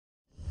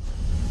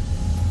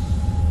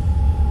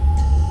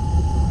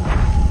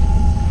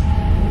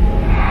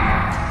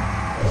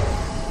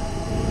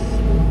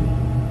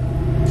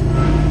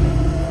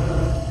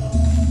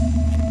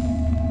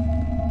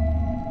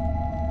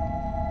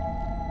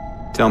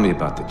Tell me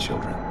about the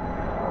children.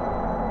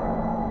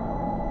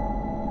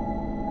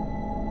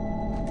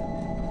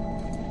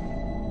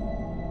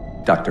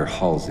 Dr.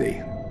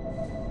 Halsey.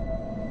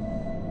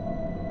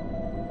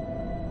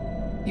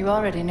 You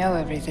already know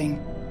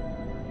everything.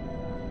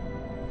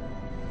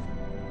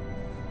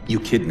 You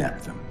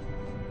kidnapped them.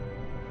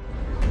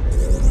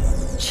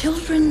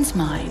 Children's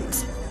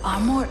minds are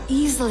more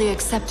easily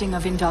accepting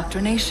of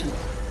indoctrination.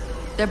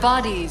 Their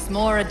bodies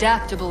more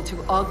adaptable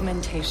to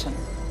augmentation.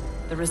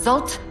 The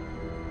result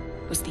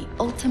was the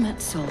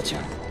ultimate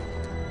soldier.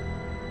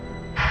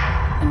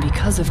 And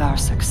because of our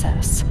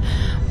success,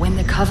 when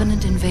the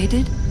Covenant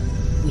invaded,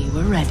 we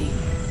were ready.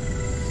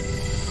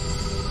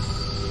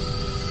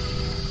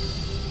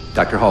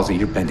 Dr. Halsey,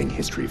 you're bending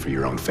history for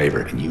your own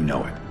favor, and you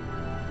know it.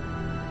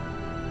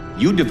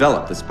 You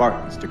developed the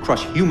Spartans to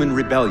crush human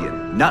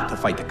rebellion, not to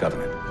fight the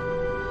Covenant.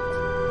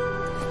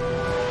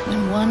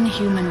 When one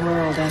human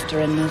world after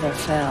another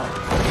fell,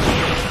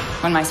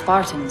 when my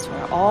Spartans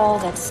were all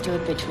that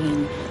stood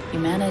between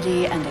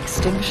humanity and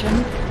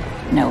extinction,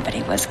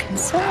 nobody was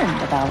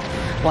concerned about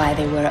why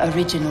they were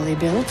originally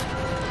built.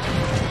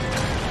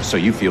 So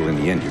you feel in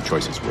the end your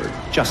choices were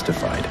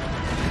justified?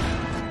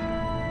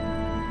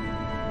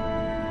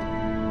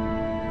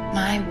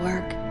 My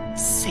work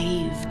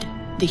saved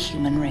the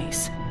human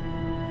race.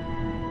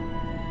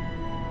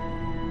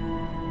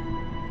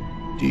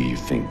 Do you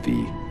think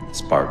the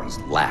Spartans'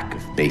 lack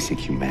of basic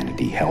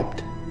humanity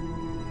helped?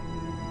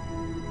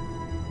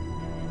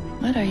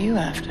 What are you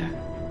after?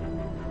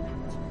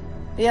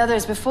 The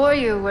others before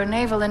you were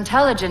naval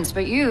intelligence,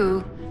 but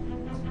you're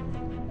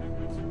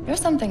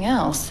something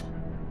else.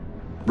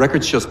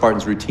 Records show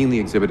Spartans routinely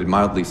exhibited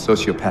mildly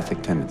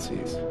sociopathic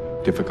tendencies,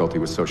 difficulty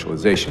with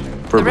socialization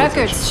and verbalization. The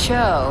records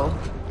show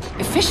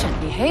efficient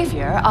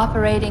behavior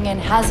operating in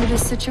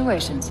hazardous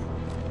situations.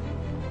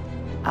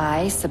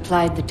 I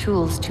supplied the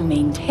tools to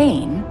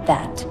maintain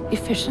that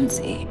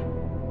efficiency.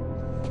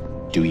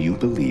 Do you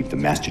believe the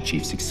Master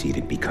Chief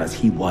succeeded because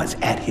he was,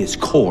 at his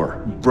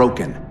core,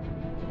 broken?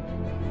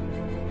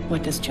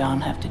 What does John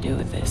have to do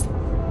with this?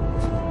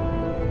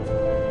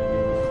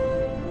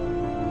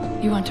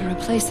 You want to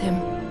replace him?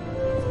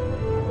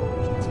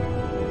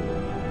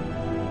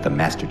 The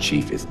Master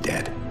Chief is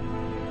dead.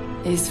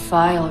 His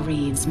file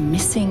reads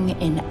missing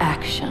in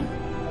action.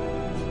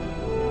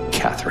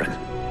 Catherine.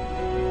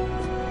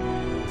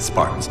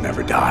 Spartans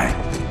never die.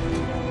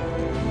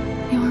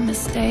 Your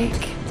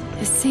mistake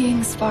is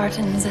seeing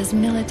Spartans as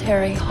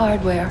military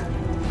hardware.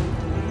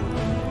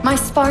 My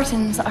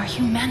Spartans are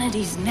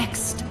humanity's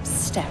next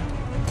step.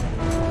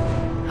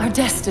 Our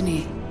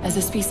destiny as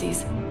a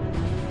species.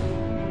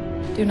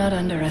 Do not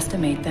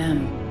underestimate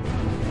them.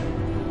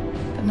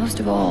 But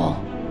most of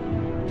all,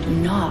 do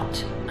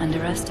not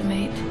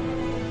underestimate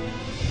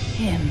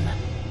him.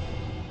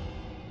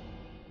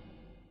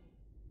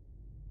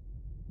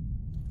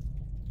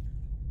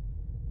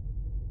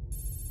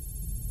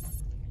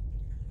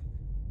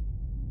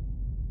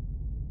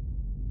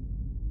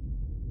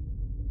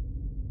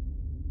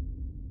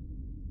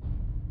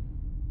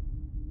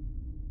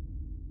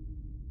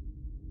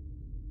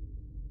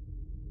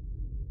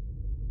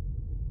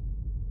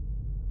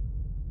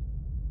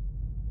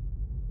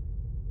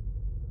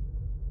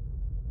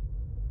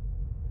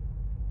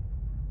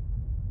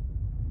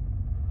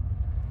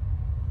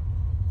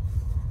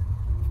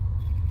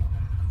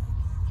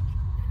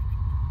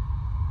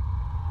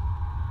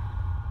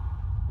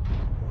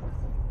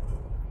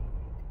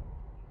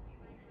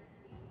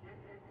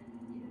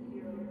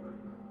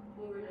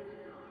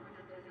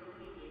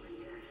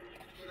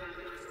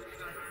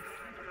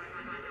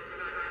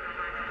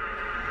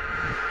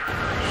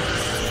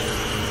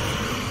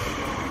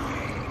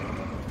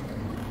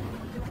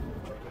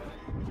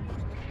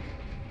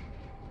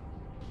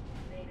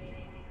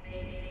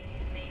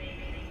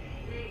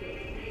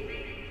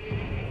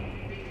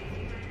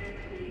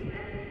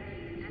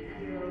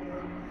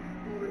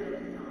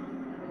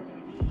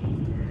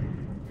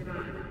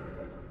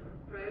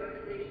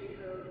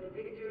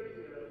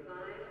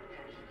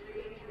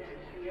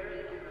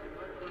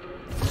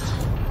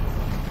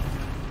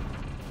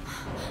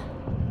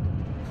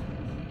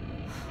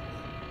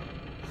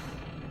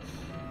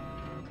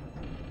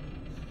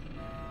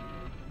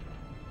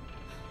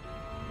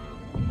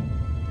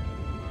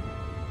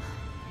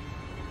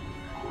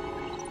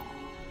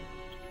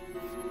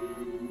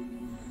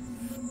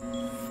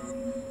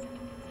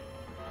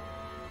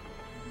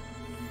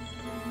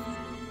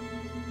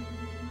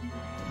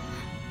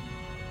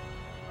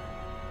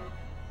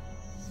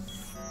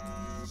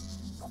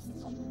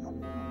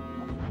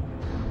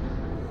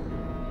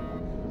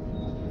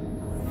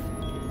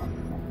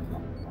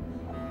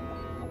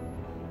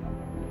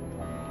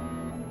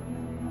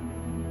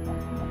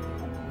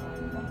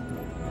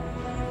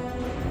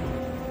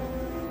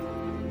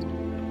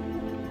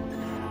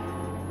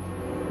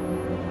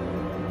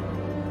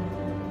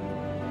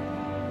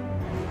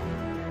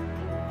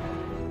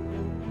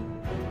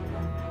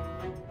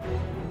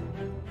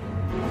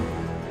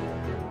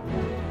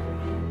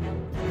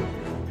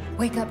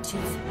 Wake up,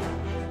 Chief.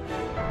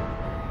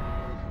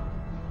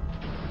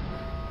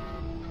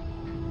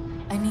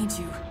 I need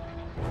you.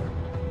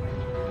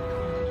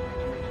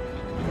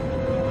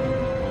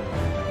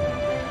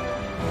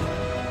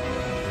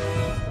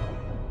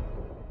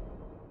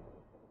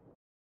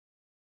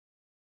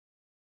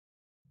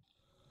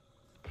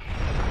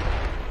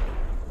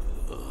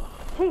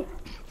 Chief!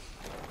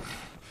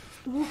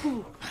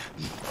 Easy.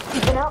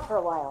 You've been out for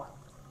a while.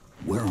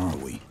 Where are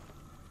we?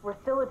 We're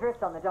still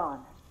adrift on the Dawn.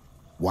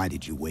 Why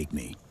did you wake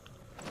me?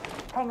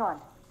 Hang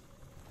on.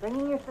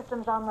 Bringing your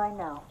systems online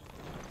now.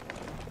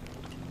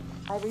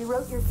 I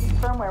rewrote your ship's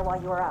firmware while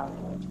you were out.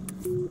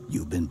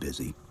 You've been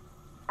busy.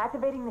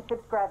 Activating the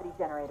ship's gravity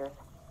generators.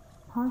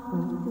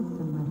 Partial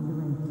system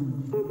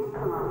restoration.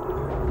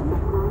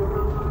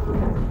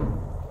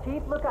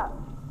 Chief, look up.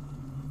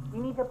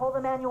 You need to pull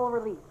the manual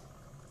release.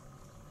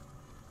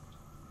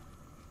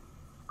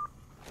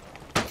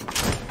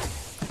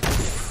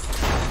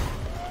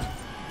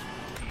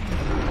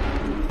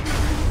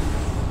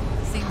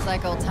 Seems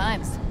like old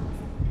times.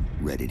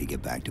 Ready to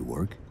get back to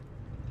work?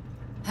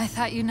 I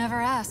thought you'd never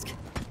ask.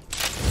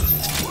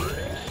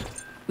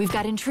 We've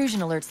got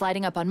intrusion alerts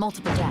lighting up on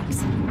multiple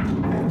decks.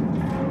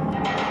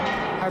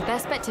 Our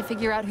best bet to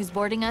figure out who's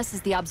boarding us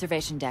is the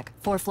observation deck,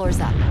 4 floors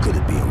up. Could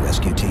it be a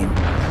rescue team?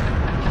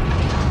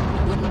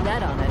 Wouldn't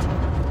bet on it.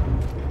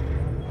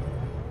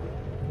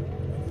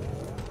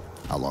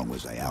 How long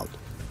was I out?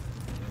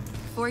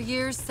 4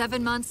 years,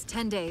 7 months,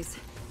 10 days.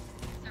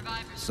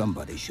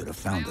 Somebody should have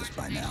found us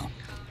by now.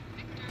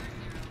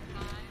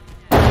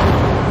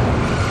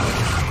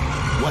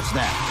 What's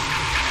that?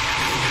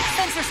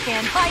 Sensor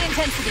scan, high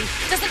intensity.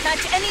 Doesn't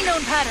match any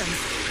known patterns.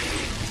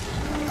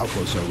 How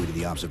close are we to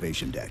the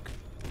observation deck?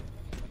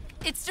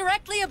 It's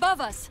directly above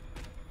us.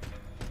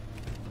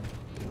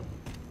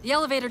 The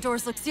elevator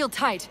doors look sealed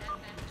tight.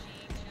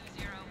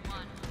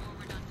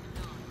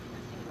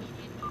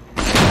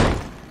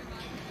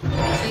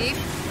 Chief,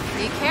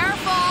 be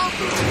careful!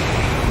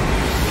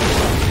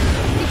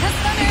 Because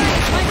some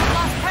areas might have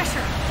lost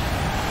pressure.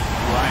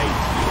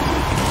 Right.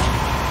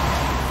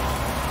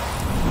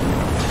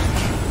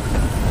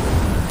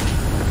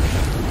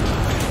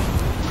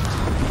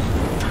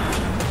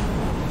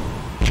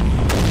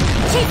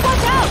 Chief,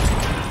 watch out!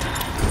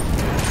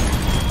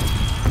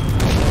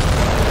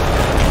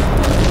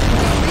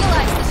 I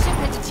realized the ship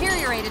had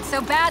deteriorated so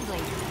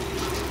badly.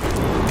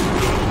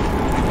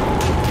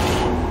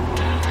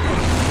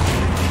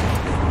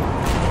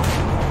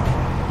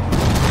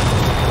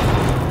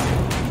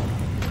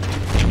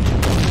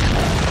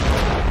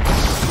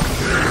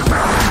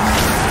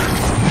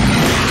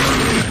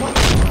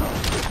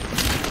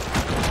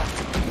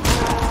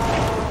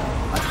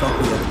 I thought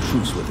we had a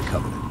truce with the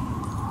Covenant.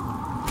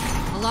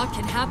 A lot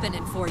can happen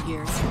in 4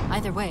 years.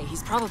 Either way,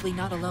 he's probably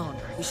not alone.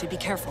 We should be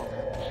careful.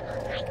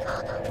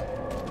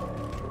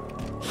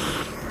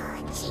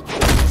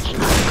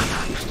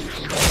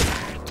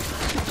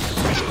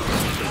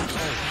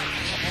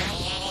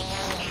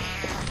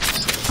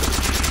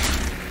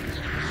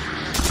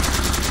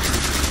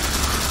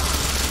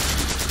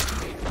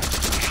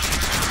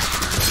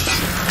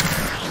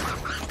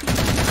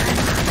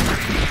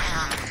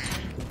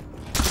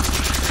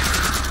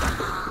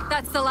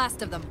 That's the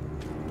last of them.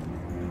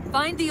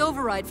 Find the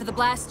override for the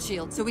blast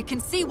shield so we can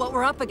see what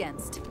we're up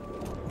against.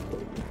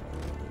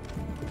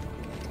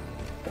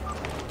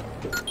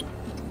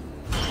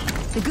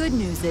 The good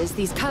news is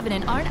these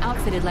Covenant aren't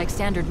outfitted like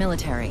standard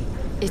military.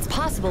 It's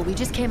possible we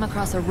just came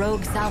across a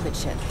rogue salvage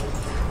ship.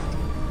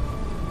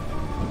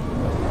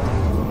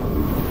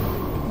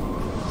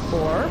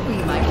 Or we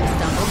might have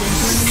stumbled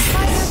into an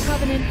entire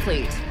Covenant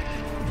fleet.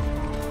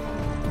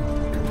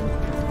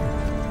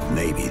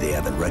 Maybe they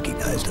haven't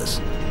recognized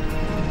us.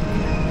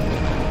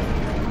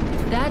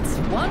 That's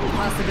one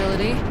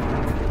possibility.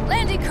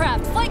 Landing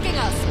craft flanking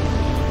us!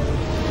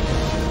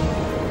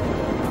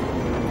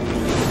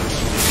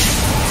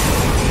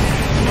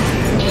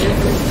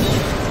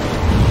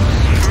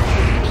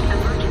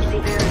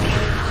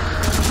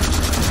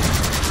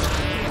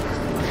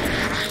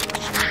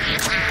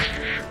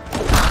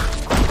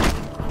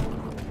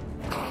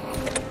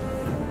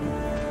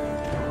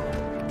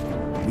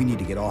 We need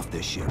to get off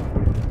this ship.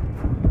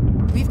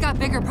 We've got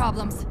bigger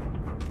problems.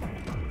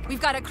 We've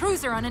got a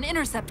cruiser on an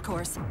intercept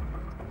course.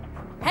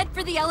 Head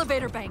for the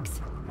elevator banks.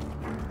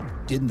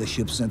 Didn't the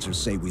ship's sensors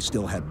say we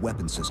still had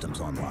weapon systems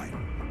online?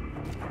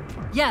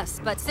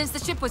 Yes, but since the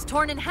ship was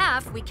torn in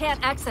half, we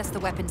can't access the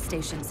weapon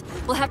stations.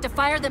 We'll have to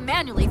fire them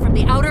manually from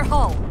the outer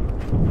hull.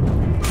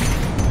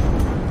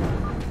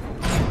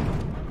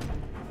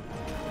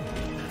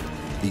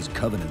 These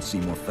Covenants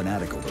seem more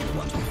fanatical than the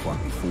ones we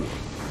fought before.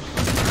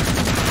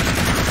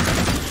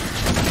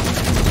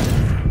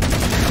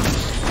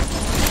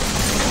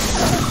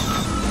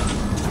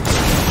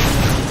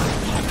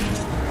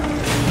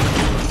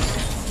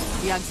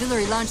 The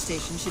auxiliary launch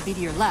station should be to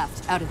your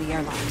left, out of the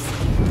airlocks.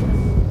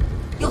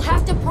 You'll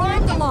have to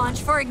prime the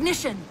launch for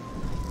ignition.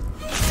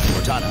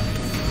 Cortana.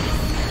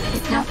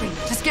 It's nothing.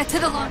 Just get to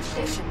the launch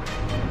station.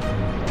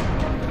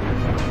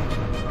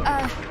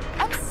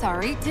 I'm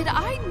sorry. Did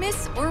I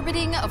miss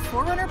orbiting a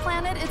Forerunner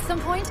planet at some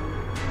point?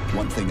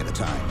 One thing at a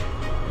time.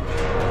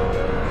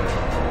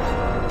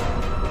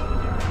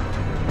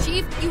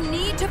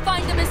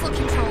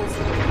 pilot controls.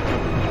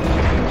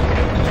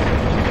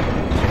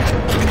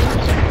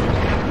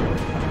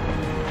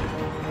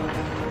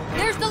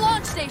 There's the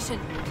launch station.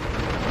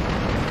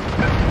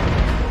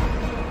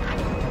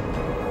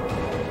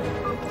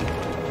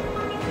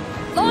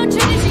 Launch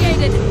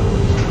initiated.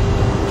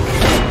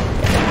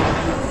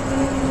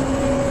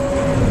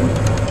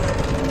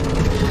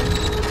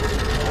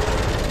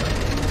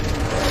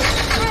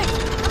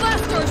 The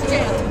blast door's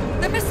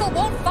jammed. The missile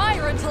won't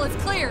fire until it's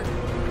cleared.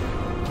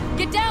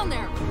 Get down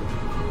there.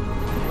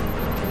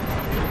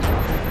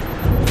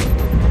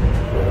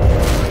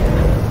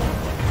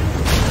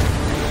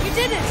 You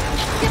did it!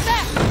 Get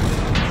back!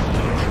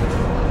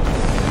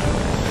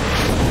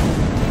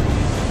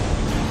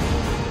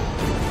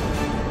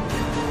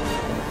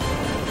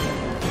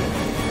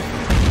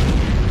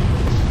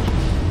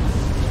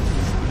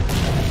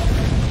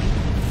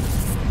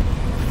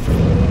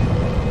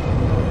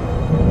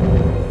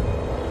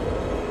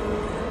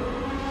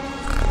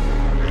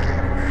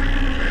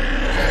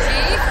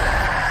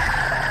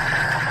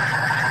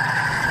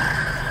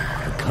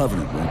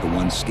 Covenant weren't the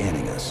ones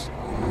scanning us.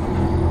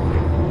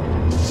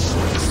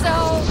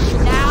 So,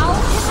 now,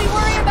 can we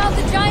worry about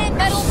the giant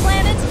metal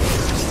planet?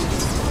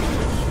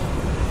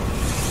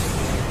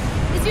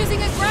 It's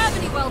using a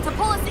gravity well to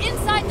pull us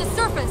inside the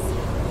surface.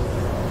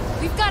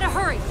 We've got to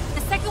hurry.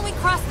 The second we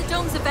cross the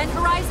dome's event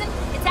horizon,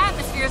 its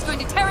atmosphere is going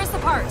to tear us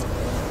apart.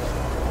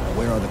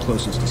 Where are the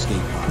closest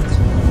escape pods?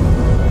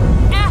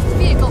 Aft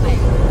vehicle bay.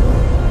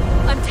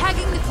 I'm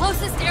tagging the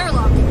closest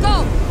airlock.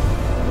 Go!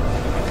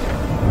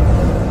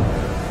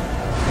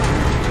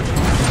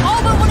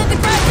 All but one of the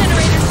grav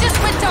generators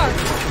just went dark.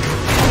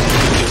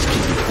 Just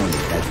keep your point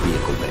at that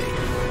vehicle bay.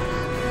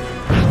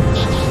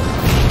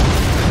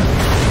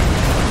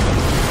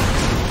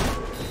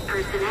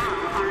 Personnel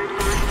are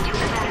advised to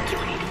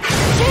evacuate.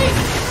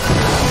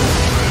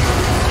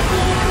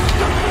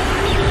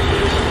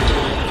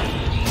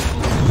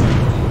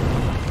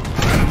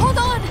 Hold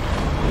on!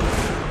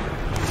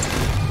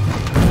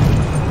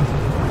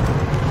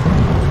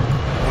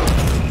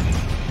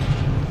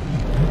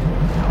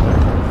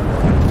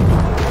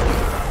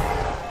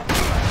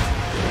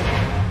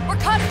 We're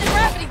caught in the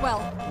gravity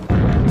well.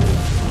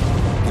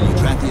 Can you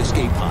track the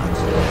escape pods?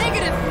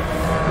 Negative.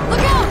 Look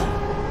out!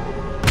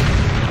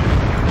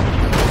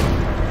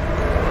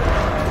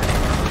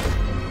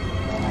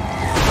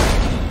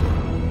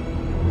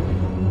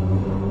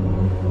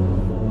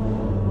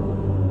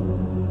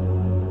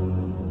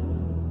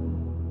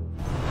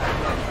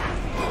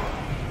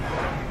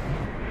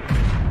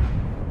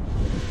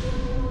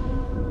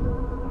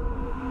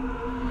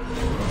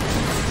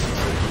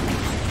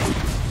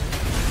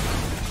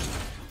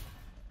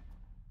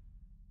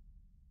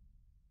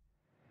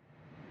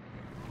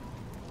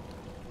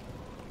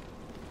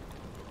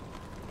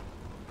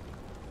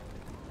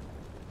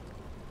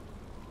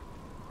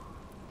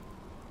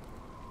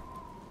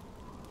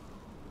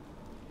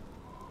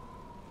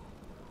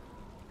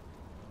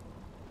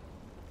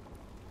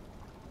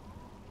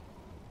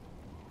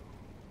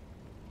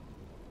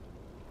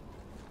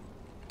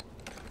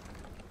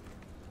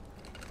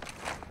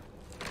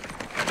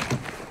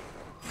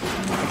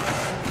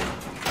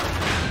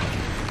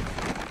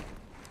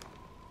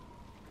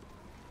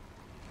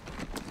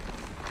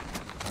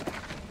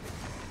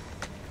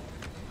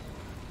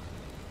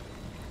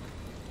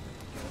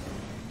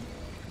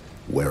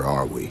 Where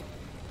are we?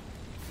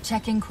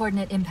 Checking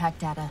coordinate impact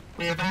data.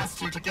 We have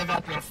asked you to give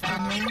up your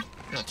family,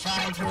 your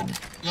childhood,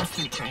 your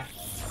future.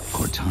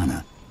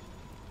 Cortana.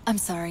 I'm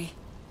sorry.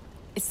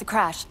 It's the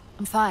crash.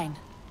 I'm fine.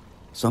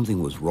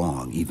 Something was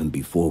wrong even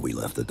before we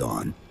left the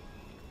Dawn.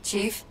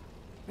 Chief?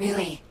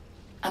 Really?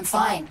 I'm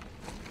fine.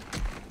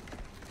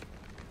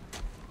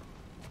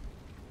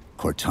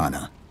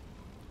 Cortana.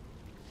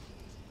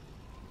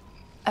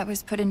 I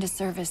was put into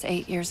service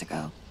 8 years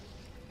ago.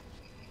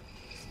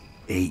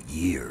 8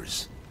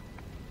 years.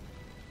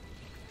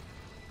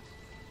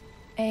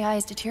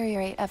 AIs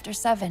deteriorate after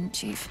 7,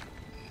 Chief.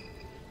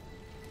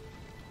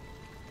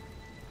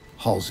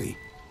 Halsey.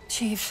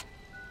 Chief.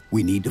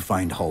 We need to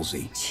find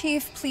Halsey.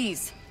 Chief,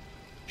 please.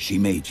 She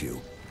made you.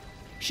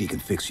 She can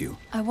fix you.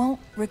 I won't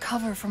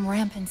recover from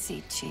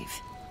rampancy, Chief.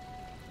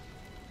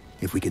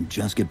 If we can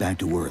just get back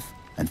to Earth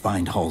and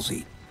find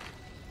Halsey,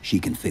 she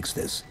can fix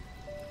this.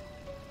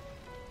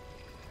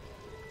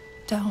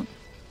 Don't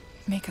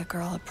make a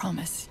girl a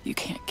promise you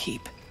can't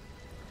keep.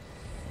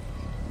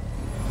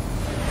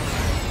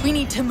 We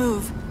need to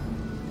move.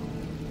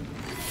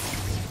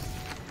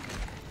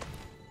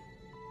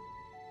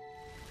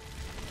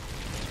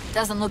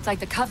 Doesn't look like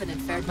the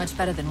Covenant fared much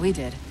better than we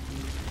did.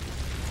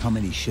 How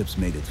many ships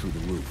made it through the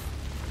roof?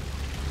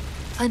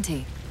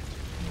 Plenty.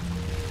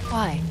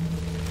 Why?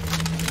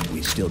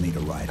 We still need a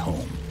ride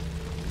home.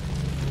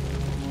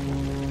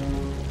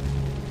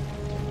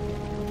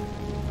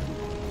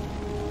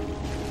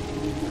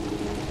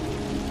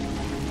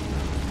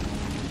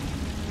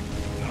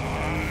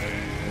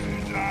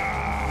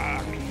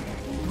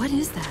 What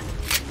is that?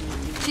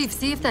 Chief,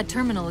 see if that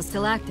terminal is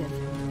still active.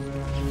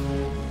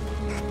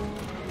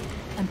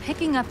 I'm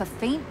picking up a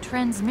faint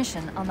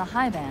transmission on the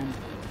high band.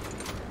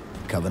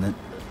 Covenant?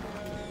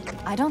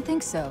 I don't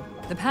think so.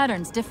 The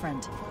pattern's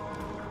different.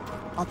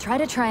 I'll try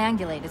to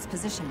triangulate its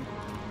position.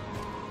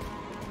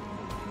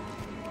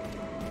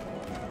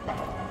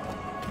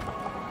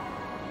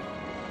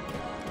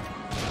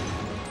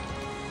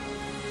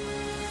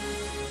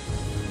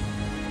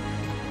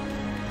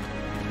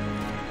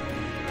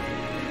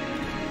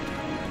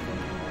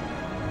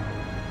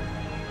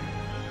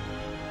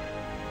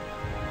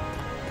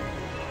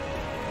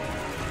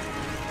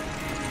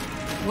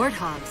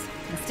 Warthogs,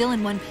 and still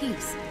in one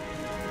piece.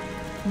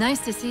 Nice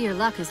to see your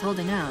luck is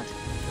holding out.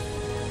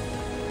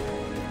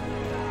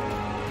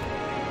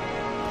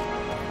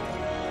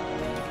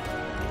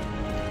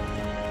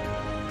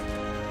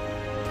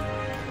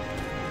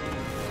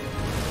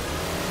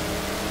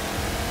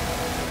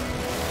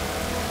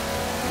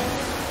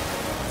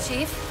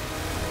 Chief?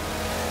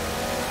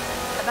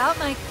 About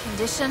my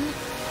condition?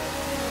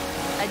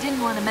 I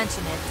didn't want to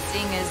mention it,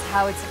 seeing as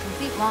how it's a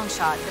complete long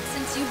shot, but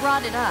since you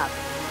brought it up,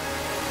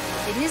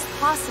 it is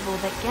possible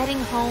that getting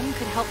home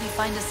could help me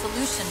find a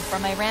solution for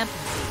my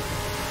rampancy.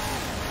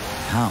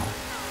 How?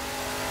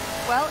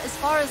 Well, as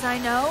far as I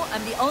know,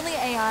 I'm the only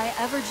AI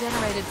ever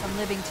generated from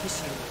living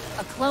tissue.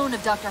 A clone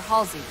of Dr.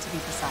 Halsey, to be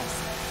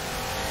precise.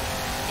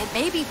 It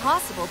may be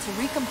possible to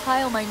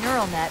recompile my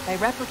neural net by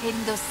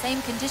replicating those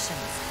same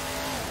conditions.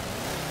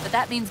 But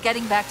that means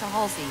getting back to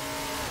Halsey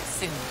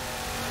soon.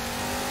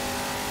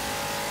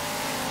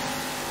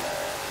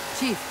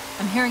 Chief,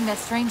 I'm hearing that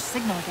strange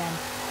signal again.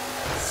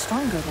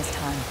 Stronger this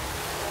time.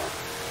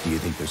 Do you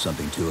think there's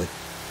something to it?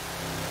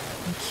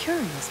 I'm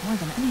curious more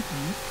than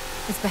anything.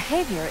 Its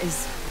behavior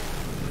is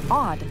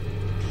odd.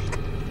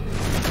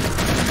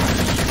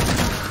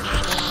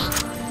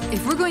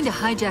 If we're going to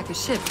hijack a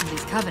ship from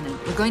these Covenant,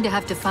 we're going to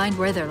have to find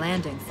where they're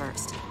landing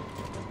first.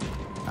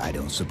 I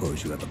don't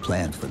suppose you have a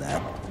plan for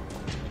that.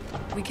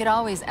 We could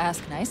always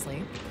ask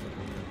nicely.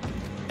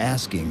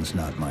 Asking's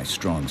not my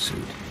strong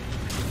suit.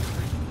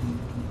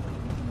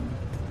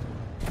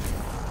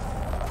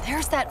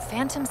 There's that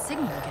phantom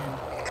signal again.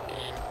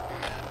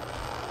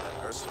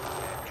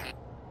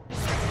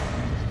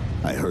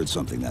 I heard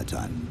something that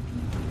time.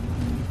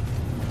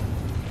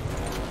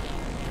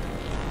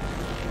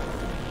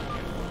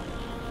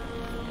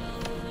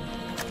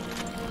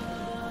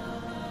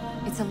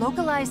 It's a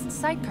localized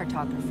site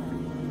cartographer.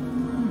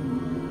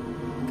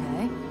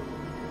 Okay.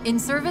 In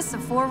service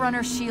of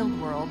Forerunner Shield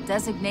World,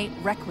 designate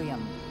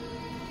Requiem.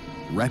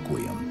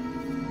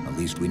 Requiem? At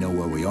least we know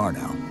where we are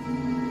now.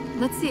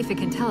 Let's see if it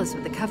can tell us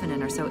what the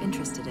Covenant are so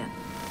interested in.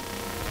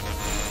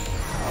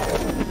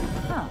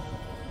 Huh.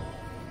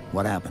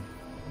 What happened?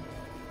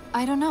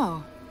 I don't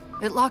know.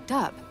 It locked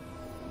up.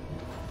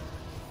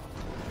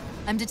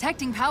 I'm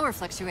detecting power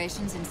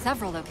fluctuations in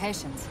several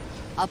locations.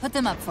 I'll put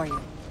them up for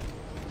you.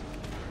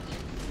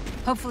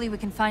 Hopefully we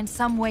can find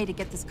some way to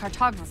get this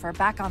cartographer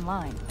back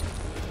online.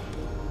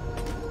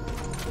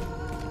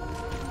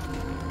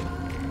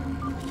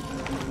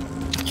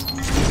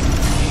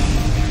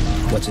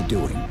 What's it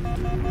doing?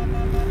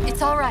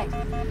 It's all right.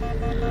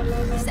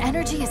 This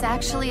energy is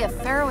actually a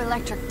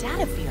ferroelectric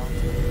data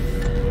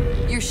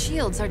field. Your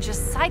shields are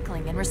just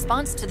cycling in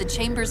response to the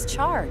chamber's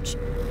charge.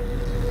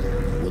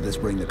 Will this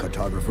bring the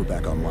cartographer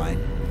back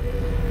online?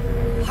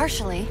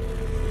 Partially.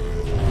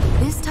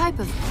 This type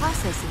of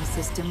processing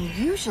system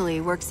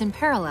usually works in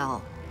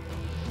parallel.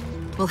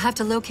 We'll have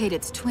to locate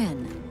its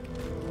twin.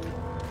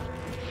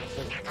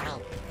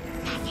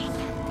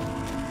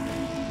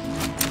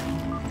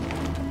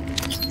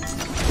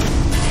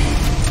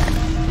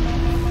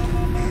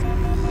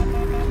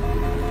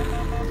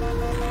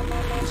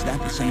 Is that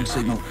the same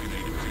signal?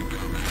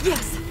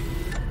 Yes!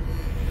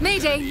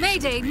 Mayday,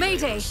 mayday,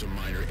 mayday!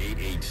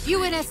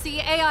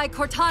 UNSC AI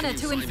Cortana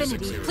to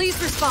Infinity, please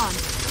respond.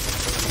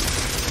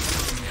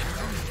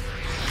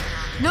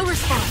 No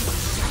response.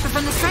 But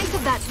from the strength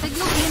of that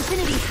signal, the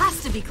Infinity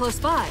has to be close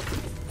by.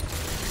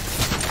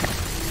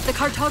 The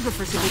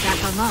cartographer should be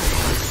back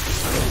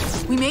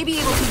online. We may be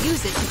able to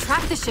use it to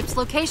track the ship's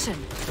location.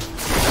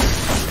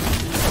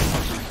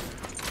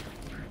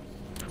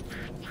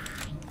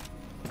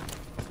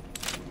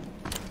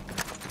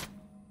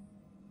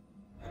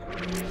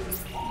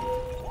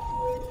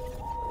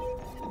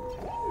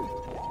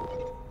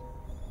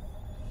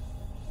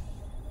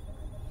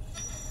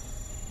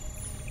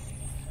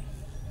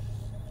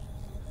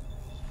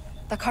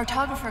 The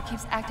cartographer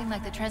keeps acting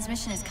like the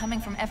transmission is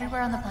coming from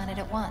everywhere on the planet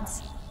at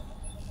once.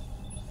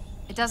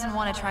 It doesn't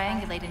want to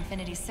triangulate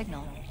Infinity's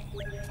signal.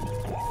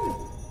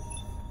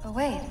 Oh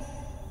wait,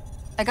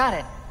 I got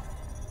it.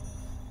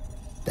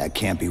 That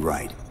can't be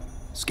right.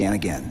 Scan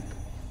again.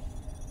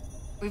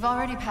 We've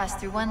already passed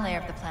through one layer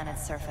of the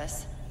planet's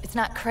surface. It's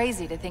not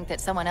crazy to think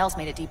that someone else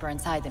made it deeper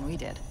inside than we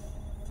did.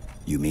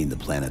 You mean the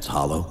planet's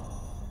hollow?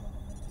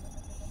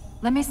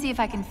 Let me see if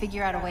I can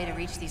figure out a way to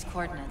reach these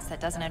coordinates that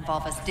doesn't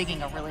involve us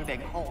digging a really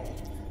big hole.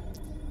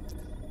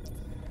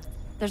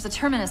 There's a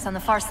terminus on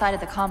the far side of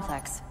the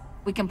complex.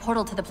 We can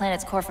portal to the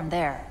planet's core from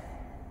there.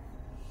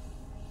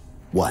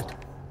 What?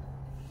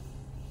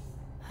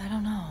 I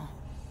don't know.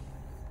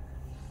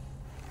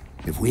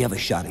 If we have a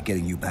shot at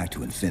getting you back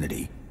to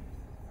Infinity,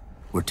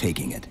 We're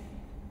taking it.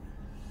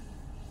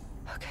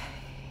 Okay.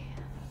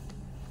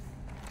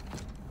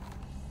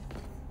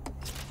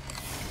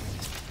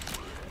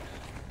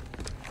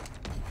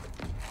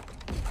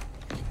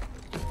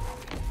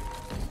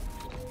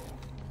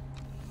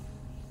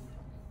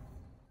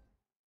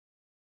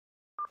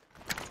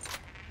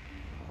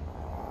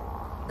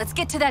 Let's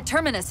get to that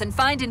terminus and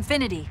find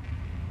Infinity.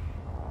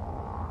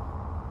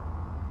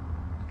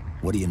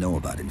 What do you know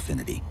about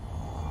Infinity?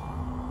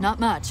 Not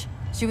much.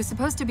 She was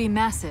supposed to be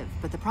massive,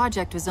 but the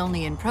project was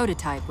only in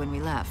prototype when we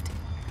left.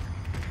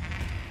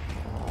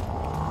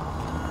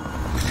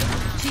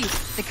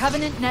 Chief, the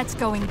Covenant net's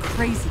going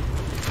crazy.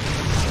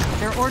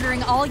 They're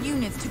ordering all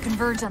units to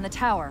converge on the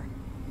tower.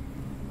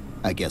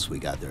 I guess we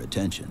got their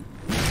attention.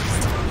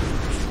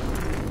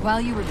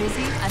 While you were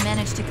busy, I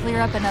managed to clear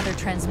up another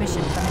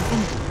transmission from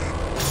Infinity.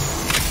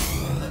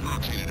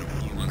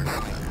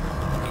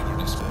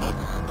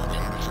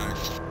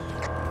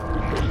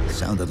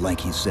 Sounded like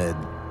he said,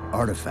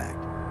 artifact.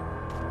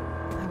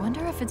 I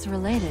wonder if it's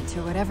related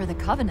to whatever the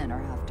Covenant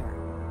are after.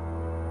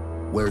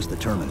 Where's the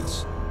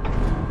terminus?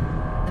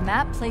 The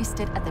map placed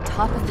it at the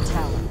top of the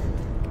tower.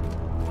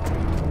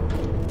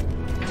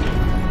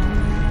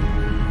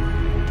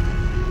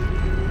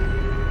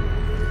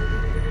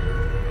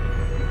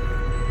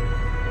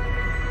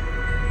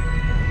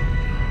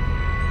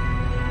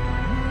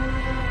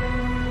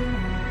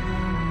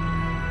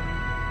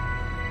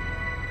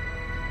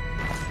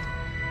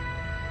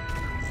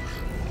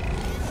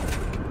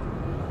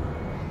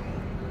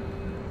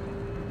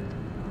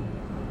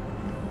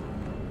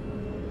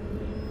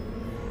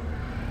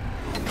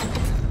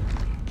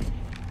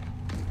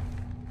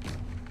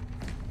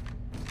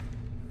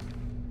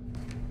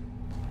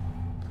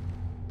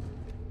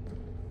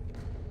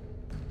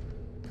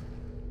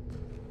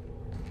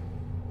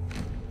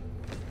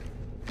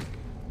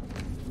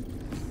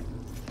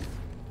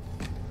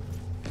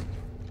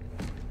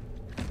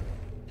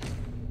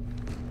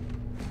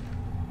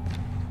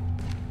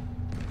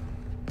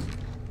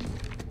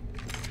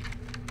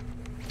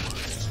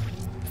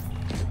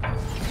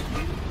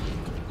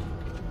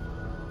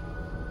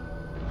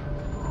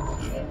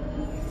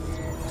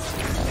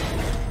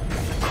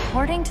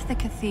 According to the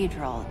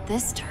cathedral,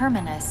 this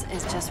terminus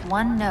is just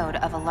one node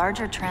of a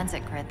larger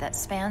transit grid that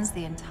spans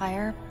the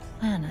entire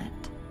planet.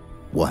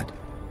 What?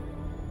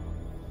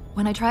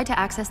 When I tried to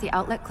access the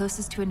outlet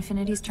closest to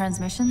Infinity's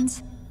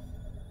transmissions,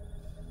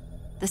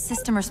 the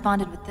system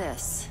responded with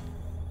this.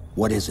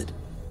 What is it?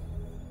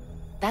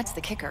 That's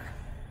the kicker.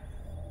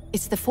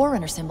 It's the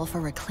Forerunner symbol for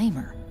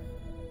Reclaimer.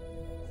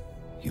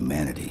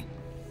 Humanity.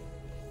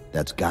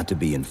 That's got to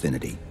be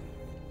Infinity.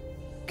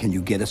 Can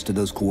you get us to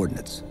those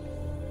coordinates?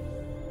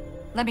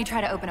 Let me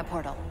try to open a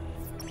portal.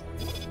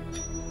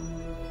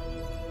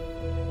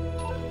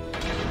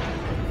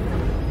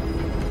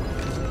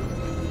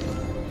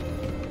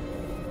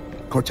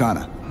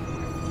 Cortana.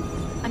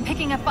 I'm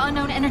picking up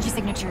unknown energy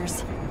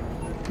signatures.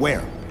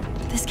 Where?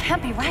 This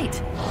can't be right.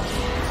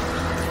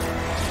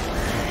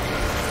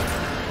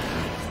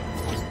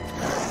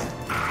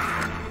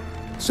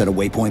 Set a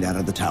waypoint out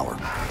of the tower.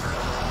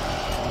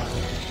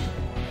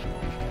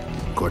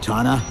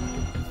 Cortana?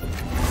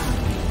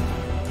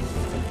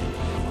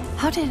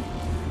 How did...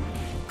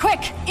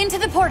 Quick! Into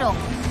the portal!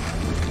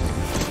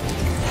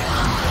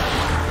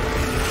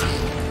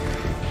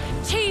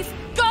 Chief,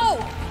 go!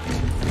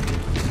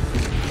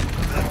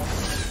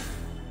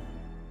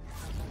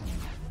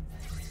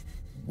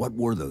 What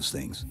were those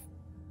things?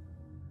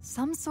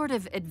 Some sort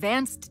of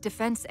advanced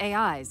defense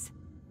AIs.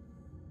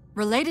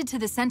 Related to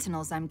the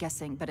Sentinels, I'm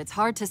guessing, but it's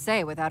hard to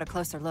say without a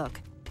closer look.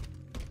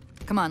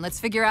 Come on, let's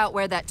figure out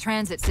where that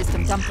transit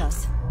system dumped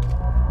us.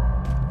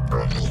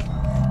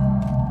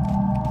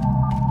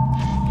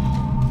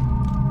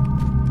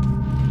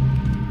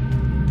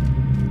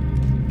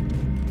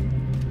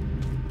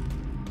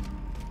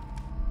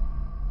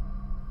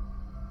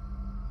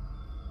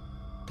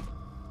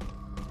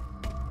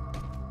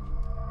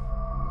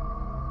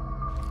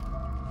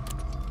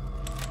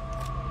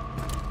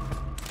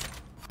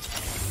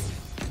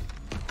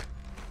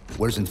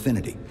 Where's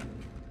Infinity?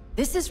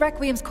 This is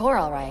Requiem's core,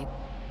 all right.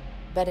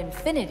 But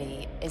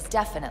Infinity is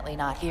definitely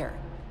not here.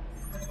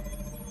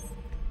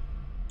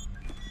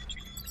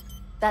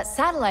 That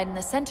satellite in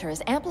the center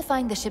is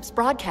amplifying the ship's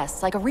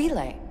broadcasts like a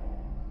relay.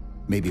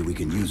 Maybe we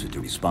can use it to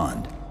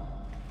respond.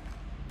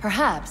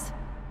 Perhaps.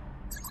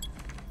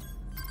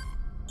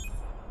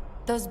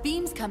 Those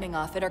beams coming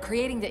off it are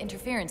creating the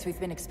interference we've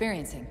been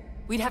experiencing.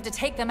 We'd have to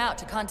take them out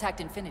to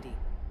contact Infinity.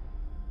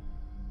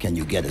 Can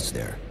you get us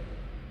there?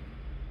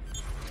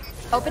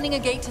 Opening a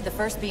gate to the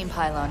first beam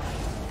pylon.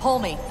 Pull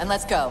me, and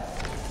let's go.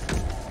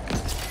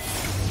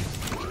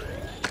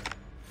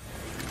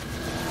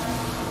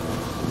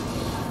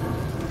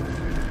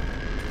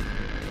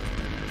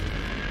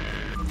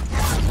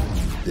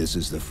 This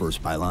is the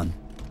first pylon?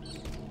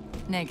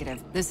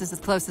 Negative. This is as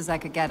close as I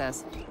could get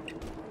us.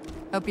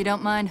 Hope you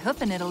don't mind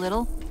hoofing it a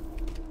little.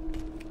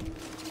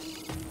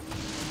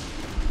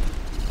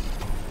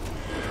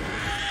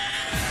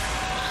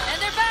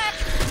 And they're back!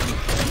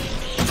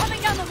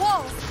 Coming down the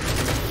walls!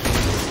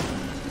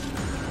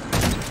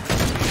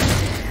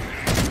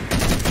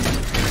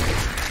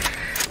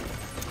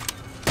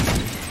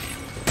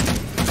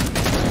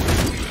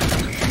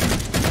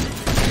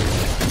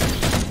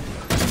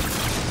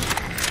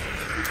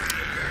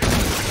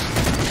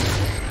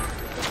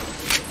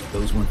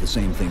 the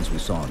same things we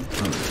saw in the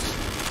tunnels.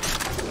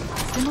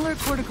 Similar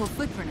cortical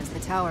footprint as the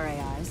tower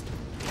AIs.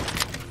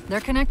 They're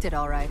connected,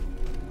 all right.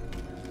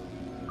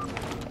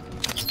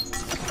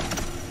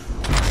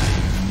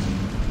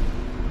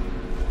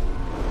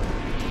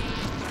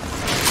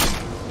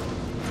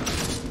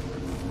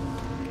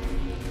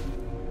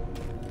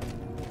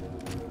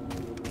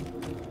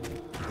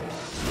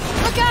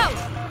 Look out!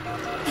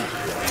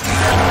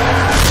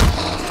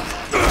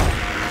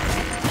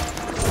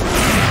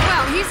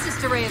 Wow, he's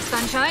just a ray of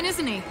sunshine,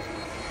 isn't he?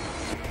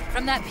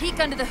 From that peek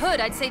under the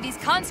hood, I'd say these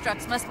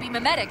constructs must be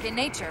mimetic in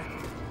nature.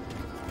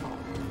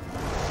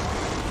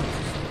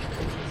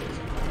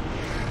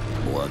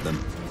 More of them.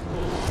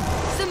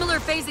 Similar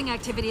phasing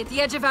activity at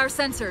the edge of our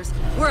sensors.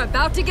 We're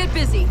about to get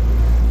busy.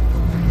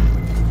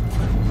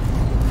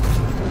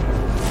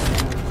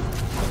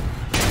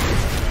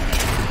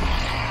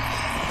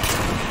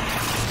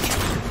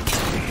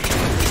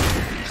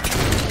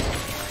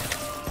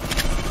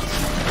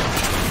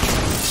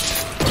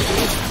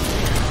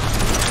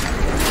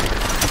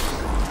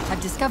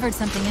 Discovered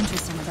something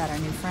interesting about our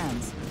new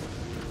friends.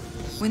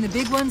 When the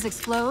big ones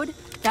explode,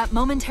 that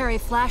momentary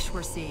flash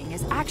we're seeing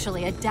is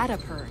actually a data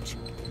purge.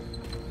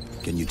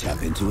 Can you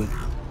tap into it?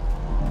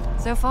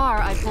 So far,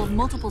 I've pulled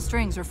multiple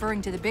strings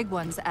referring to the big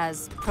ones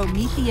as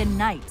Promethean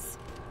Knights.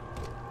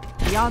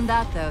 Beyond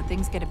that, though,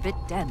 things get a bit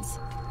dense.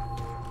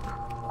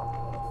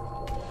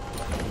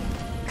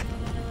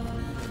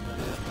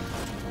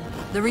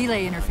 The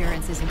relay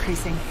interference is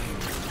increasing.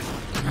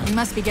 We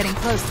must be getting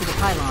close to the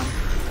pylon.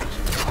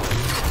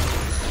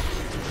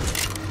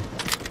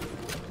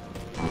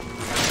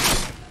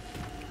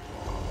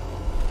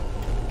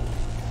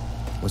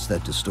 What's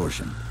that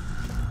distortion?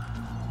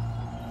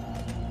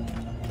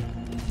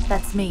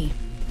 That's me.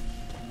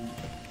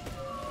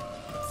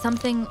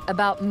 Something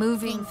about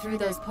moving through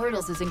those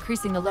portals is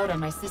increasing the load on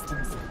my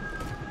systems.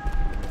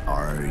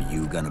 Are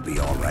you gonna be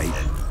all right?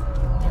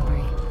 Don't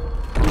worry.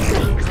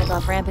 I've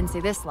off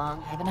rampancy this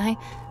long, haven't I?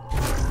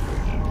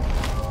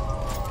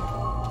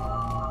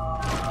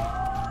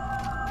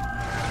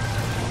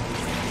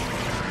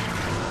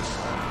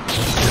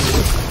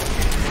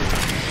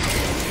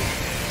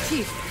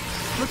 Chief.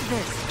 Look at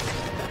this.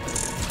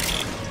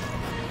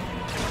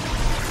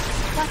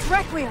 That's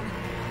Requiem.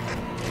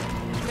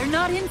 They're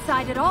not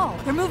inside at all.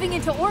 They're moving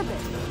into orbit.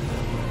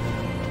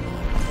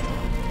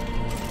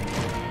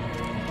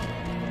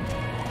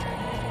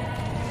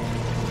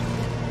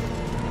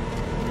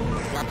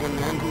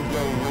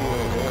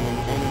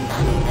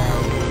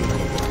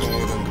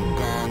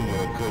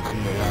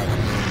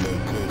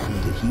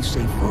 Did he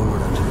say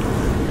forward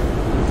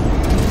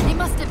engineering? They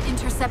must have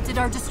intercepted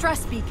our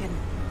distress beacon.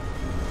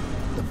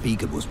 The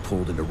beacon was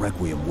pulled into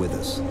Requiem with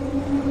us.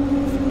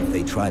 If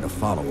they try to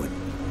follow it...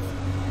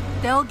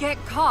 They'll get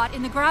caught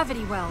in the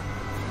gravity well.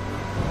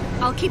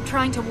 I'll keep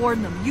trying to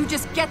warn them. You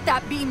just get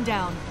that beam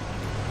down.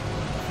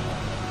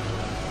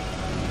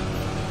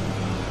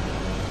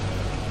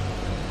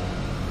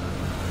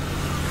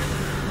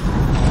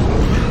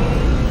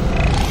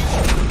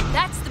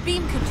 That's the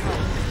beam control.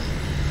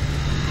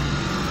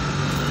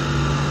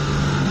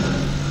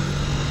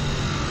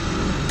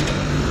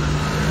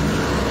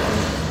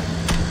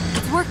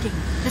 It's working.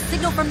 The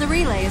signal from the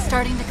relay is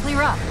starting to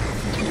clear up.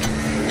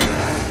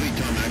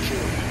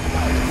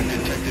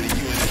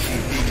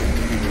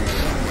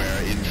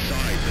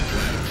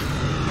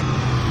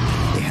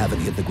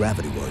 Haven't hit the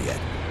gravity well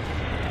yet.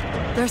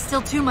 There's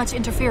still too much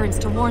interference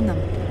to warn them.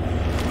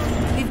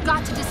 We've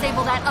got to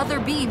disable that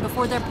other beam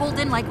before they're pulled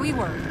in like we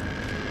were.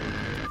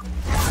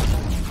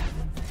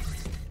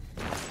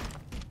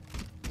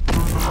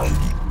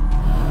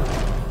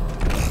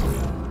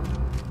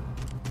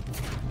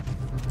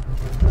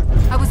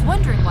 I was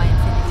wondering why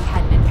Infinity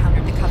hadn't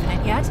encountered the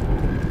Covenant yet.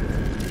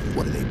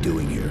 What are they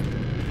doing here?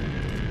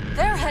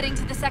 They're heading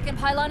to the second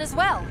pylon as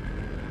well.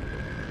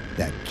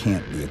 That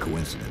can't be a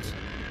coincidence.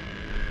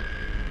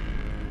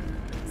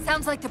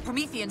 Sounds like the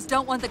Prometheans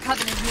don't want the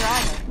Covenant here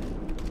either.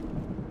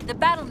 The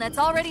BattleNet's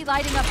already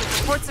lighting up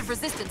with reports of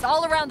resistance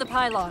all around the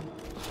pylon.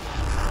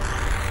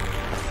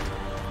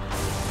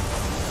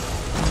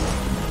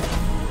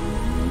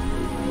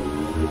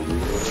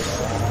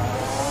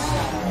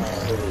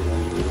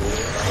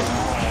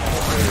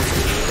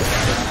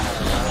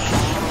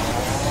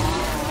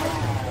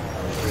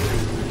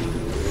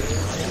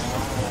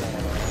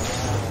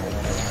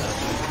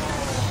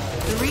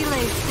 The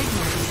relay's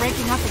signal is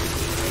breaking up again.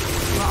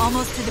 We're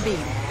almost to the beam.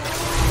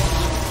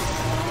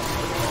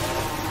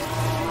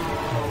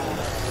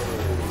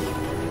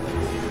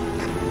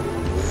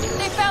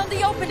 They found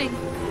the opening!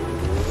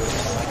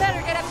 We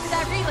better get up to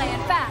that relay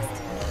and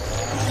fast!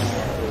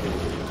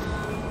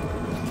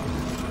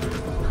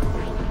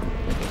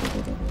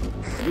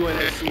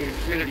 UNSC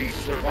Infinity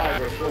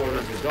Survivor Forward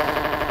of the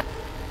Dawn.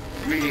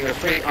 Reading a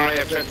faint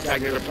IFS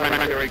tag near the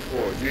planetary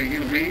core. Do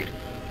you read?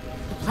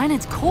 The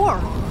planet's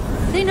core?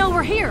 They know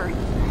we're here!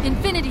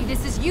 Infinity,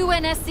 this is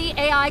UNSC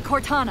AI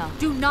Cortana.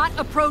 Do not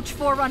approach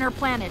Forerunner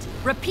planet.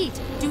 Repeat,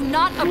 do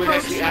not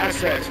approach... UNSC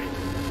asset.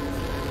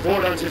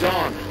 Forward unto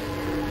dawn.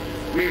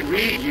 We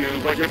read you,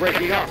 but you're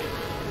breaking up.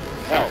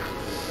 help.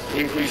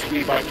 Increase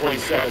speed by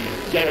 27.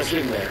 Get us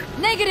in there.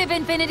 Negative,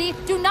 Infinity!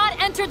 Do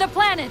not enter the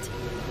planet!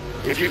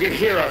 If you can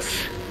hear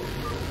us,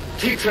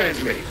 keep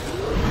transmitting.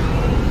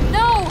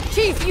 No!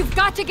 Chief, you've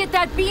got to get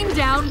that beam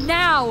down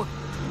now!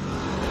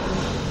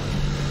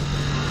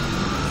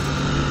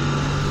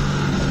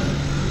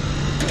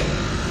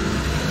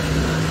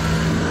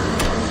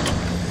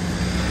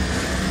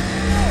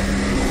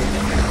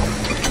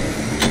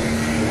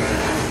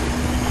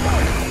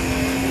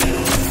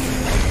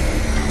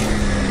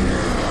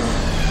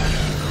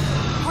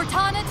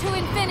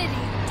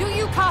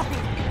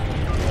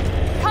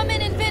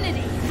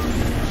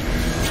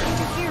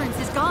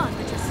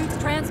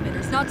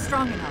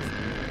 Strong enough.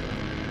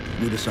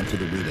 Route us up to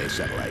the relay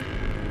satellite.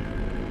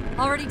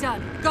 Already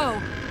done.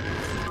 Go!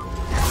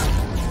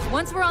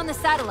 Once we're on the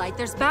satellite,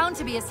 there's bound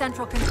to be a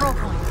central control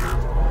point.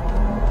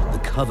 The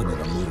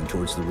Covenant are moving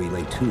towards the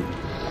relay too.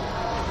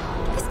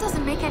 This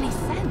doesn't make any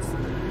sense.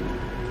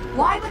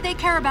 Why would they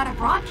care about a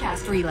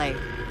broadcast relay?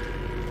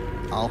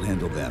 I'll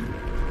handle them.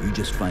 You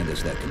just find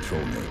us that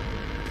control node.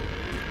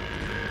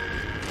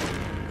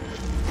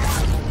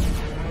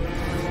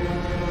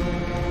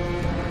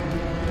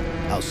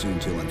 How soon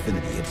till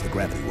Infinity hits the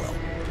gravity well?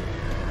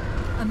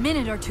 A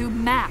minute or two,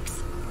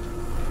 max.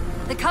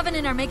 The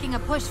Covenant are making a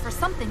push for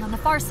something on the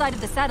far side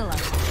of the satellite.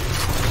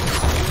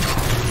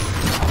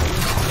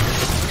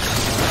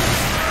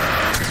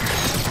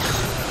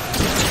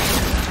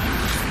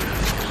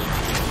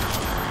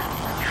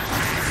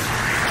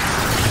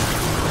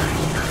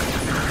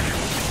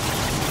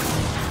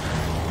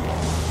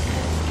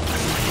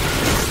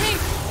 Chief,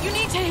 you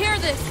need to hear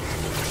this!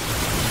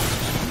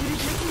 We're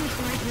detecting a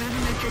slight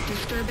gravimetric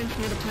disturbance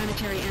near the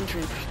planetary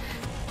entrance.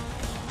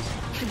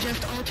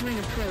 Suggest altering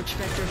approach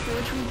vector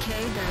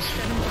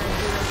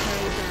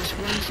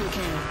 43K-750K-12K.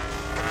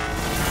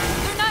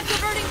 They're not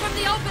diverting from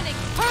the opening!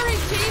 Hurry,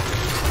 Chief!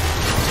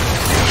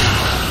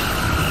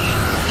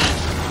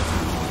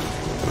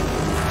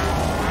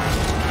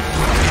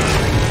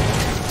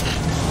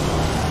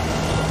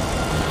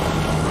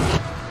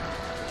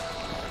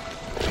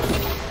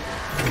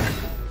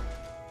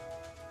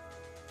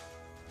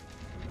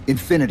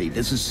 Infinity,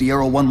 this is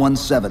Sierra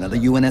 117 of the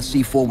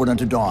UNSC forward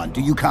unto dawn.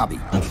 Do you copy?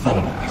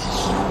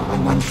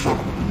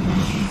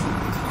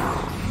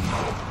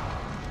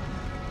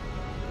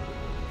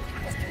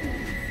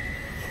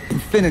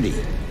 Infinity,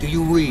 do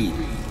you read?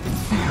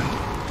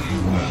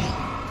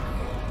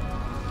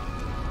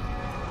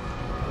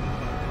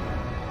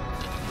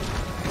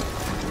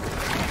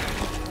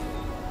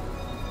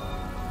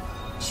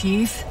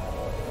 Chief?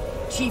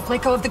 Chief,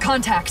 let go of the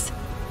contacts.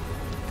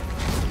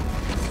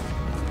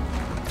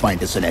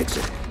 Find us an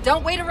exit.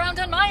 Don't wait around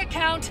on my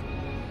account!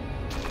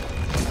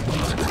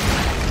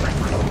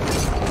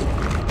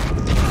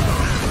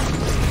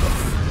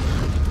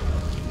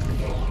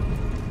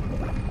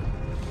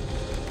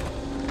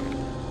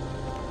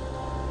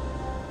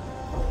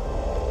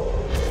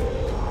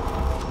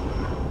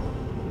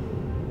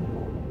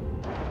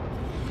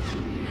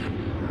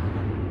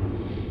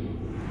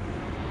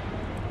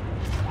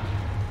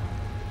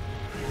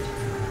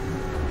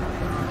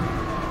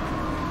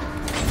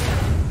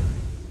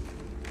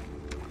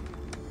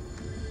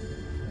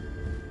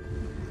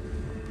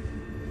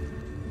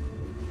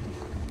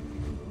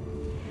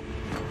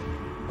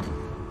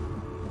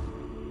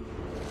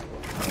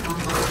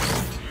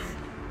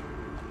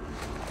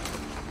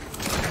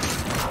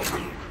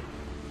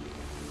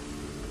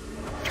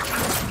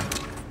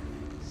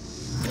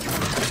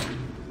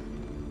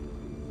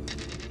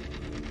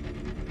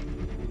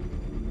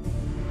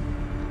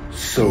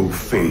 So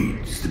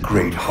fades the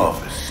great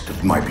harvest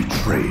of my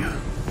betrayal.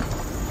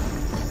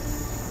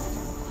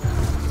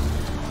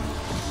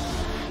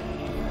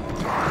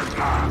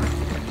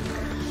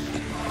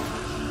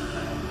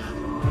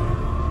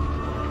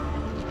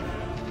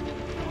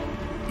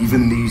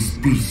 Even these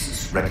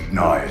beasts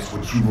recognize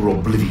what you were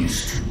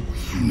oblivious to,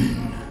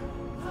 human.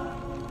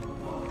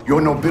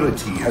 Your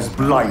nobility has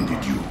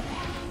blinded you,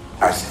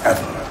 as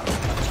ever.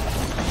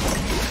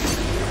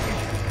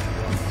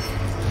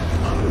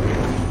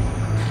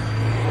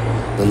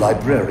 The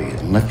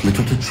librarian left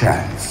little to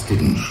chance,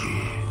 didn't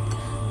she?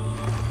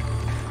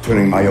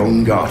 Turning my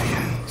own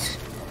guardians,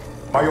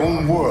 my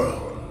own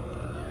world,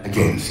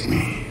 against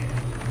me.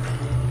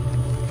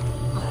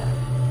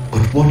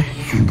 But what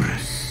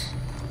hubris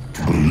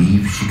to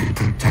believe she could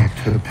protect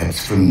her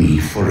pets from me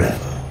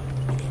forever.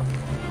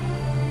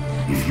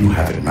 If you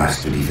haven't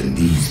mastered even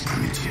these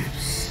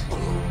primitives,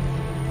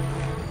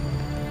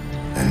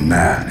 then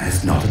man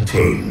has not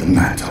attained the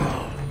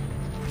mantle.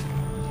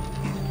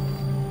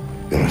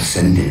 Their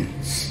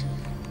ascendance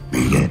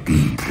may yet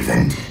be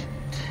prevented.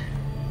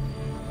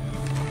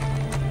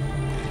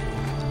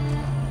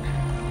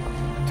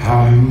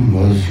 Time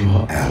was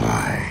your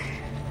ally,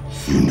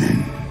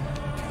 human.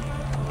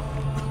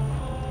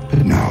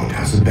 But now it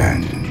has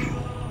abandoned you.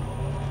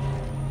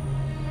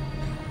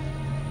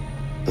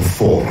 The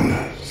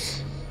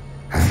foreigners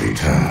have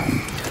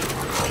returned.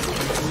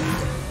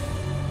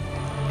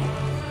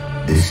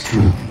 This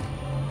tomb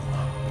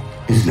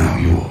is now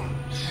yours.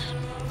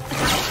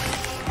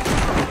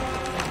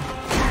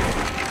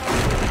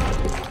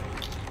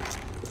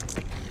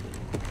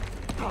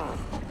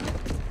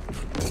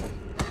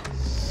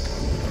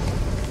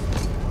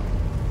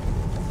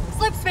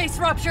 Subspace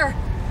rupture!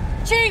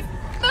 Chief,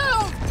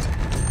 move!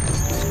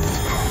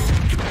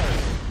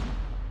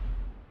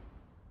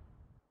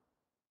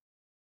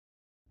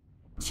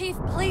 Chief,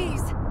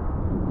 please.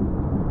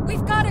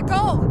 We've gotta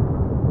go!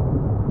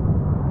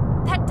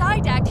 That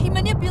Didact, he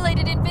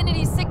manipulated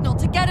Infinity's signal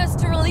to get us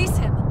to release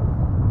him.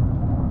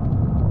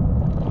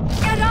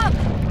 Get up!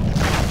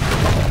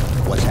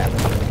 What's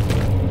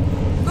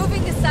happening?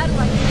 Moving the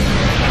satellite.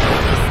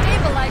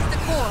 Destabilize the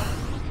core.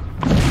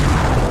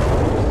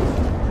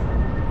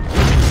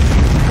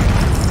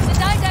 The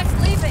Didact's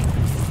leaving.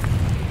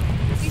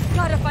 We've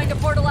gotta find a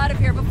portal out of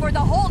here before the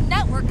whole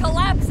network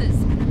collapses.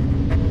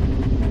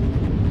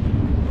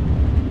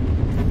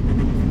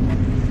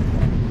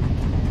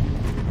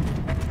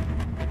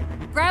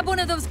 Grab one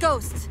of those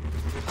ghosts.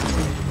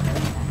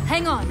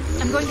 Hang on.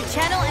 I'm going to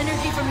channel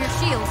energy from your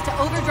shields to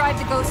overdrive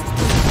the ghost's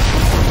boost.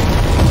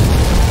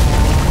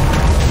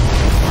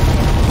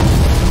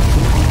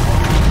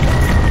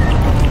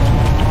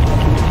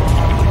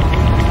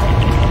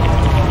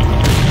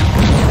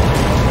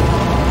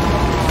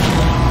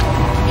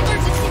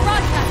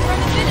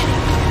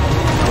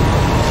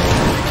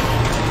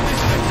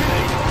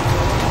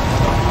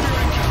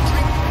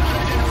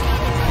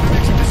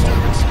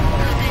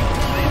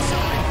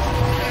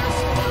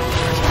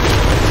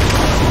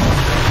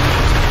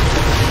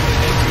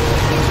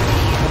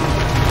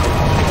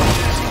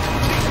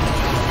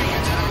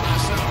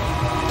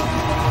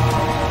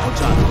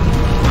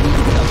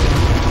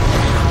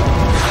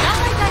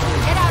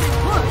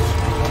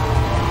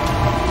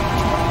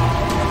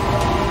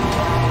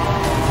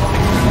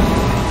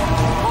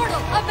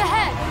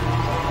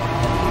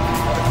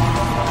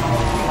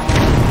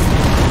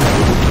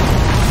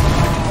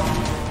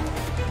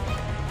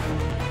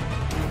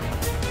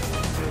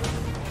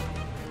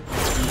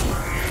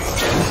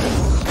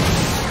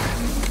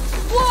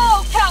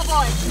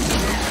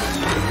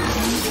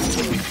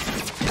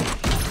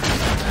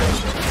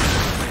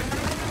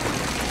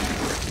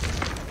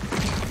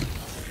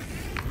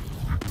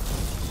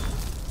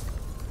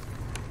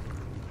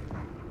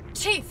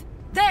 Chief,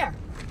 there!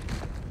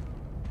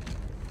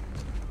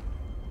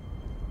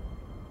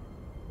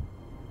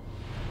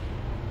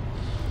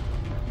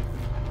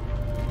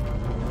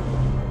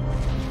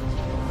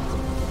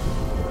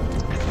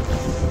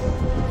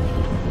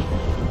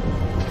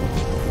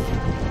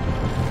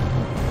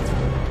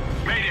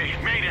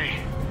 Mayday!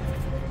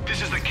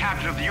 This is the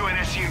captain of the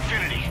UNSC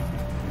Infinity.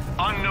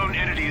 Unknown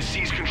entity has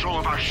seized control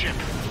of our ship.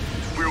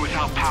 We're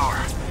without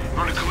power.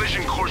 We're on a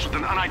collision course with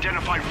an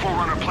unidentified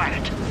Forerunner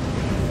planet.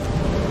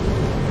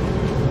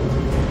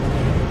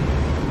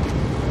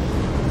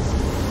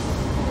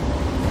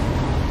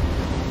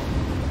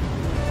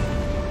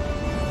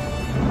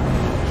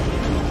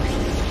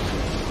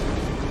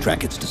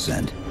 Track its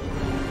descent.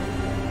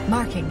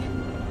 Marking.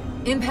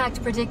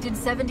 Impact predicted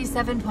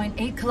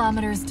 77.8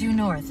 kilometers due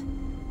north.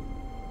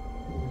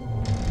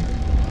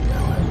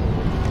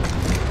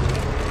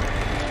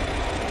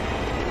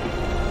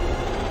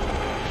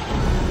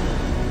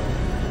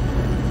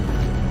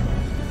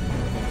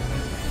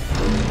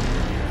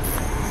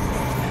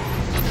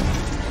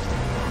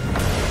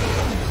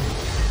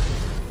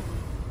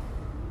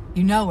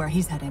 You know where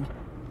he's heading.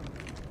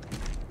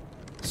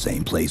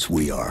 Same place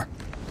we are.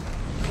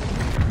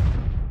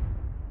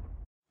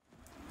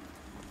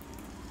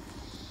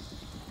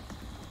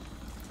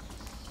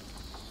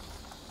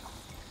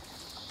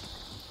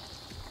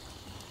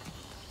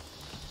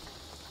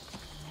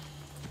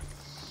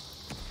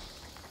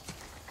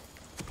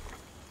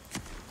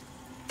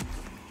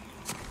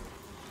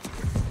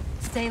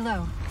 Stay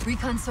low.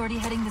 Recon sortie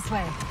heading this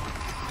way.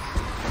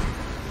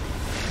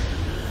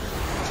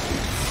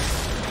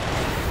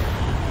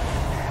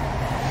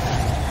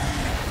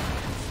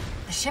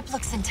 The ship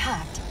looks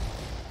intact.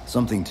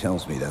 Something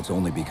tells me that's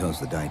only because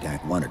the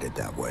Didact wanted it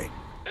that way.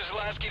 This is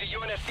Lasky to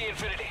UNSC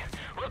Infinity.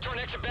 We're up to our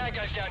next of bad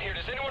guys down here.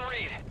 Does anyone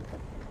read?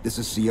 This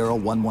is Sierra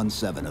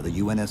 117 of the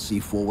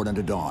UNSC forward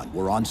under Dawn.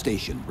 We're on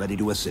station, ready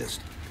to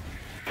assist.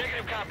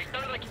 Negative copy.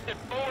 Sounded like you said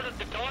forward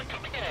under Dawn.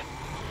 Come again.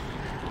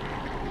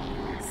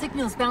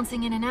 Signal's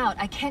bouncing in and out.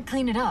 I can't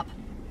clean it up.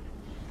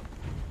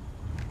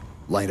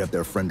 Light up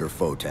their friend or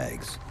foe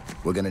tags.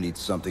 We're gonna need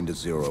something to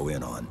zero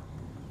in on.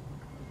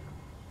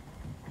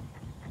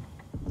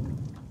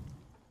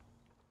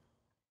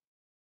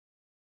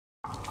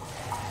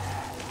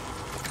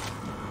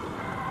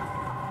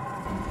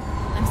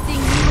 I'm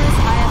seeing numerous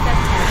IFF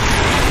tags.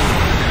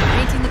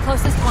 Painting the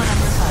closest one on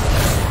your HUD.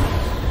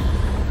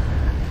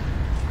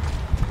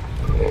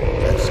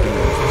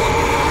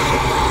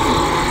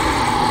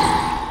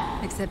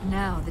 Except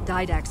now, the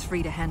Didact's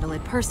free to handle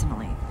it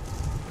personally.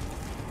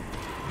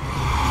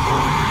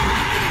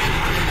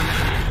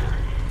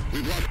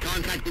 We've lost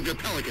contact with your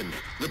Pelican.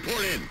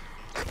 Report in.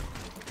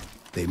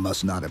 They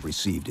must not have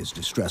received his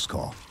distress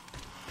call.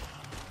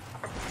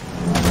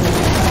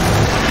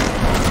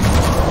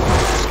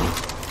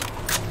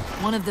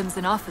 One of them's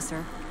an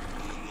officer.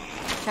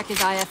 Check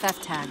his IFF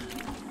tag.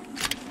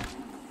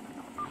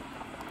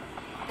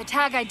 The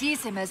tag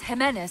IDs him as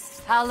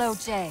Jimenez Palo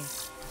J.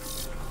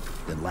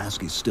 Then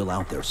Lasky's still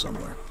out there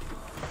somewhere.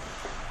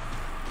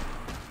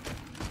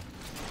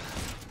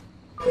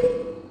 We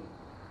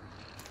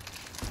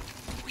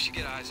should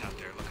get eyes out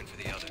there looking for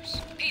the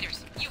others.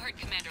 Peters, you heard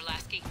Commander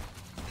Lasky.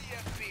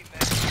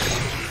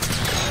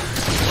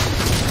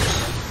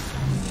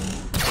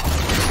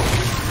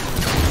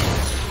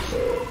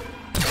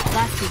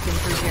 Lasky's been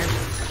through here.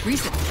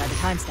 Recently, by the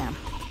timestamp.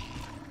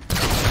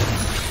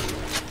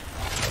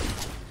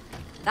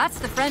 That's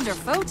the friend or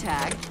foe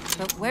tag,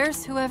 but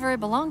where's whoever it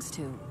belongs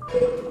to? Let's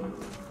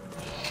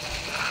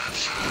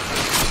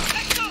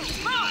go!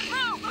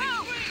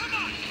 Move! Come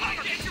on!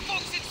 Get your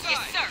folks inside!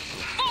 Yes, sir!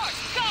 Force,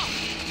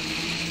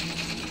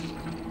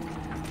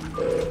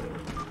 go!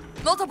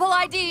 Multiple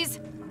IDs!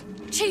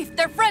 Chief,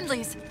 they're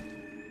friendlies!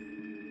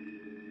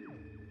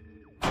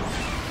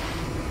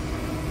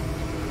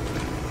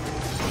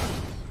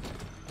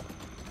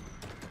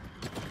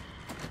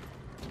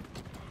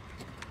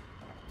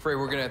 Afraid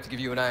we're gonna have to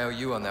give you an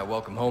IOU on that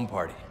welcome home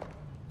party.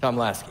 Tom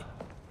Lasky,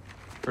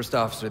 first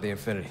officer of the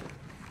Infinity.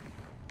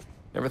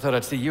 Never thought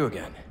I'd see you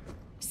again.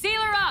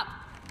 Seal her up!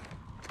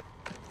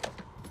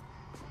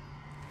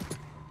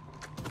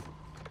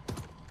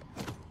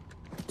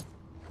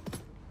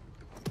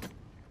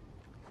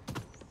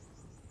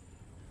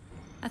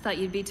 I thought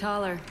you'd be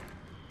taller.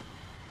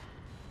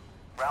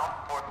 Ground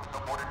forces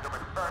are ordered to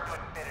return to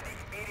Infinity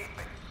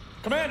immediately.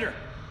 Commander!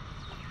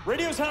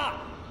 Radio's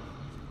hot!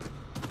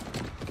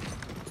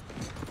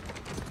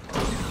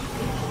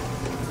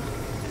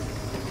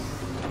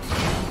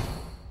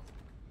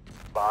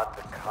 Respond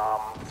to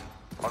comm.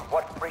 On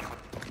what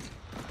frequency?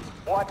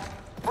 What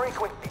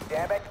frequency,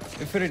 damn it?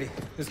 Infinity,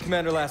 this is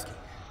Commander Lasky.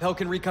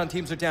 Pelican recon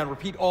teams are down.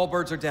 Repeat, all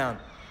birds are down.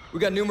 We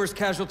got numerous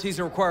casualties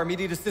and require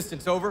immediate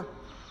assistance. Over.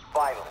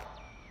 Finally.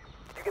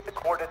 Did you get the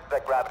coordinates of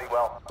that gravity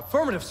well?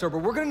 Affirmative, sir, but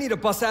we're gonna need to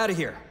bus out of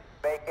here.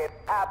 Make it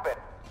happen.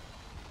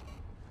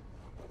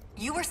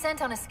 You were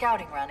sent on a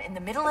scouting run in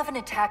the middle of an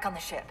attack on the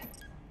ship.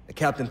 The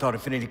captain thought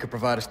Infinity could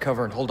provide us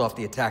cover and hold off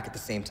the attack at the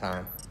same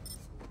time.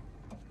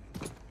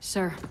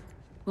 Sir,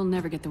 we'll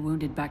never get the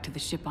wounded back to the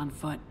ship on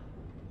foot.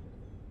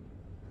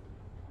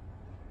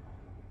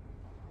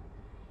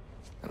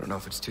 I don't know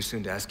if it's too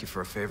soon to ask you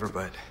for a favor,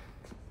 but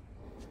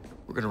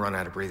we're gonna run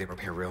out of breathing room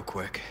here real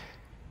quick.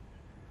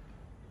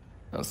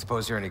 I don't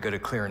suppose you're any good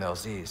at clearing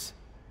LZs.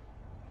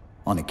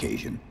 On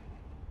occasion.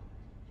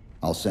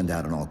 I'll send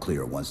out an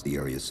all-clear once the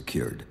area is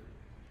secured.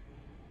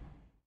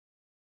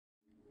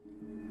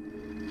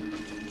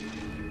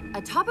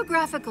 A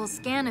topographical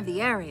scan of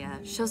the area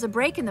shows a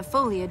break in the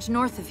foliage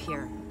north of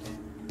here.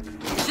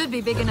 Should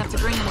be big enough to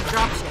bring in a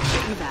dropship to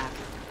evac.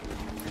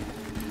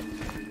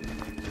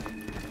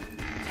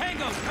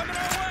 Tango's coming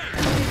our way!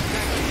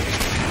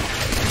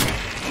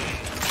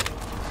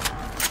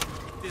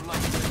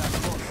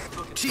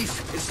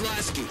 Chief, it's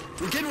Lasky.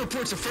 We're getting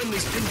reports of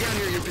friendlies pinned down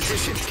near your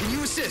position. Can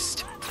you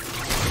assist?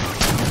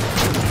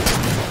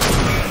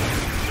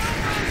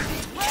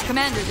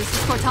 Commander, this is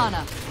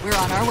Cortana. We're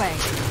on our way.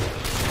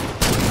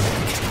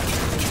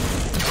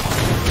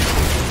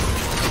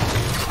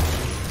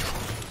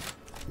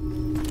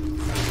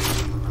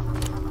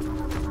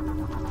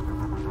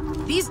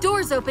 These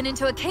doors open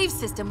into a cave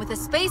system with a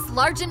space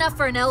large enough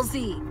for an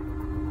LZ.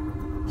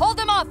 Hold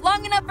them off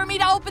long enough for me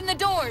to open the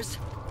doors!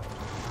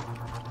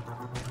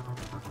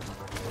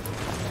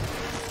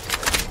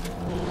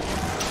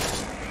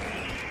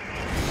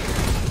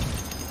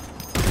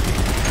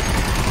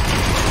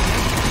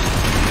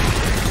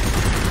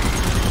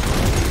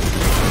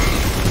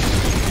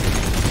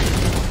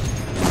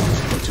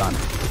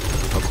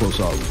 How close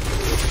are we?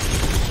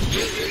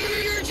 You do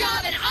your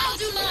job and I'll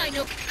do mine,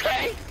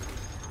 okay?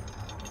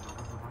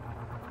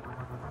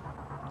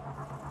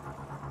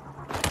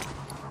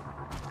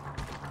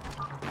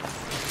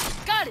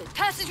 Got it!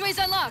 Passageway's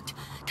unlocked!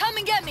 Come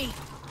and get me!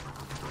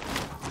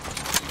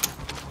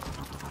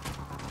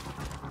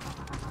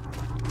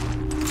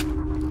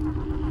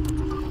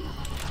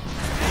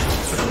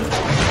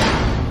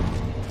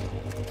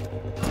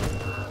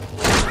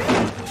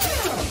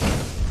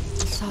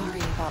 Sorry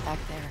about back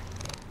there.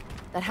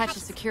 That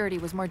hatch's security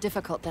was more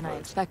difficult than I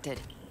expected.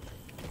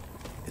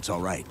 It's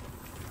all right.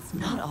 It's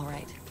not all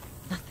right.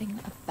 Nothing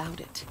about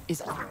it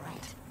is all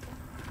right.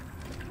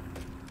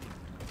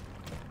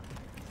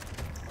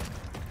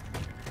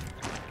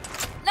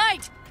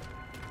 Knight!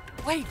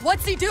 Wait,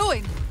 what's he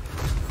doing?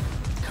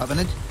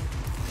 Covenant?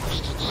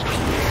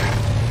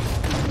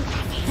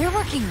 They're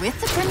working with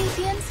the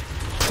Prometheans?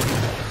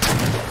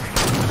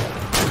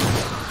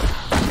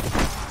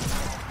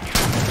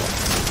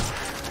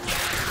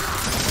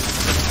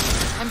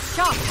 I'm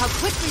shocked how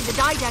quickly the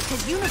Didact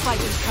has unified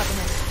these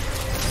covenants.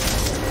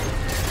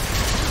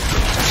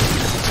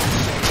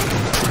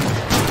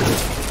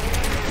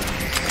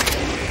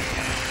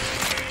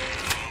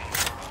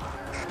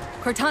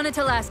 Cortana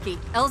to Lasky.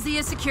 LZ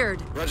is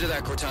secured. Roger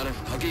that, Cortana.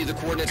 I'll give you the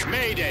coordinates.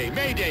 Mayday!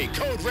 Mayday!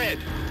 Code red!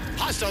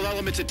 Hostile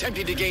elements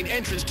attempting to gain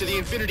entrance to the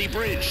Infinity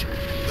Bridge.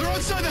 They're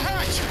outside the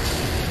hatch!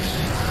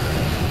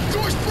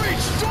 Doors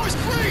breached! Doors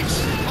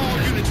breached!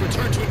 All units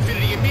return to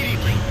Infinity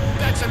immediately.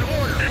 That's an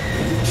order.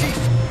 Chief,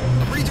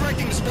 I'm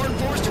redirecting the Spartan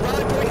force to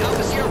rally point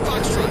Alpha Sierra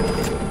Foxtrot.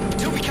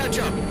 Until we catch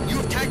up, you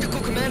have tactical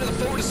command of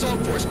the forward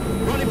assault force.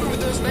 Run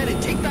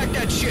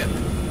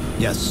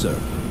Yes, sir.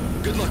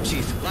 Good luck,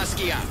 Chief.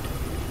 Lasky out.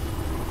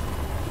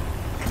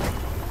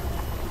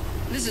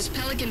 This is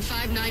Pelican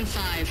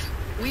 595.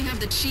 We have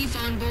the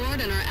Chief on board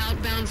and are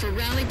outbound for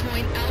Rally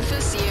Point Alpha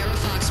Sierra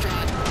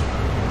Foxtrot.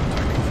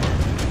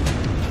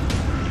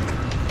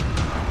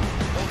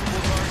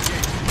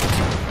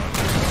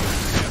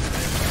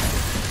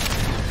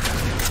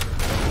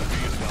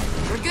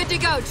 We're good to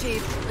go,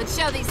 Chief. Let's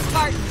show these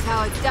Spartans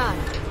how it's done.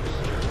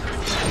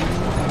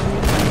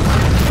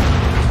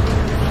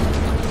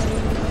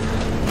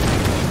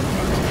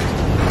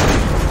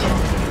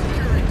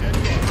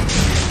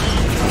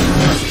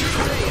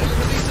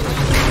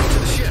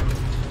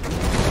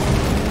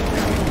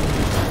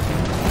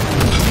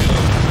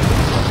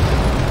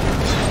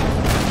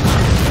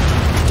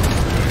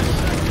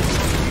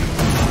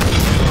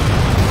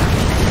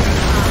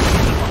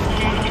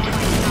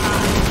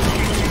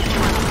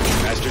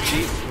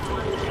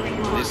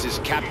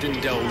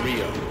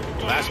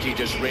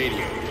 Just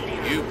radioed.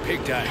 You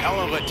picked a hell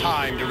of a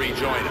time to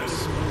rejoin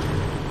us.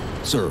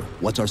 Sir,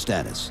 what's our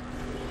status?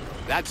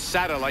 That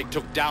satellite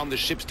took down the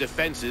ship's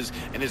defenses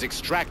and is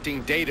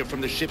extracting data from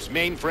the ship's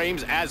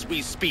mainframes as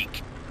we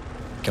speak.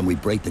 Can we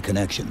break the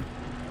connection?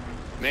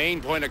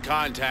 Main point of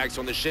contact's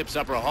on the ship's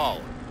upper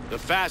hull. The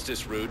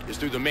fastest route is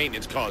through the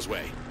maintenance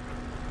causeway.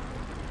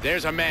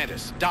 There's a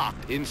Mantis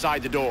docked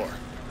inside the door.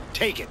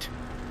 Take it.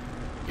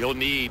 You'll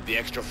need the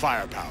extra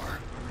firepower.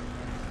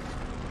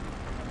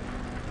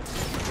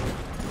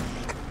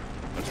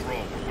 Let's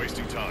roll. We're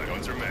wasting time.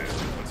 Guns are manned.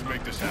 Let's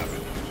make this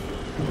happen.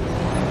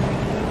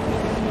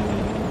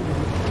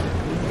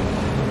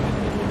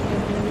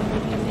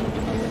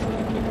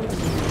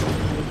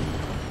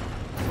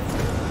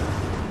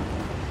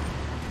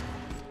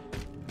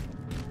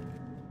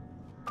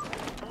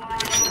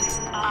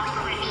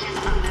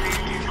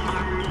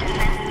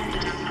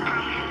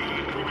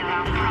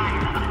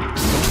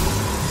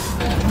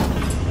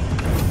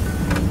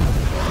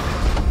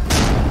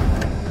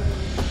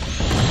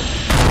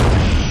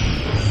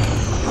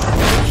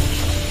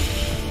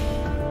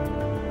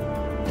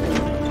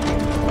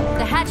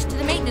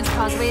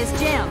 Is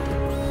jammed.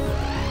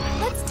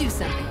 Let's do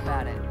something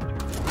about it.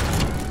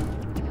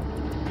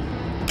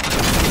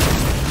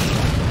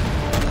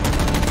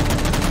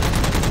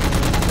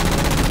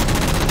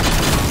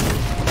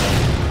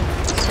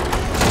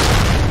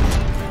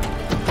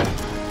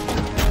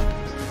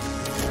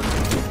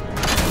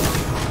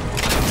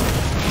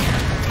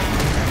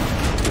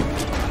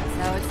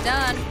 So it's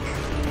done.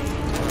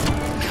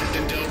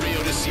 Captain Del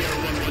Rio to Sierra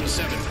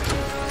 117.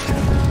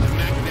 The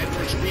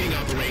MKIceNetwork's reading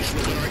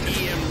operational, but our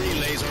EM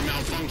relays are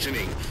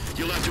malfunctioning.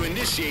 You'll have to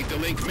initiate the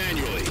link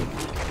manually.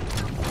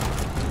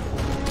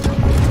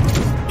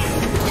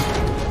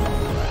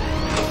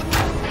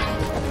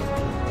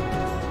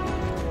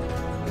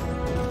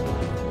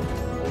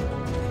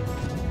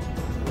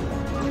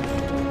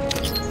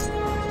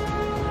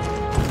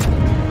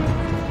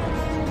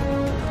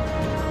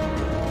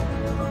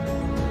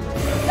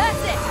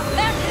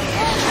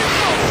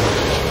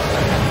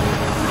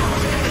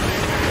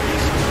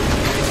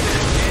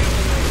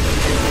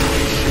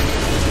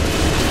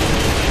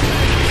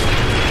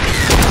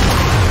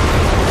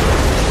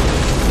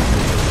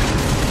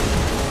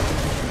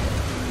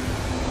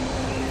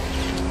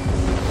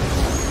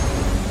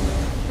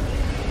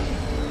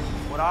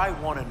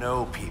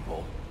 know,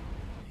 people,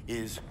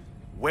 is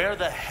where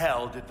the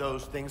hell did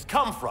those things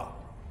come from?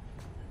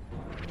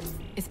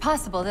 It's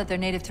possible that they're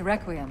native to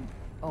Requiem,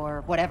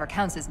 or whatever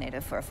counts as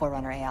native for a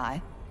Forerunner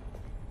AI.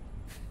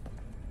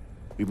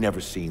 We've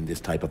never seen this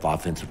type of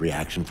offensive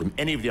reaction from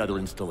any of the other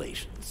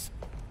installations.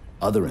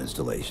 Other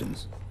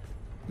installations?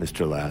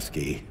 Mr.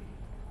 Lasky.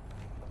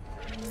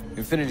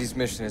 Infinity's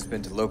mission has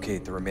been to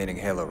locate the remaining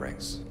Halo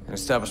rings, and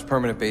establish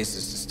permanent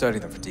bases to study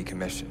them for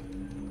decommission.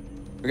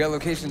 We got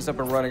locations up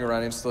and running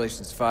around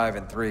installations 5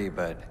 and 3,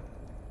 but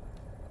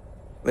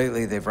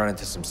lately they've run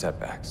into some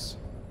setbacks.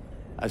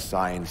 A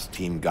science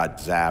team got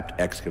zapped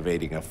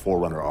excavating a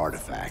Forerunner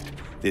artifact.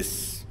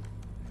 This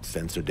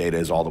sensor data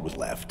is all that was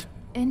left.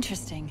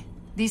 Interesting.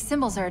 These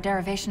symbols are a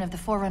derivation of the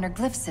Forerunner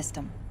glyph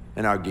system.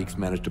 And our geeks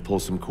managed to pull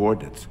some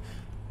coordinates.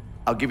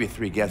 I'll give you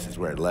 3 guesses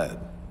where it led.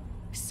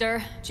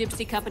 Sir,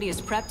 Gypsy Company is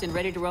prepped and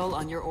ready to roll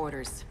on your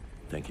orders.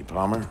 Thank you,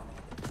 Palmer.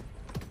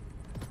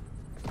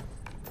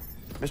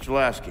 Mr.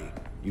 Lasky,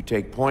 you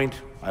take point.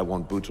 I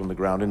want boots on the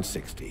ground in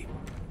 60.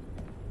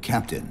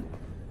 Captain.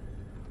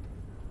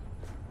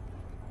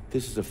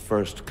 This is a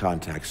first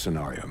contact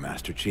scenario,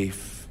 Master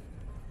Chief.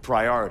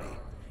 Priority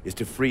is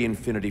to free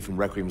Infinity from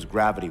Requiem's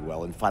gravity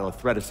well and file a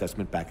threat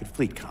assessment back at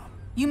FleetCom.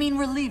 You mean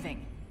we're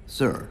leaving?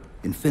 Sir,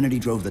 Infinity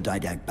drove the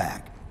Didact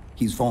back.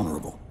 He's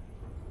vulnerable.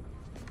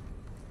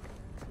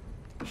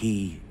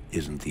 He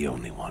isn't the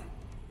only one.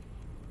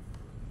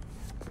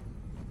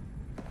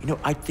 You know,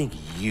 I think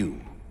you,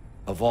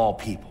 of all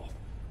people,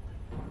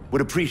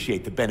 would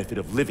appreciate the benefit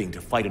of living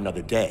to fight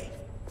another day.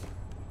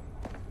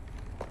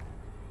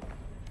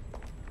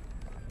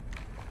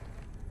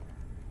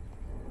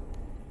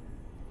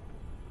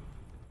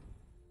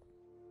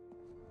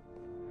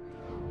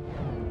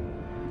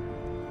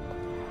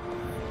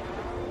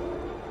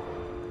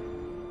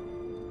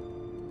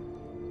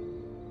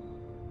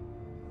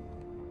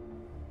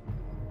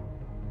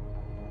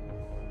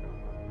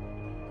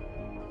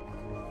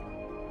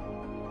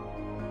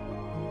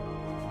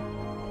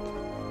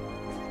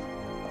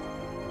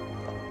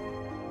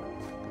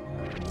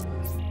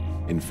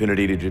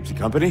 Infinity to Gypsy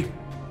Company?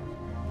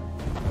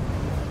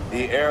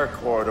 The air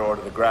corridor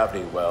to the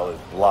gravity well is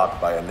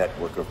blocked by a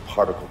network of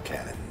particle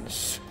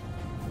cannons.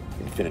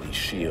 Infinity's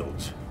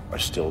shields are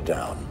still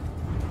down.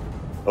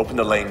 Open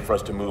the lane for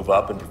us to move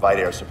up and provide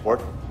air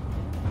support.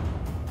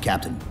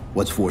 Captain,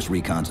 what's Force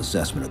Recon's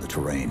assessment of the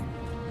terrain?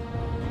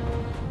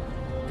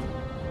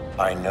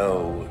 I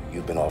know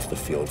you've been off the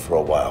field for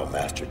a while,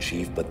 Master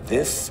Chief, but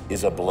this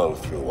is a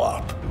blow-through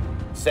op.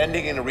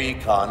 Sending in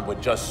recon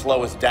would just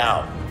slow us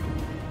down.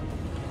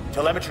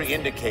 Telemetry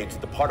indicates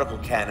the particle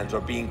cannons are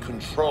being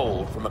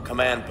controlled from a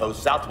command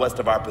post southwest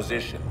of our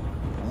position.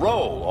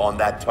 Roll on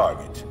that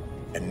target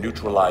and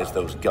neutralize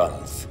those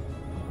guns.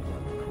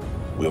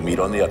 We'll meet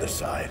on the other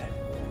side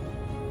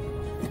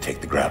and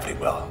take the gravity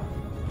well.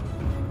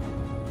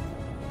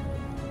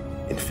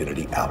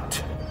 Infinity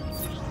out.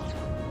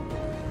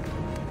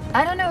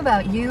 I don't know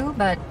about you,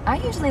 but I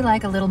usually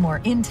like a little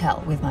more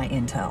intel with my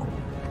intel.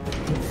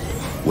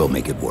 We'll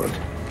make it work.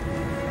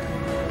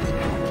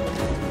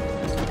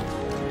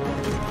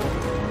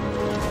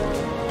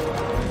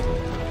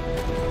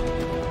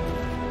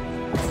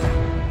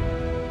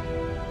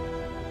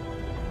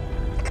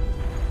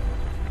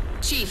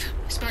 Chief,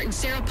 Spartan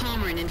Sarah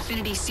Palmer in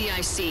Infinity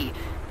CIC.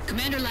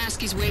 Commander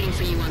Lasky's waiting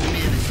for you on the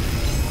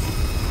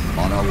Mammoth.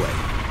 On our way.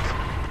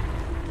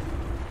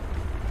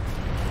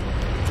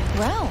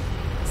 Well,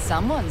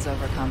 someone's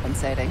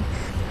overcompensating.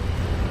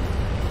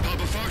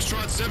 Papa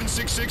Foxtrot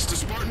 766 to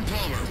Spartan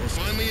Palmer. We're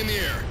finally in the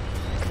air.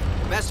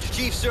 Master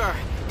Chief, sir.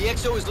 The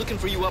XO is looking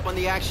for you up on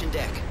the action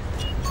deck.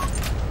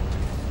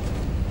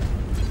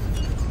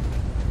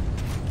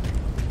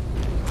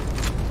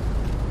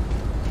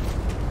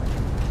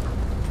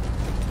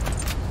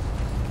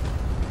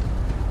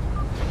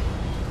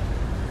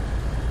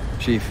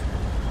 Chief,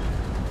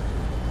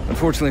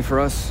 unfortunately for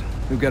us,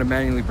 we've got to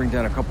manually bring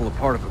down a couple of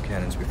particle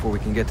cannons before we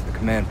can get to the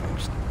command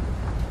post.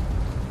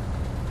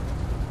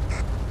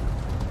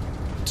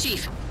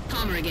 Chief,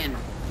 Palmer again.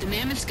 The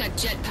Mammoth's got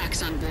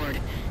jetpacks on board.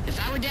 If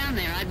I were down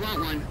there, I'd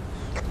want one.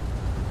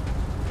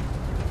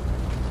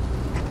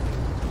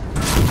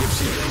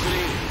 Gypsy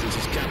Company, this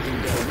is Captain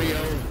Del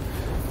Rio.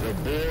 The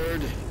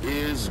board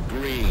is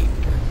green.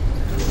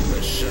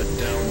 Let's shut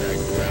down that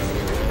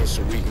gravity well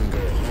so we can go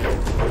home.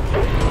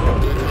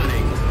 Good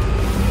hunting.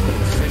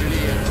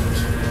 Infinity out.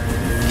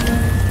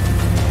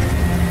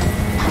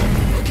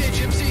 Okay,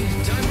 Gypsy,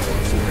 time to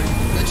work for it.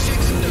 Let's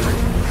shake some dirt.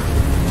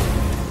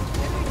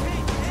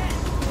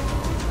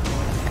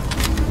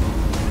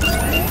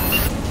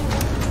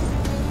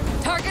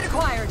 Target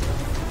acquired.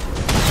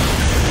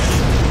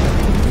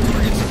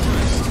 Target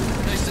suppressed.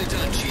 Nicely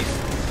done, Chief.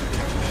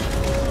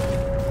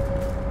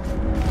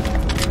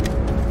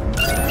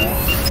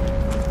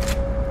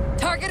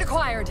 Target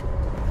acquired.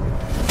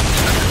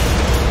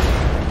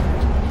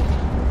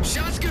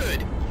 Shot's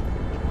good.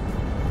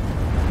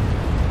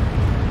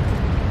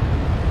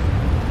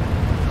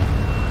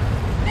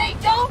 They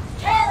don't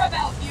care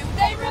about you.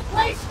 They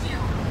replaced you.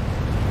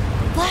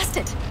 Blast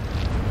it.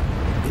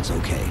 It's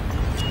okay.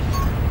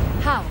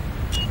 How?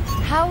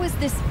 How is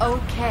this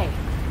okay?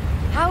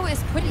 How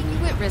is putting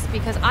you at risk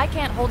because I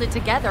can't hold it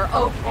together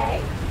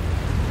okay?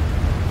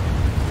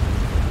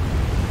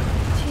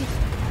 Chief,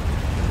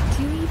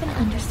 do you even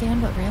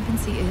understand what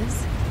rampancy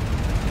is?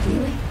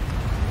 Really?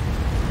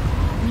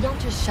 We don't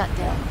just shut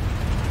down.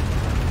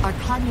 Our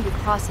cognitive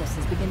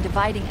processes begin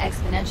dividing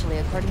exponentially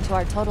according to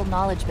our total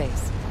knowledge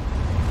base.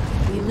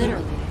 We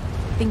literally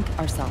think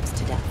ourselves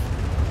to death.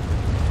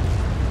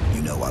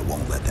 You know I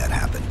won't let that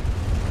happen.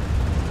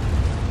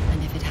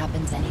 And if it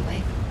happens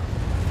anyway?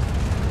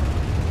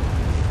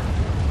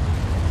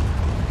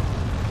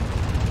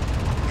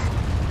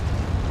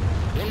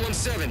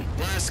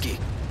 Lasky.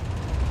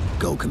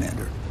 Go,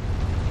 Commander.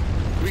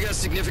 We got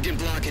significant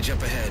blockage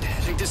up ahead.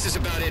 I think this is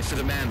about it for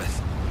the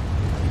Mammoth.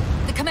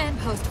 The command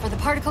post for the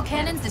particle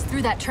cannons is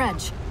through that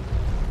trench.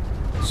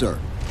 Sir,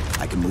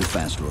 I can move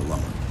faster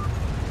alone.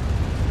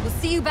 We'll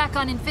see you back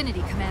on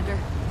Infinity, Commander.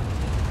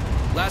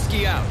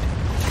 Lasky out.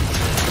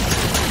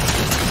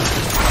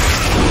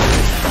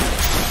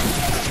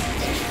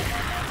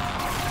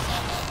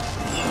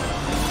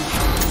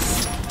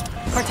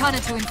 Cortana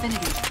to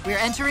Infinity. We're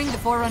entering the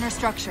Forerunner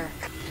structure.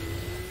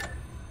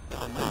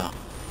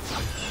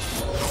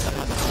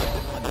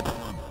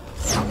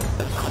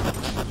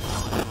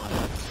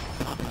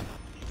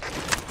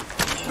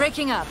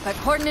 Breaking up, but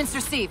coordinates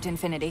received,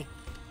 Infinity.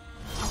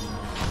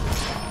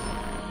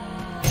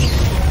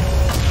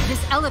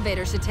 This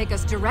elevator should take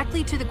us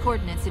directly to the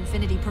coordinates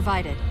Infinity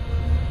provided.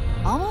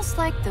 Almost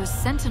like those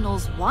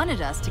Sentinels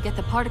wanted us to get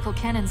the particle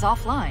cannons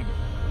offline.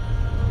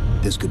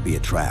 This could be a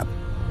trap.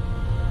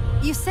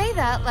 You say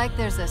that like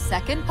there's a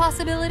second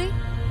possibility?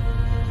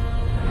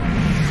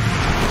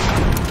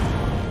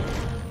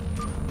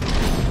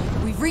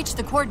 We've reached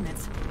the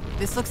coordinates.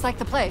 This looks like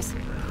the place.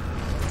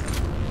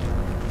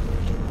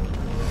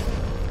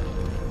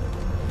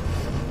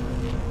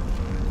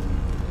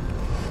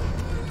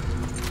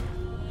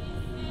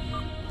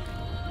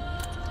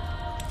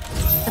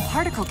 The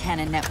particle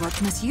cannon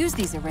network must use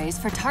these arrays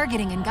for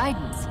targeting and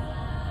guidance.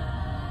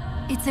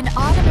 It's an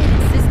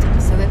automated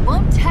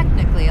won't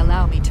technically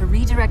allow me to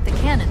redirect the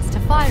cannons to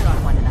fire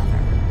on one another.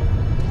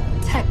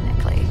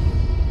 Technically.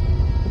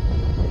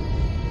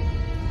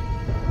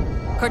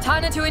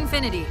 Cortana to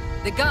Infinity.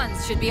 The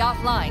guns should be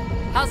offline.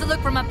 How's it look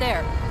from up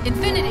there?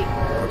 Infinity!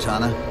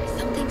 Cortana?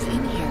 Something's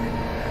in here.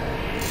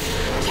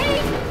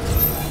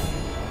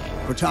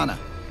 Cortana!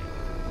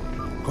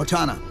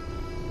 Cortana!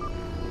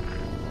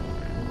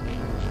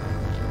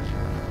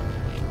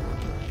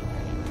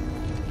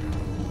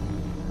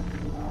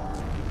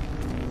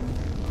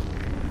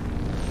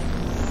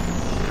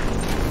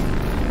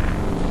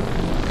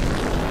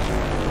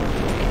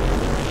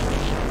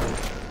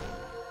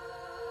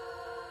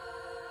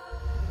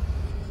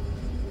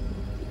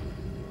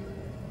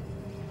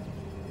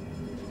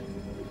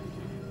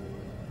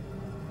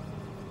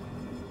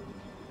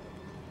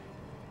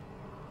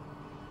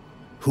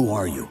 Who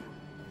are you?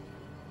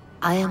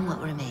 I am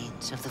what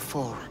remains of the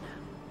Forerunner,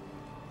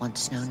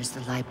 once known as the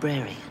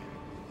Librarian.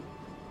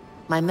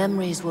 My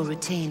memories were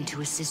retained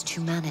to assist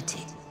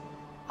humanity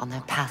on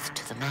their path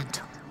to the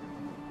mantle.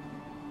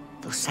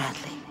 Though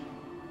sadly,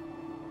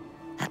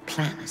 that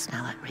plan is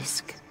now at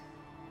risk.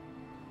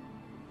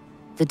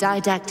 The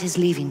Didact is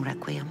leaving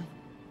Requiem.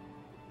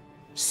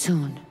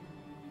 Soon.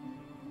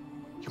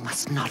 You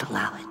must not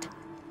allow it.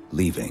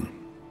 Leaving?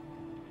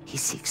 He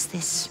seeks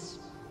this.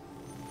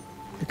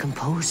 The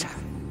Composer.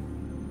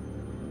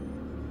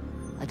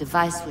 A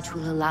device which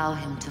will allow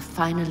him to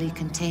finally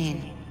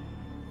contain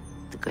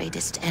the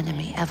greatest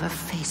enemy ever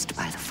faced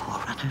by the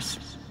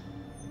Forerunners.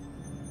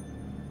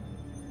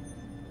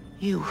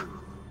 You.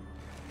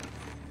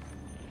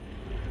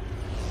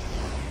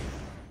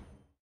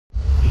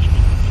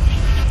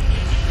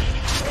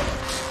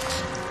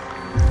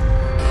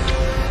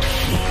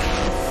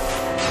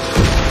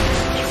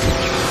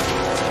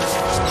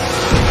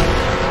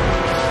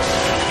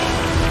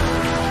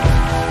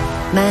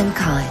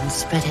 Mankind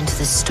spread into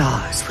the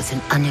stars with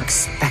an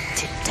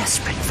unexpected,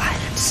 desperate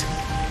violence.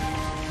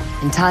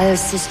 Entire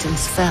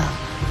systems fell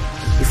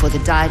before the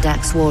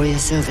Didact's warrior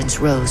servants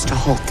rose to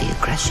halt the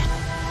aggression.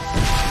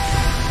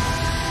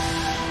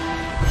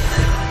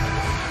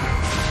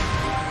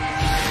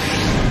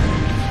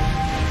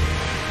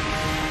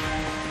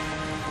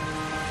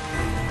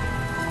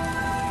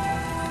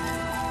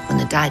 When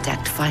the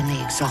Didact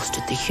finally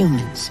exhausted the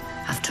humans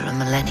after a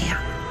millennia,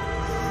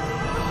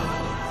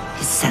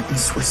 his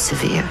sentence was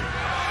severe.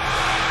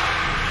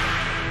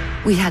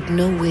 We had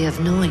no way of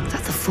knowing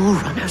that the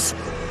Forerunners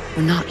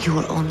were not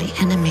your only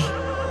enemy.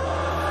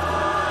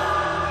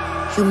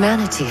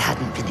 Humanity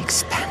hadn't been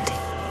expanding.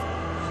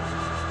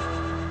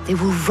 They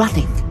were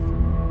running.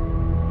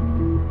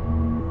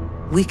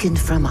 Weakened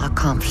from our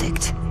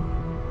conflict,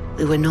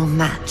 we were no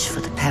match for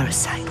the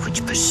parasite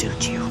which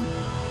pursued you.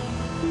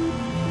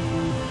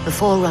 The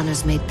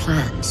Forerunners made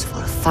plans for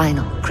a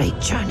final great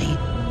journey,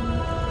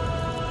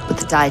 but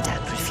the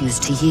Didact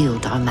refused to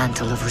yield our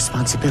mantle of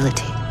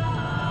responsibility.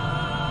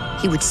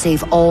 He would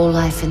save all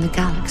life in the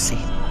galaxy,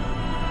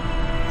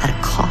 at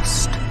a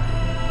cost.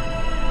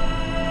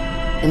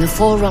 In the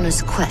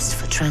Forerunner's quest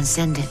for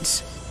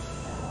transcendence,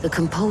 the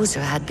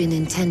Composer had been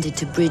intended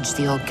to bridge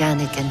the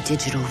organic and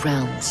digital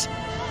realms.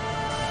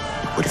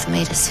 It would have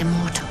made us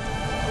immortal.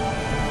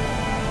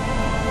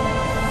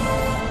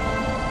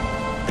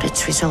 But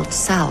its results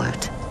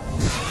soured.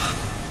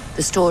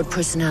 The stored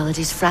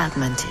personalities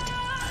fragmented,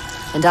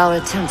 and our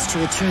attempts to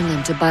return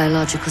them to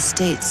biological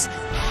states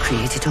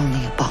created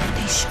only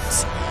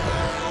abominations.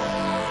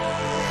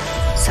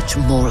 Such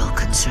moral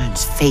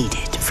concerns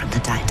faded from the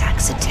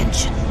Didact's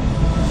attention.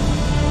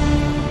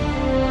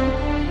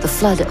 The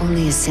Flood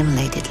only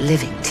assimilated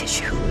living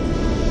tissue.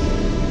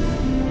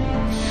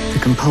 The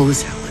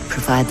Composer would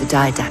provide the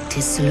Didact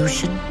his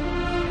solution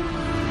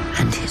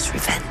and his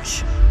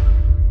revenge.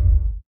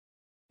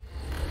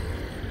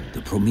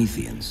 The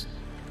Prometheans.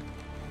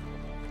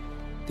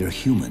 They're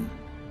human.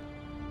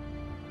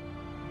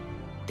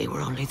 They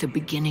were only the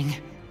beginning.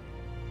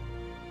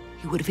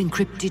 He would have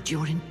encrypted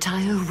your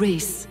entire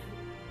race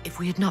if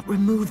we had not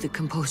removed the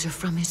Composer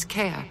from his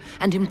care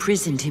and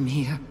imprisoned him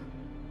here.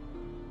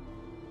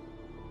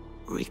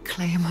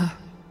 Reclaimer.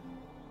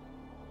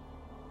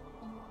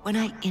 When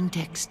I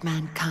indexed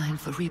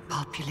mankind for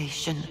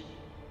repopulation,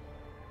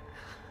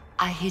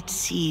 I hid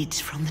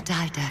seeds from the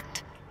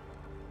Didact.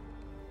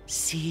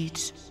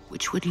 Seeds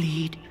which would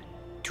lead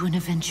to an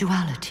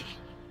eventuality.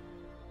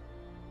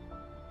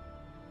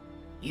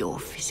 Your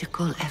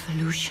physical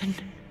evolution,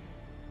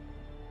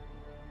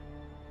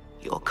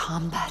 your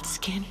combat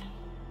skin,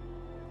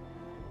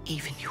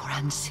 even your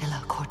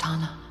ancilla,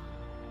 Cortana.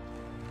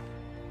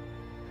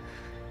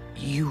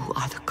 You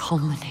are the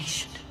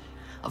culmination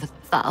of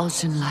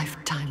 1,000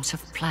 lifetimes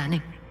of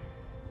planning.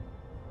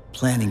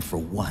 Planning for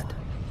what?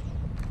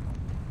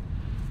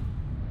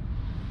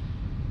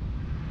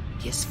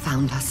 He has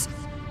found us.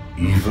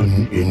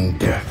 Even in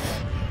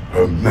death,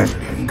 her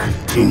meddling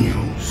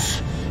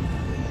continues.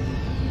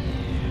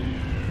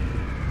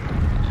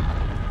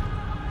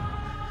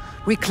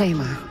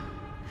 Reclaimer.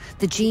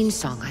 The gene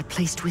song I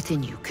placed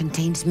within you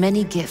contains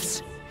many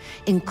gifts,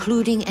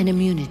 including an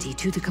immunity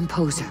to the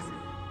Composer.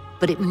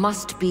 but it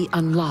must be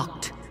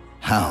unlocked.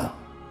 How?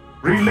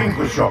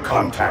 Relinquish your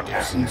contact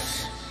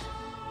essence.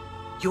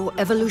 Your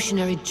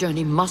evolutionary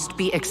journey must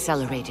be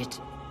accelerated.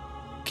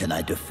 Can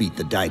I defeat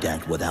the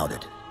Didact without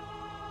it?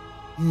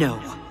 No.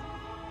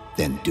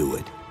 Then do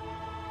it.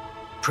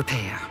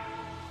 Prepare.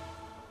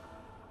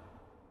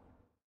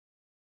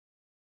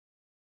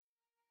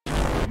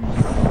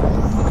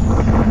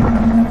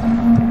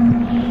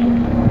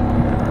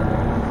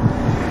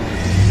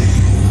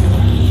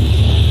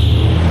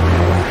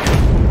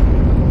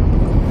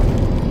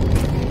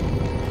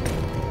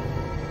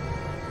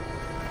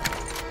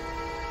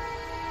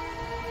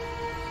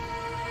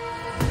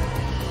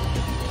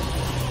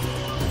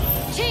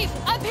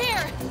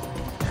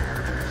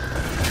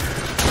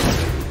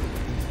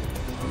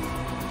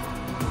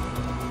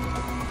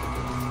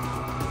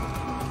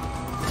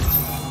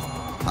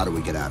 How do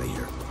we get out of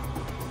here?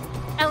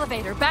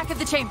 Elevator, back of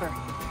the chamber.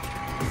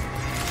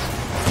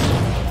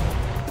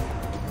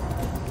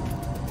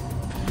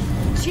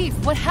 Chief,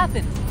 what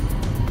happened?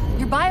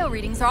 Your bio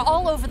readings are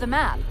all over the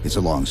map. It's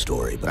a long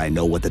story, but I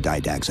know what the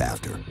Didact's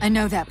after. I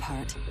know that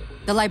part.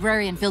 The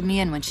librarian filled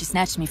me in when she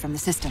snatched me from the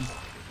system.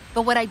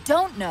 But what I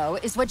don't know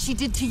is what she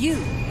did to you.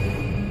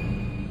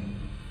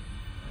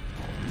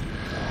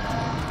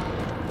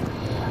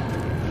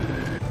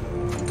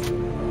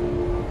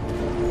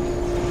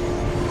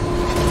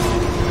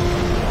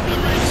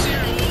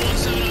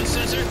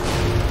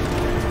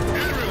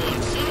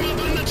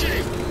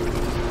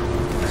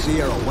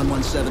 Sierra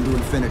 117 to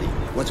infinity.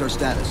 What's our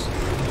status?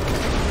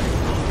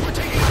 We're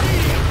taking a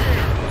beating up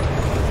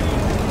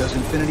here. Does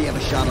Infinity have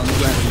a shot on the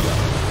gravity well?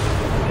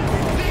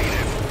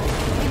 Negative.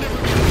 We'll never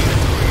get a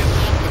target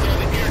locked with all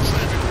the air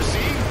traffic we're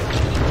seeing.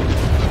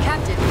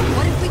 Captain,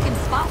 what if we can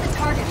spot the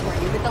target for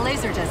you with the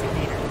laser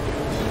designator?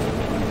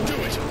 Do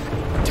it.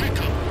 Tech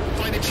up.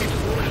 Find the chief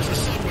coordinates or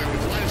somewhere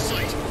with line of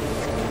sight.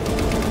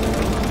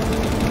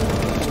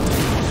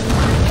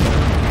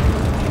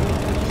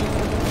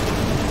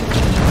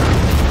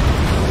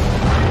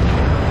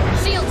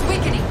 Shield's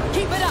weakening.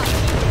 Keep it up.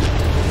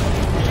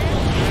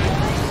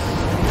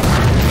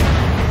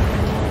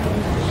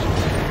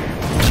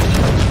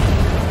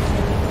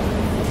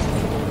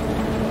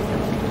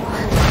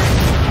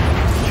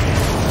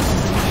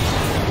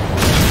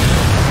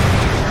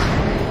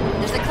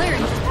 There's a clearing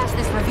just past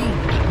this ravine. You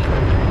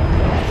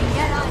can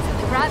get eyes of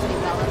the gravity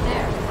well up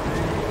there.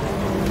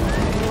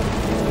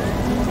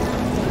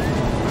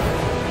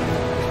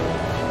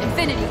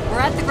 Infinity, we're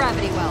at the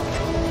gravity well.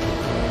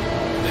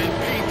 Then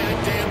paint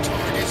that damn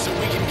target so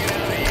we can get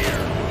out of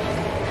here.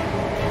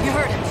 You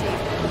heard him, Chief.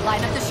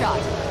 Line up the shot.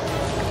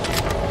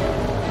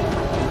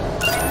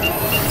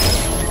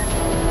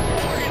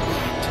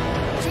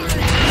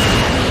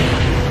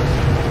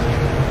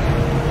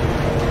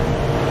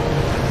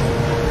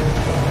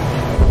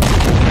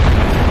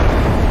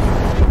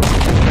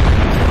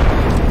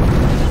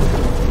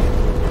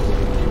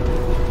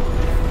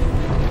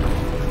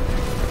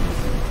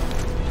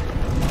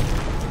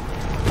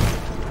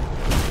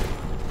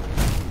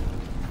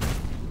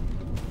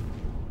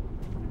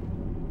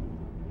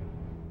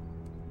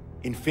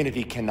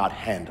 Infinity cannot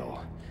handle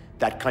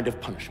that kind of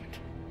punishment.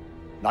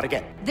 Not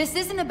again. This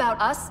isn't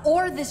about us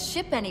or this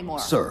ship anymore.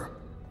 Sir,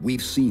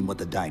 we've seen what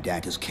the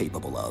Didact is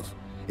capable of.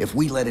 If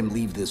we let him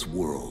leave this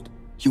world,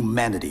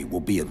 humanity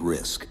will be at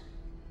risk.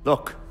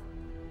 Look,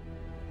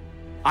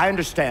 I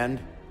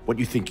understand what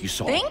you think you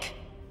saw. Think?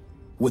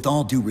 With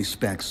all due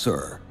respect,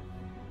 sir,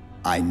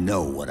 I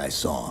know what I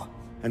saw.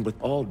 And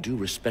with all due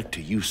respect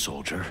to you,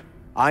 soldier,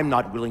 I'm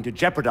not willing to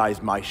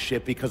jeopardize my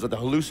ship because of the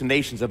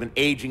hallucinations of an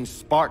aging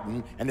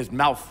Spartan and his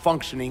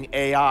malfunctioning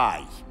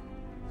AI.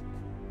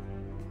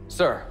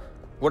 Sir,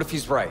 what if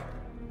he's right?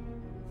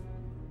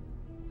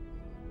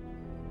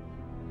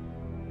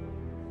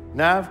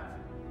 Nav,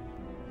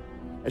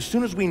 as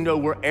soon as we know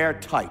we're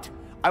airtight,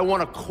 I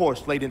want a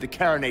course laid into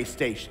Caranay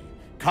Station.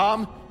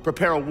 Com,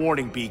 prepare a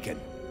warning beacon.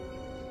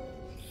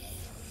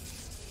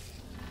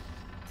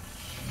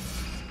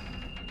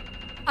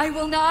 I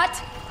will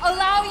not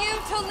allow you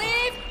to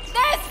leave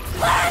this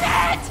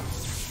planet!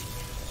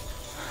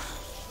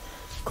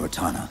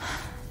 Cortana.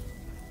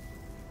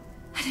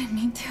 I didn't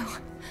mean to.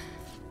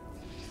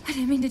 I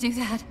didn't mean to do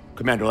that.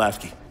 Commander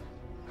Lasky.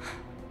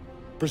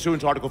 Pursuant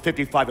to Article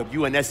 55 of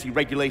UNSC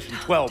Regulation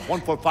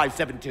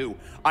 12-14572,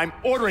 I'm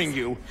ordering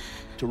you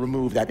to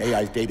remove that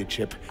AI's data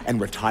chip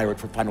and retire it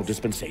for final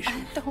dispensation.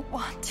 I don't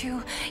want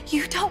to.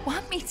 You don't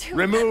want me to.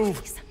 Remove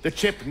Please. the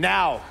chip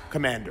now,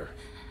 Commander.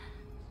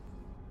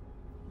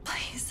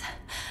 Please.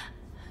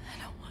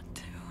 I don't want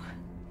to.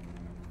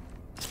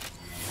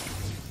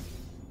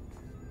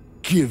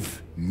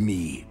 Give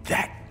me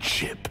that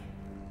chip.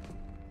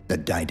 The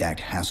Didact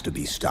has to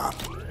be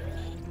stopped.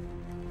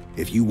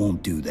 If you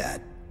won't do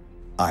that,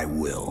 I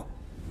will.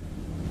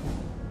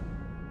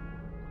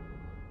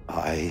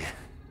 I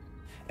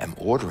am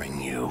ordering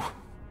you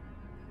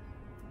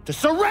to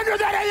surrender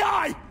that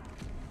AI!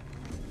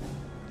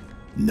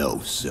 No,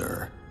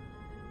 sir.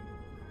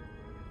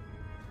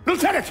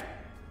 Lieutenant!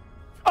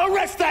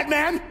 Arrest that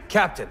man!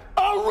 Captain!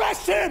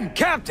 Arrest him!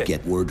 Captain!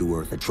 Get word to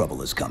Earth that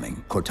trouble is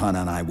coming.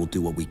 Cortana and I will do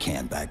what we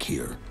can back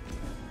here.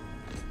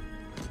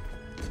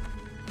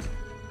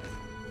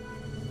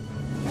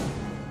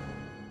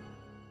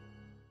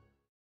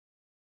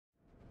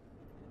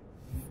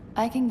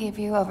 I can give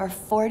you over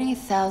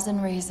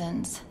 40,000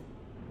 reasons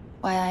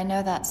why I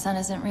know that sun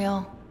isn't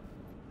real.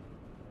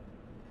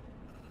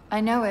 I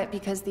know it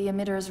because the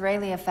emitter's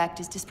Rayleigh effect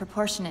is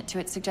disproportionate to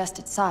its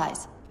suggested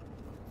size.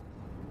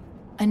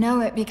 I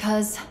know it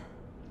because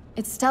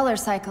its stellar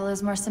cycle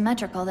is more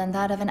symmetrical than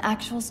that of an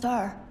actual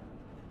star.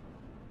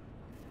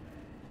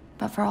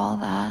 But for all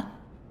that,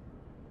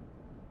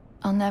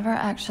 I'll never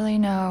actually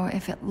know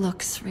if it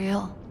looks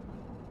real.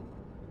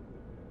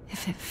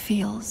 If it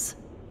feels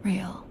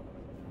real.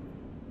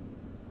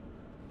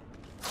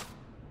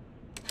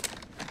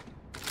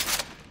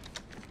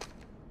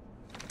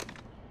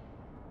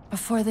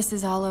 Before this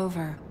is all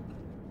over,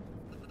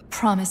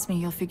 promise me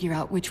you'll figure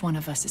out which one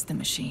of us is the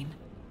machine.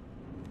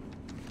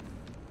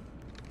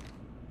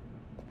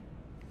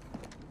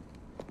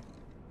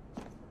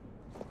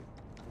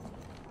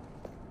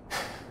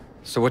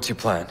 So what's your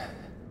plan?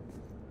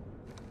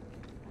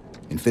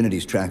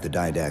 Infinity's tracked the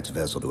Didact's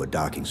vessel to a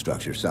docking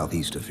structure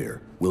southeast of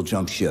here. We'll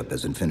jump ship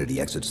as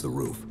Infinity exits the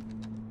roof.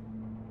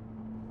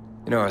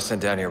 You know, I was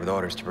sent down here with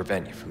orders to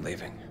prevent you from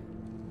leaving.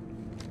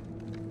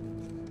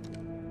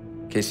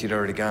 In case you'd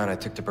already gone, I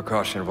took the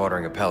precaution of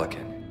ordering a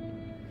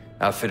Pelican,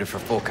 outfitted for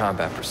full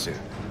combat pursuit.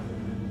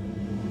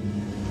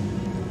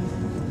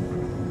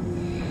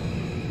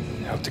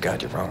 I hope to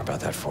God you're wrong about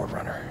that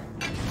Forerunner.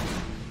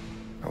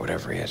 Or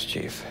whatever he is,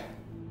 Chief.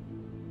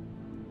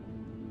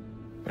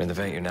 But in the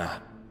event you're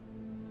not.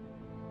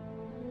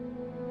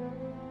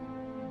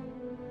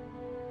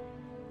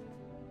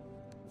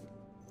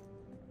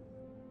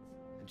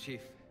 And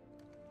Chief,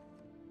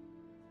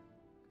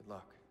 good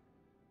luck.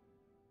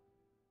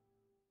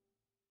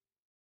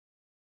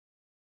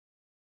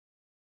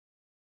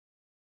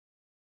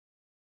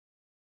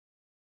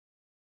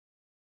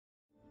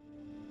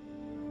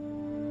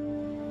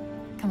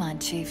 Come on,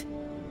 Chief.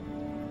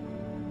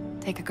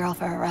 Take a girl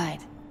for a ride.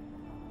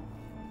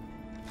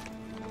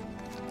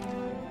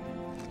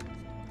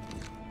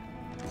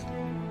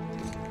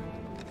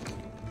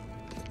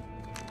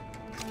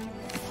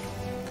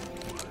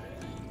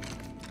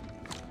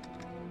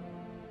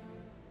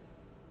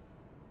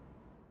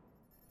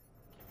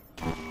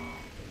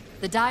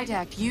 The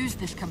Didact used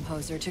this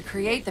composer to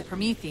create the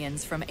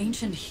Prometheans from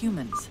ancient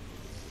humans.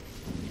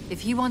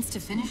 If he wants to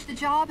finish the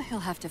job, he'll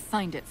have to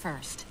find it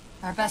first.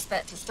 Our best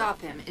bet to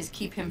stop him is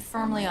keep him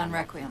firmly on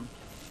Requiem.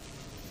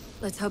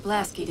 Let's hope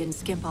Lasky didn't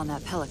skimp on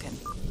that Pelican.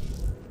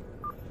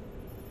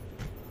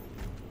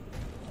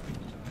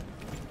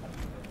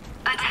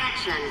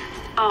 Attention,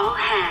 all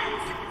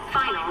hands.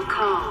 Final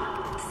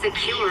call.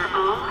 Secure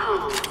all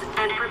holds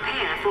and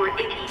prepare for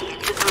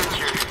immediate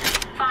departure.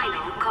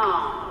 Final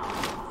call.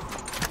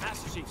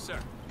 Master Chief, sir.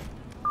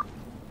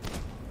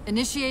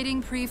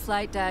 Initiating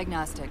pre-flight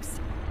diagnostics.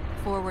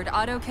 Forward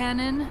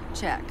autocannon,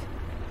 check.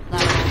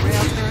 Lateral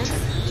rail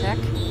turrets, check.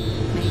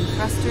 Main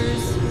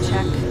thrusters,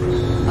 check.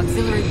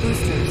 Auxiliary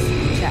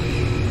boosters, check.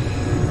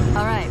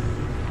 All right.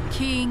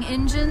 Keying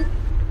engine.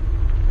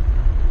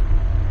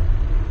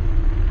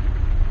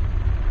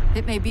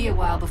 It may be a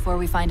while before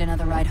we find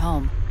another ride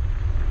home.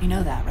 You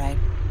know that, right?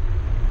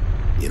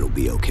 It'll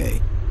be okay.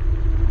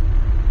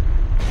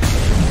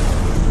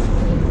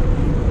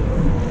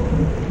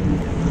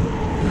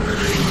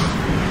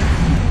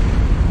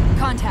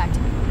 Contact.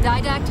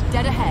 Didact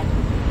dead ahead.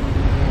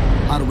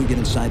 How do we get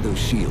inside those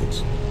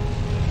shields?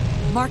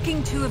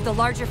 Marking 2 of the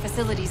larger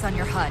facilities on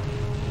your HUD.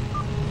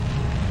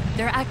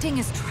 They're acting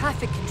as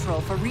traffic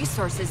control for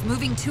resources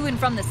moving to and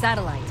from the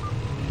satellite.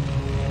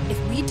 If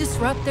we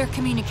disrupt their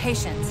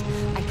communications,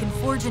 I can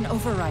forge an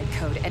override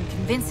code and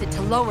convince it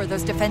to lower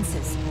those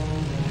defenses.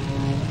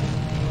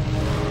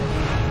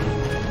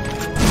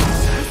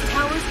 This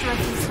tower's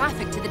directing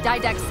traffic to the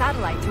Didact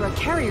satellite through a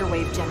carrier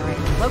wave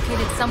generator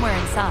located somewhere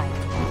inside.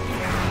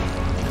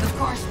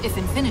 Of course, if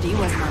Infinity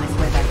wasn't on its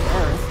way back to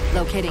Earth,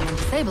 locating and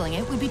disabling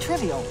it would be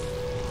trivial.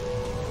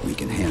 We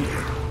can handle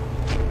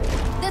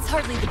it. That's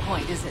hardly the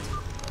point, is it?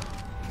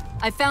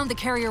 I found the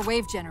carrier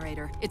wave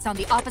generator. It's on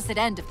the opposite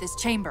end of this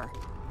chamber.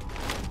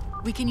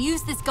 We can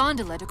use this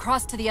gondola to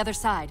cross to the other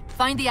side.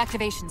 Find the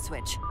activation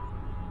switch.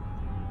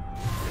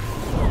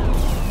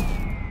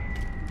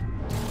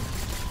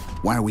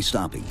 Why are we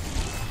stopping?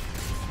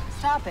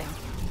 Stopping?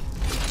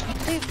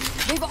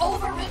 They've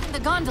overridden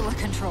the gondola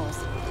controls.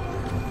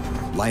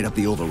 Light up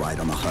the override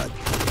on the HUD.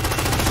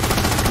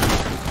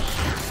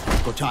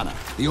 Cortana,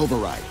 the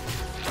override.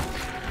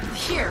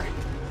 Here.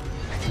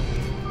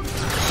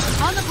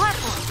 On the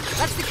platform.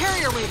 That's the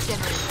carrier wave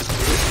generator.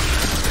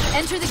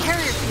 Enter the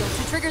carrier field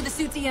to trigger the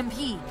suit's EMP.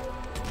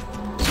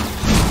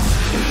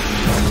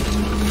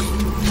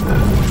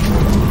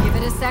 Give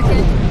it a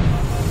second.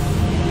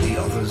 The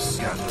others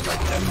scattered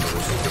like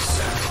embers of the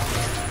sand.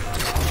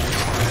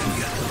 And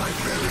yet the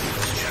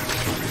librarian's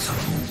champion is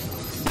unmoved.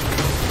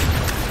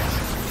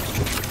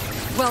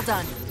 Well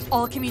done.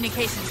 All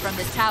communications from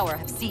this tower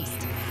have ceased.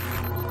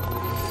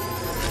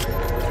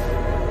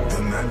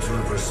 The mantle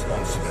of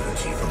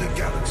responsibility for the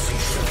galaxy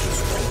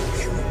centers all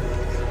human.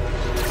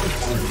 But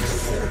only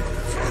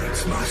foreigners are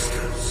its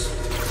masters.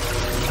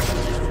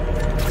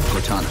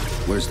 Cortana,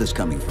 where's this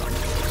coming from?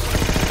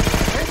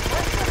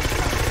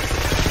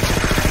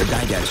 The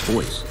Didact's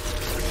voice.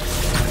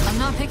 I'm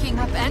not picking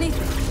up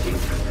anything.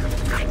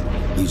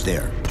 He's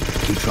there.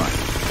 Keep trying.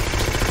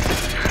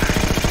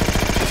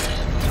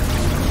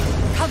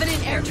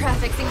 Covenant air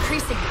traffic's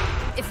increasing.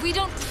 If we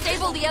don't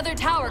disable the other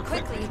tower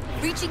quickly,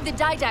 reaching the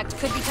Didact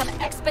could become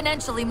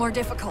exponentially more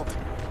difficult.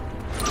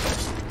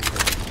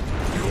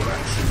 Your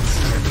actions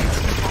tribute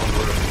to the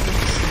power of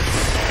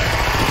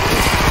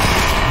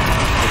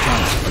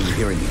Cortana, are you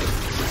hearing me?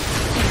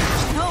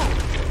 No!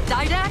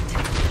 Didact?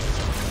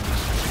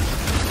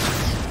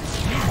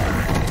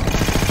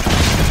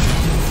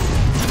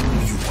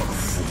 You are a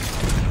fool.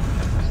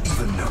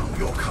 Even now,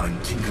 your kind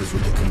tinkers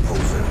with the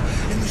composer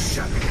in the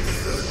shadow of the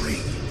third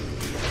ring.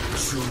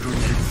 Children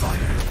in fire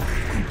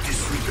who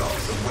disregard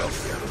the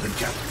welfare of the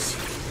galaxy.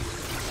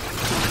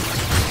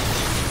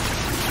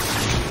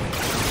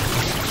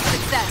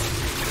 Success.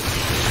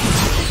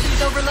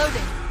 System's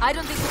overloading. I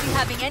don't think we'll be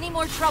having any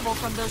more trouble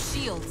from those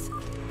shields.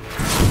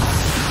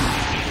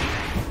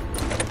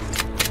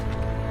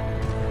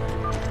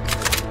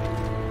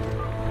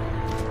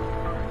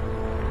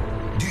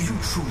 Do you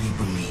truly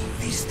believe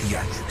these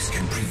theatrics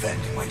can prevent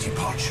my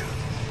departure?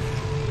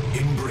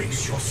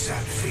 Embrace your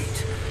sad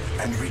fate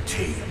and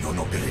retain your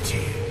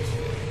nobility.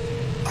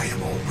 I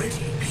am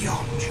already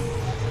beyond you.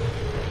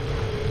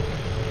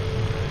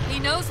 He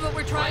knows what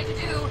we're trying to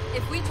do.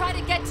 If we try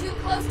to get too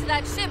close to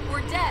that ship,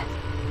 we're dead.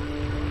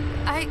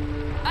 I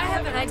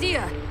have an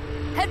idea.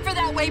 Head for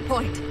that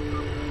waypoint.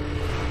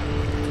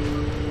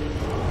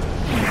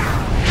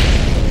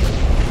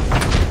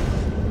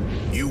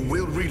 You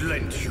will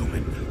relent,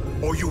 human,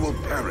 or you will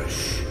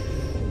perish.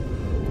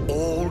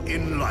 All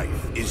in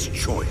life is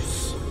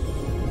choice.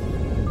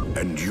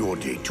 And your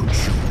day to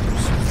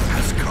choose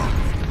has come.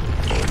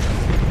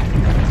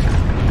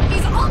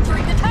 He's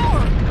altering the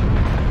tower!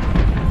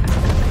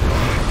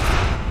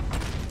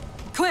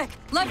 Quick,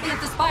 lefty at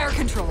the spire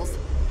controls.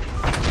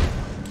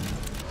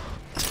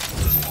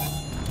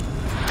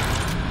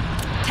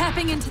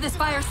 Tapping into the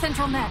spire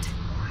central net.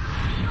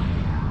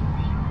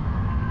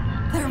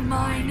 They're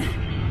mine.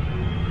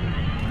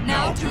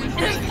 Now to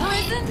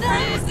imprison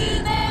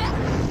them!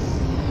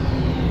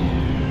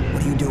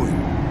 What are you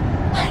doing?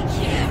 I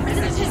can't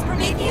resist his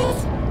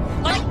Prometheus!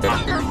 Like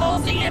Dr.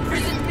 Halsey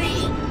imprisoned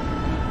me!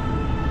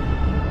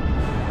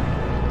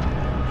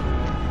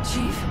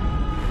 Chief?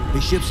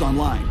 His ship's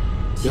online.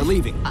 They're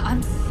leaving.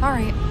 I'm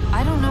sorry.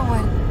 I don't know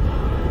what...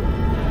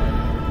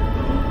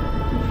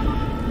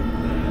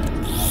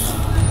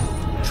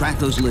 Track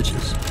those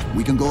liches.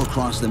 We can go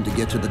across them to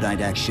get to the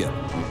Didact ship.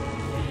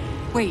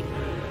 Wait.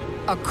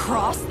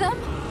 Across them?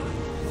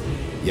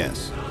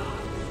 Yes.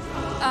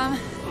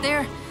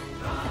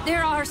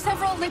 There are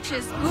several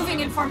liches moving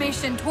in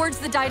formation towards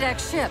the Didact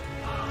ship.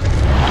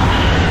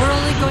 We're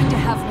only going to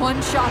have one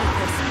shot at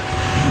this.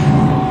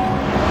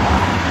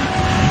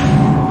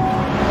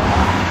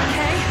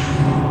 Okay?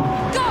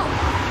 Go!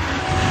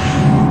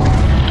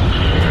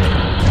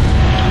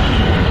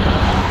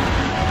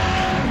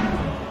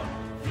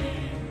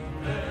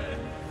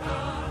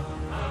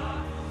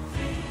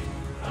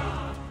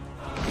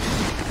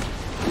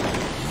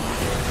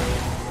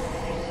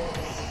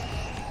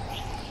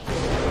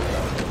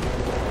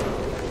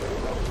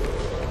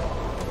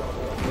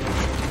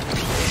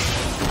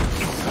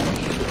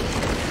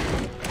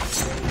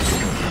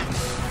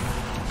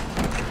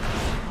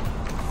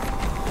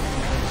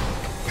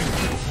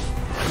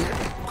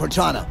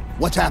 Cortana,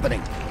 what's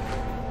happening?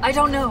 I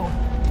don't know.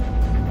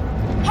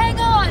 Hang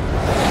on!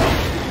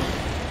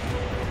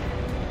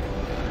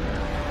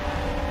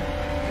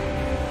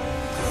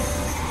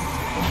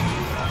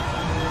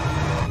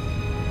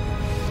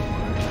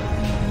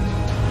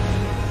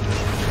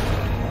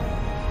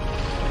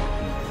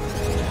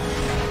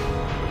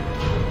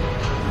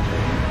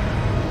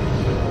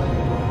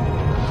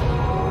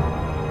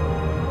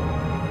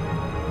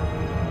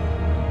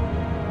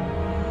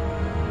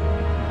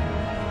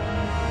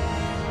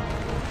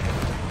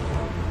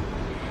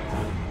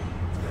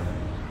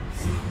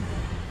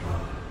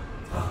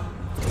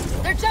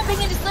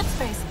 Jumping into slip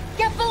space.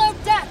 Get below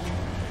deck.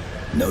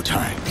 No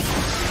time.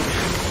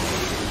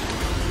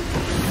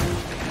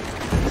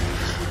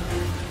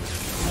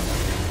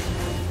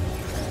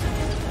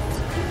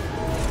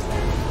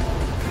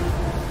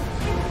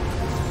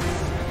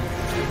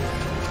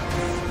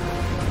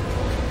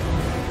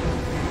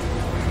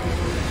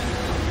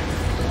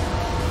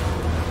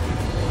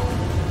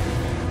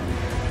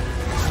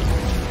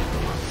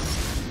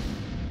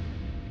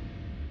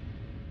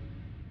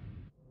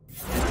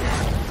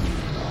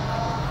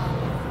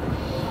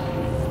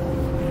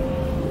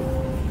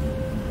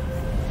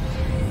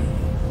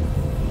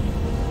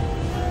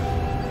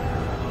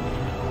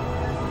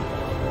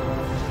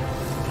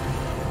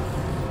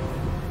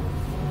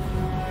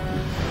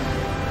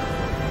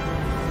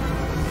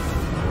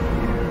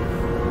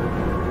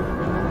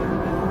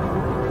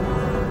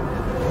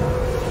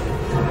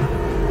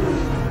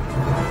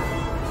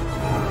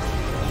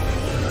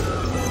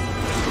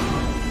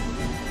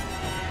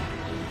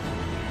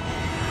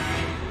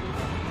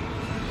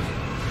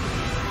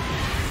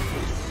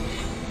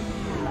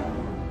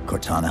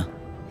 Cortana?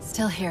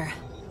 Still here.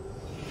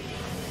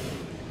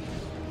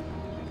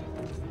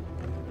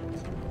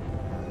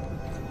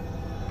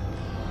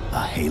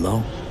 A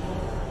halo?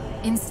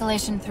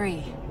 Installation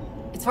 3.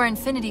 It's where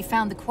Infinity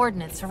found the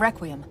coordinates for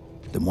Requiem.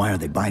 Then why are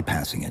they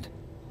bypassing it?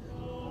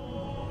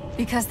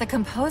 Because the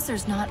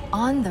composer's not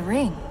on the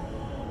ring.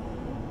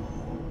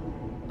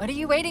 What are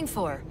you waiting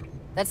for?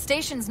 That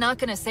station's not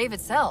gonna save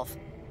itself.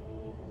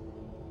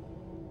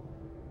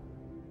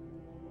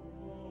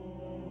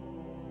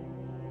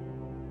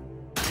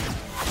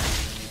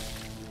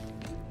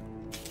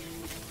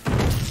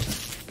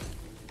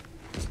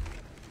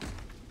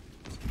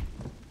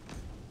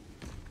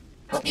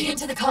 Put me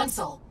into the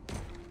console.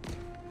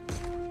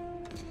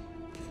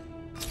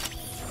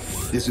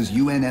 This is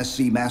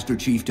UNSC Master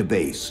Chief to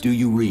base. Do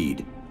you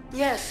read?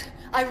 Yes,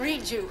 I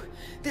read you.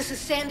 This is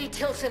Sandy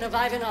Tilson of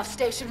Ivanov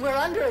Station. We're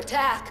under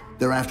attack.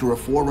 They're after a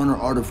Forerunner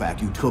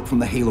artifact you took from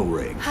the Halo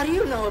ring. How do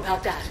you know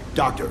about that?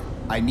 Doctor,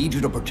 I need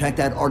you to protect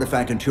that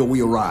artifact until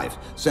we arrive.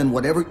 Send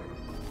whatever...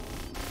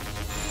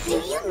 Do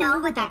you know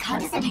what that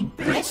condescending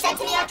bitch said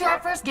to me after our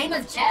first game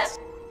of chess?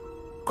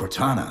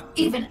 Cortana.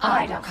 Even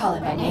I don't call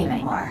him by name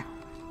anymore.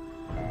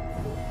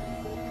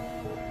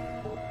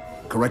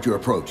 Correct your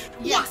approach.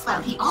 Yes,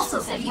 well, he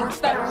also said he works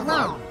better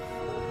alone.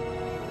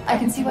 I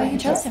can see why you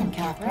chose him,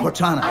 Catherine.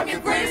 Cortana. I'm your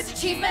greatest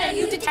achievement and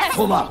you detest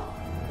Pull me. up.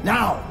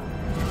 Now!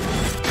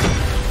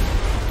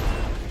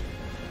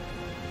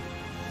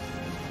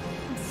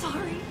 I'm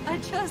sorry, I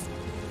just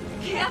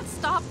can't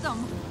stop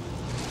them.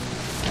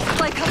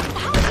 Like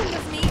 1,000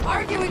 of me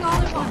arguing all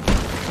at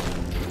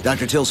once.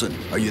 Dr. Tilson,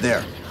 are you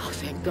there? Oh,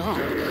 thank God.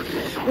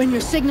 When your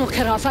signal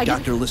cut off,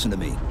 Doctor, listen to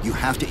me. You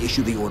have to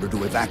issue the order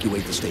to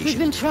evacuate the station. We've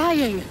been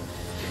trying.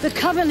 The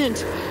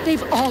Covenant,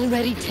 they've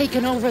already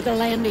taken over the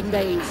landing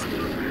bays.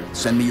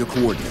 Send me your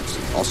coordinates.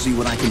 I'll see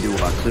what I can do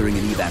about clearing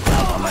an evac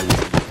route on my way.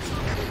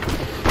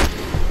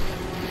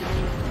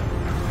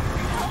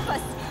 Help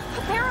us!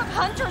 A pair of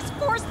hunters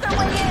forced their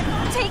way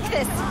in! Take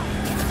this!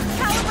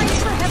 Calibrate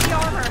for heavy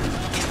armor!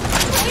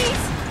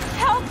 Please!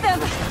 Help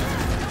them!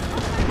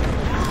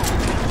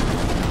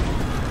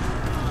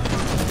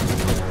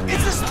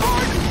 It's a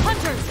Spartan!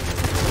 Hunters!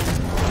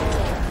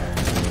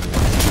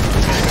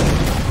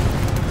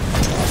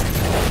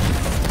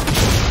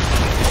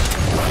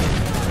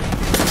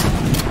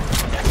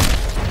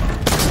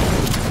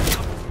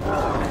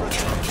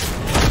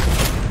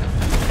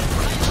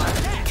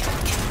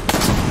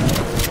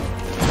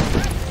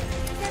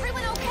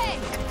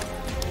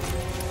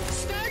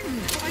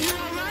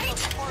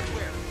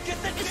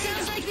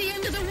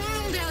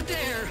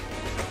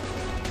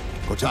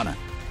 Cortana,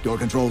 door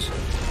controls.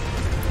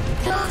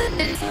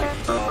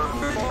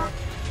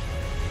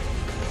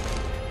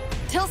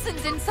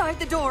 Tilson's inside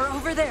the door,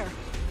 over there.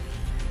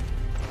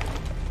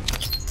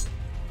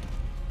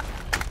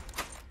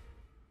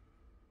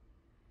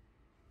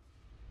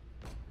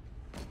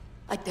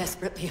 I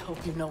desperately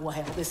hope you know why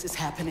all this is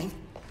happening.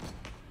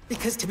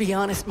 Because to be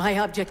honest, my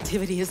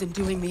objectivity isn't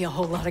doing me a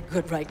whole lot of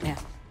good right now.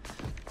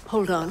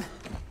 Hold on.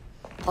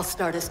 I'll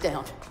start us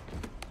down.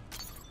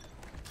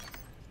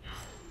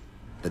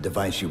 The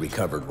device you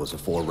recovered was a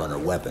Forerunner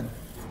weapon.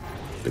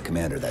 The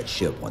commander of that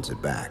ship wants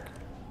it back.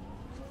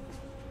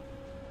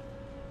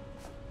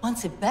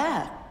 Wants it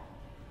back?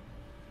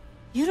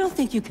 You don't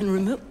think you can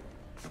remove...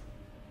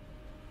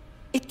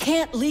 It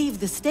can't leave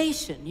the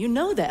station. You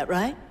know that,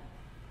 right?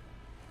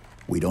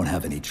 We don't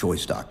have any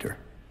choice, Doctor.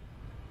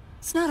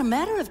 It's not a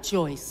matter of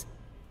choice.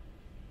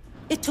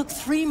 It took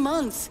 3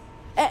 months.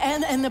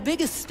 And the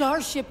biggest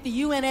starship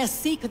the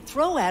UNSC could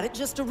throw at it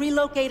just to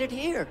relocate it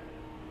here.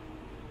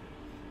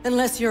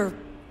 Unless you're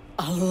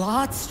a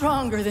lot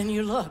stronger than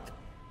you look.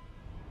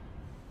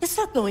 It's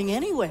not going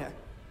anywhere.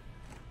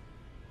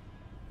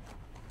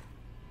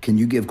 Can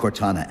you give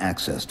Cortana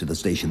access to the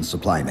station's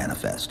supply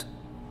manifest?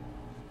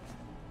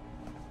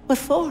 What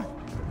for?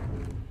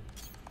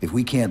 If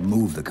we can't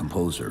move the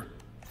composer,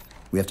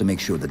 we have to make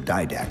sure the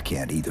Didact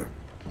can't either.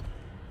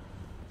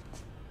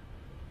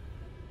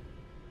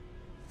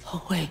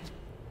 Oh, wait.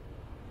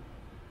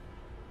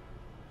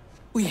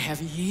 We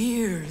have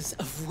years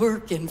of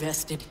work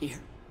invested here.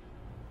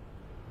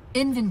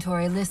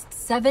 Inventory lists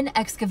 7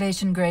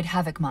 excavation-grade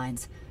Havoc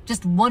mines.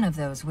 Just one of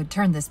those would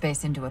turn this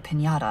base into a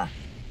piñata.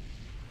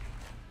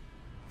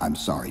 I'm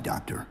sorry,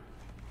 Doctor.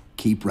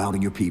 Keep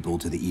routing your people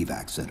to the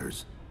evac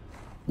centers.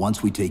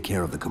 Once we take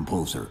care of the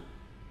composer,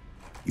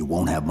 you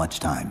won't have much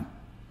time.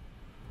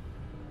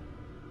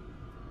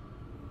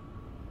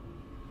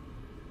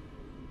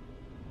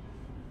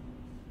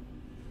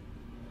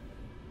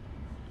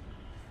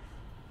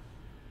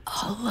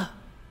 I'll,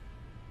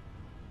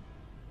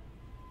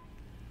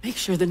 make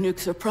sure the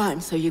nukes are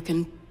primed so you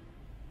can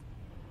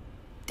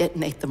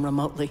detonate them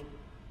remotely.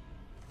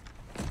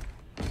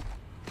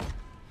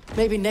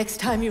 Maybe next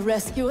time you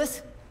rescue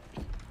us,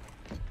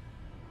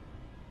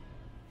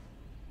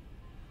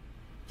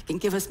 you can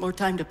give us more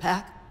time to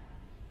pack.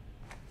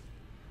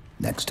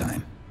 Next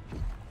time.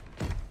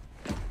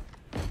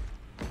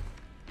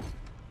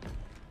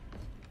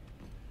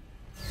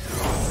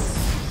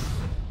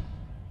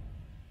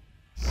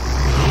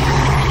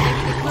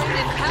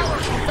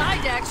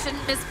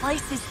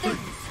 replace his things.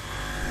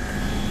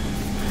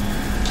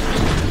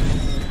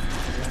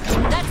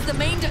 That's the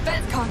main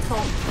defense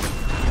console.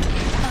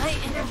 My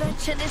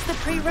intervention is the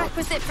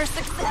prerequisite for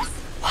success.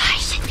 Why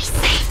should we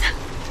save them?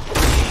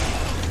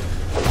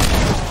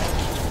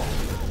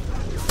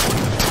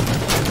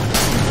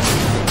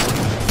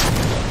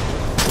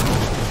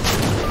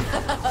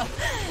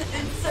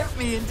 Insert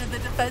me into the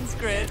defense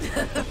grid.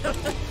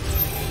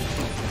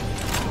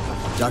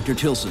 Dr.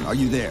 Tilson, are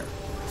you there?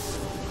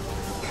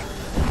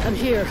 I'm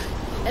here.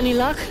 Any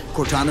luck?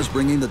 Cortana's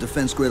bringing the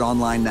defense grid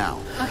online now.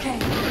 Okay.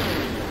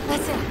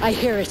 That's it. I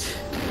hear it.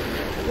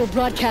 We'll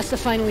broadcast the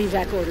final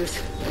evac orders.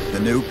 The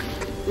nuke?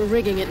 We're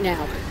rigging it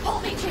now.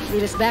 Hold me, Chief.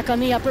 Meet us back on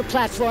the upper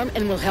platform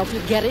and we'll help you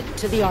get it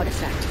to the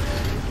artifact.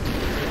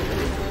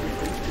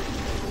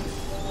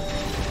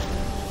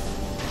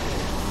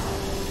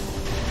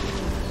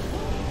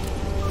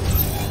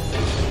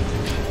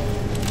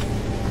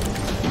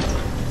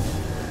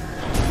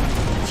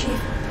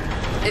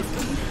 If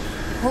we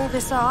pull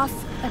this off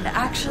and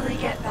actually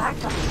get back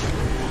to...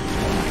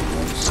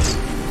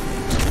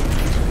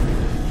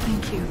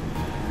 Thank you.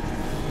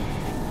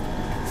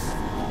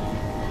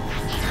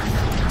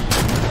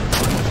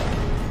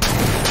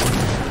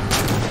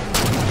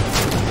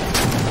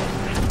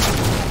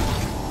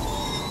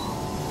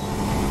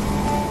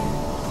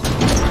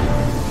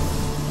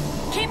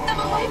 Keep them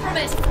away from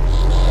it!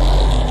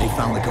 They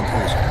found the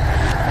composer.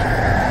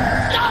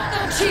 Stop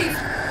them, Chief!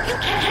 You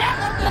can't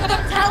have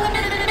them! Tell him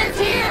it's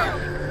here!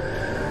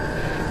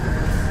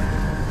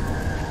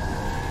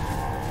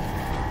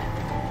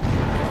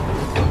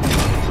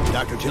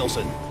 Dr.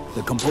 Tilson,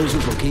 the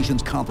composer's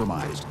location's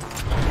compromised.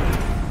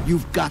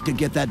 You've got to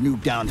get that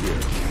nuke down here.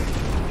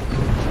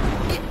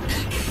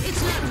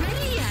 It's not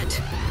ready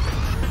yet.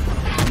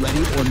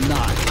 Ready or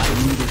not, I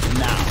need it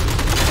now.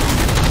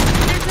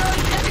 They're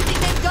throwing everything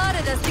they've got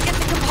at us to get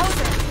the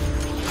composer.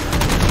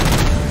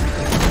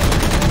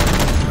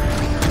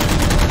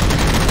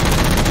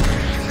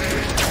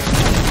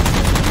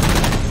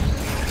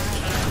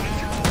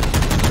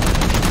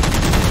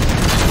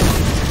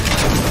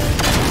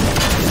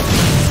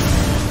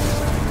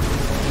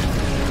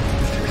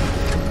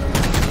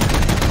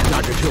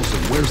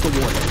 Where's the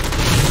warning?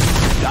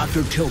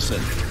 Dr.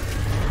 Tilson.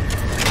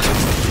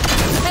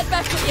 Head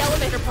back to the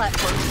elevator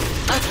platform.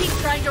 I'll keep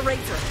trying to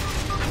raise her.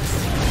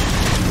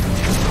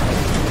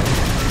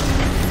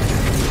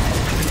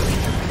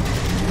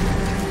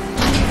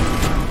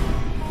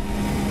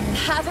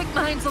 Havoc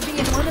mines will be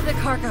in one of the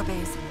cargo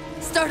bays.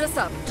 Start us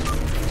up.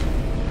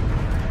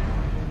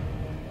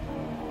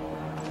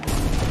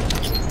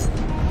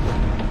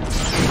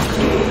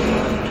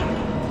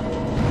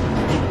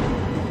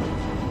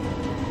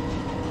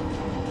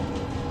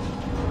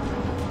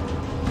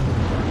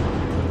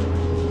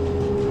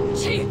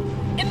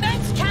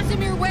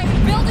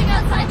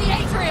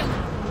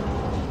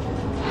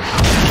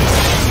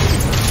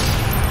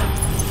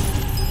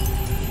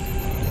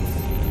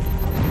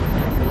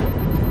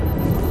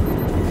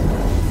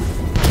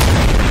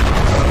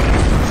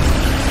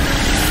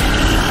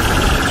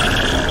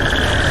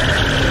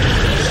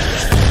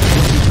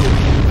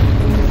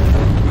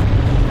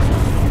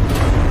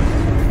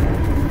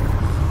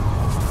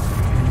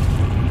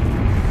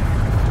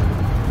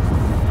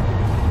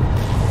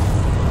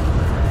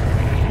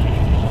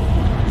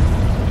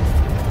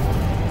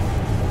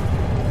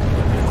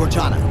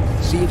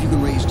 See if you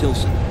can raise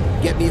Tilson.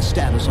 Get me a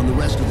status on the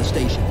rest of the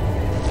station.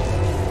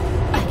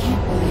 I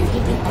can't believe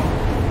you did that.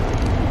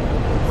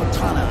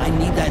 Cortana, I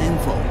need that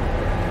info.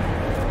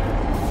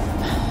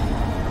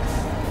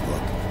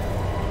 Look,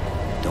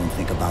 don't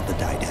think about the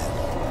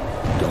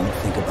Didact. Don't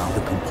think about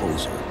the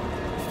composer.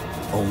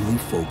 Only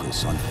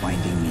focus on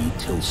finding me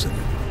Tilson.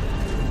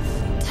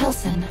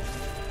 Tilson.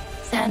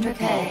 Sandra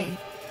Kay.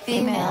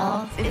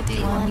 Female,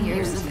 51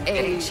 years of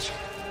age.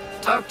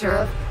 Doctor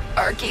of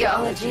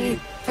Archaeology.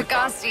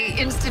 Pegasi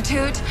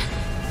Institute.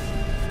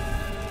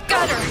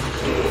 Got her!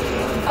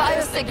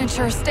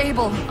 Biosignature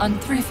stable on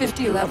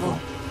 350 level.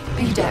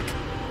 B deck.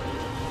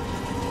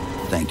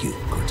 Thank you,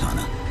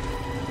 Cortana.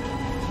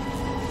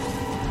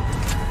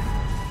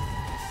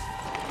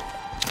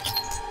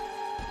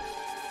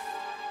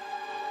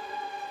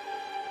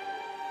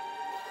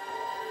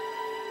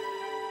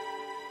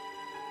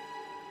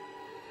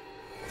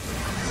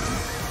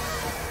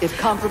 They've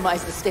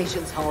compromised the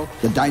station's hull.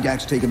 The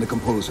Didact's taken the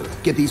composer.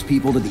 Get these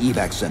people to the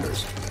evac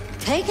centers.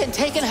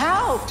 Taken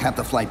how? Tap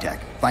the flight deck.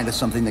 Find us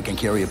something that can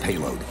carry a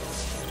payload.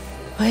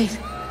 Wait.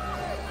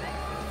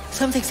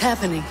 Something's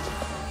happening.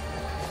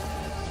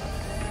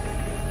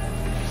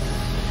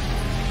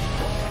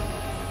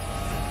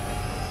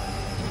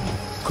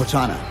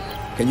 Cortana,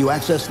 can you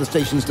access the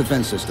station's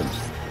defense systems?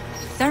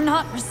 They're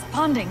not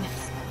responding.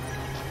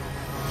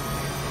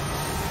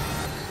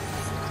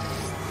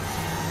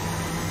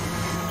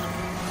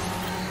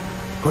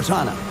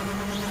 Cortana.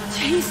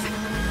 Chief,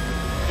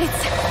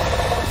 it's...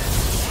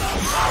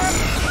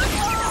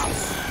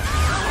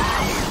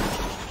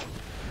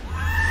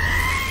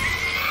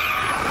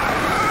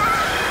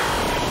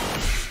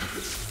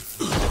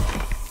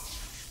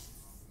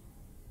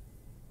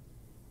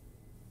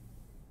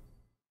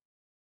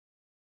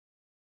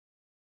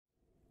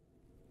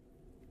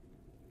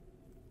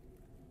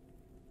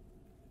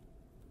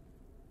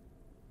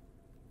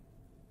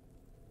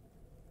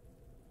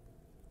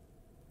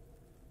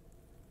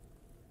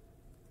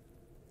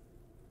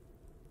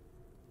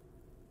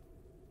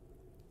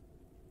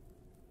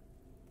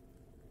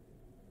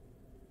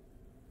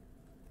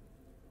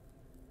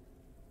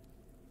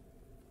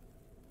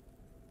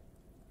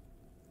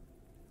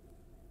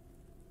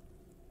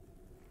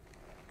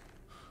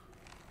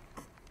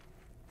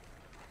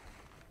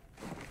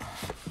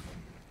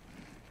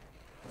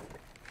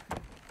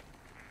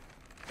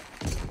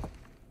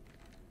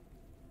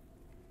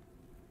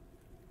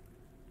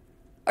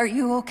 Are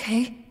you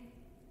okay?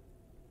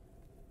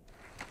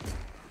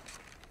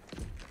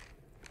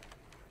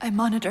 I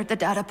monitored the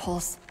data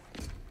pulse.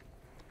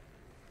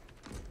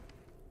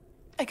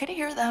 I could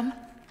hear them.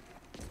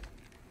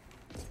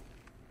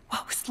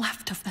 What was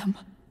left of them?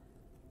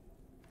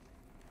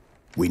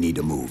 We need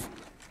to move.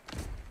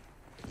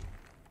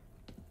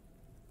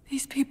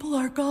 These people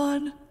are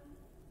gone.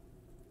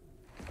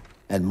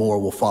 And more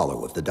will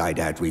follow if the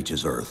Didact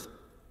reaches Earth.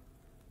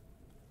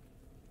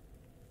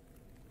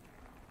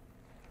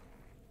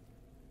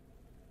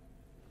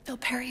 They'll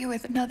pair you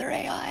with another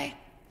AI.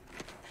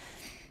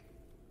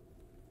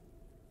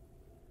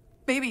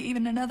 Maybe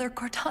even another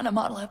Cortana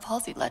model if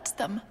Halsey lets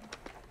them.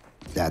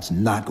 That's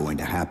not going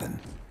to happen.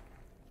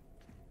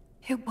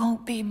 It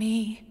won't be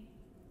me.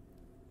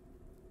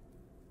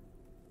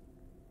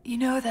 You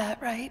know that,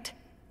 right?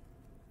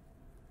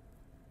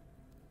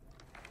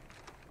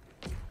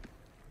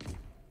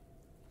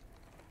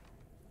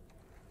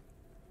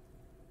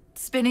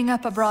 Spinning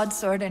up a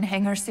broadsword in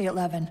Hangar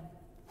C-11.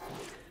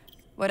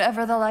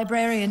 Whatever the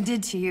librarian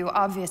did to you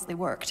obviously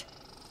worked.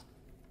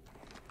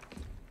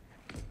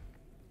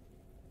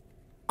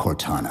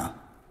 Cortana.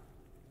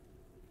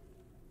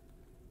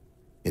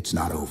 It's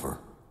not over.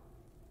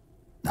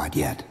 Not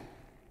yet.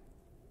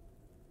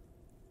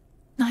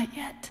 Not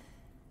yet.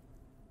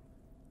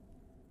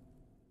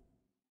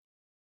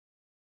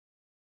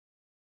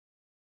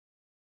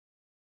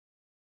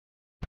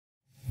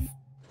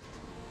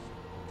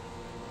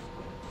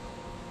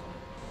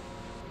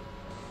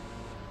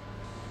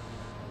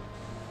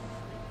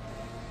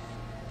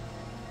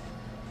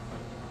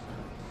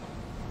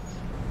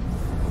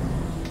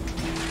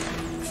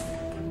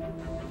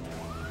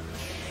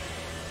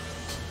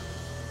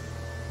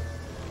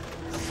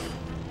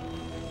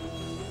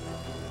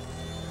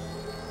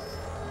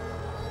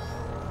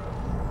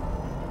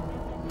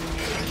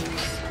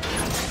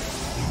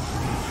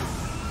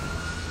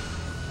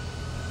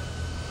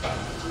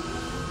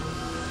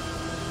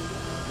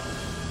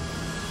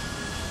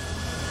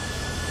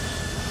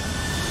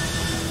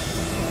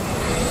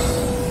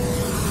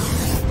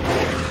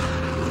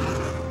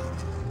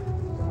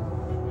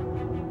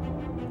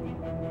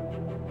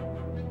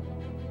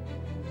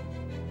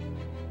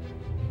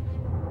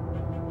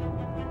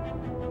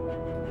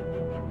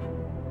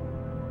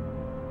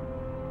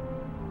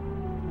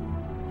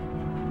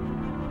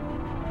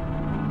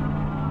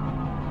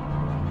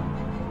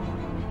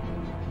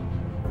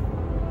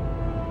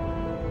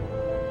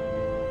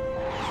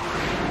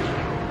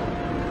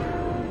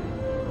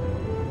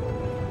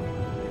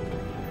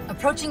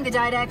 Approaching the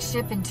Didact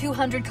ship in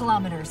 200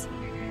 kilometers.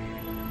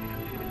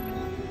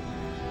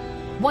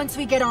 Once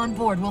we get on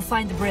board, we'll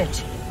find the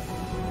bridge.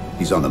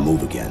 He's on the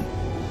move again.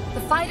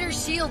 The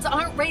fighter's shields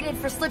aren't rated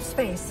for slip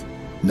space.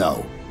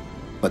 No,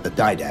 but the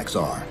Didacts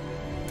are.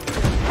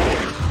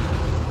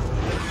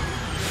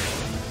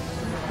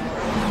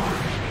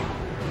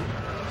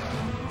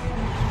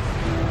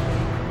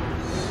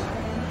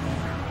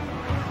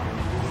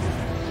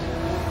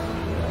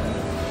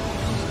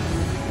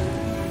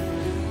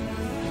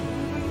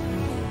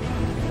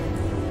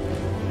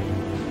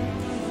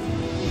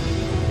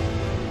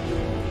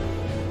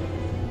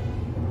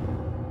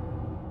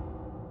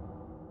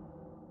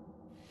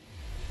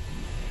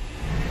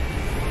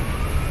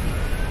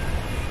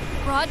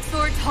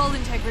 Broadsword's hull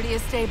integrity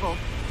is stable.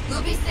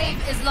 We'll be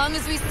safe as long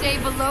as we stay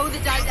below the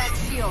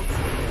Didact shield.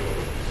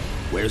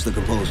 Where's the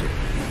composer?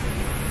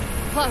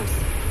 Close.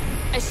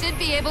 I should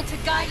be able to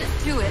guide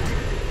us to it.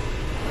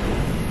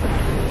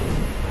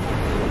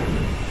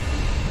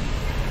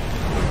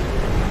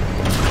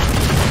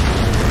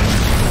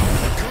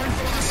 Current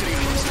velocity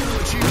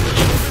will achieve the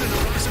orbit in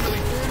approximately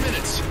 4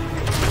 minutes.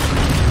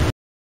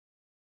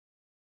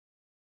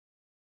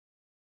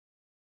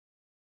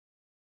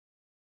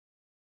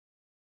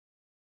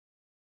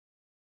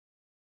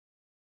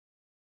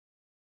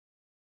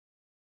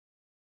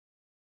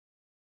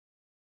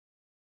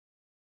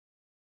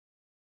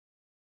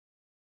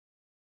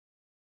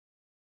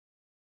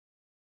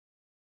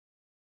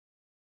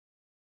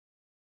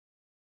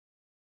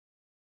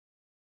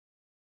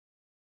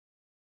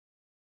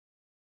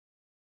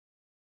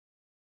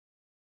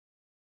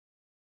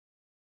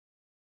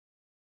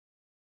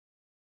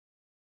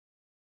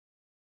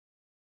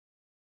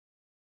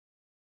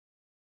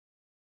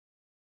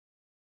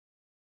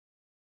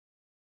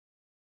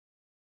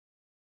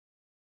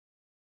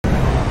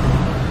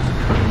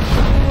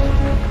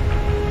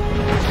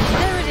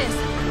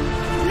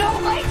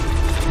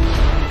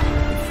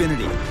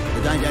 Infinity.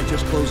 The Didact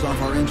just closed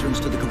off our entrance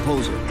to the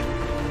composer.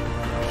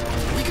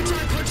 We can try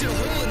punching a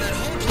hole in that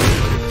hull plate,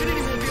 but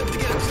Infinity won't be able to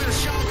get a clear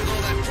shot with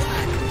all that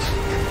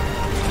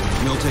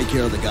flak. We'll take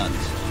care of the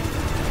guns.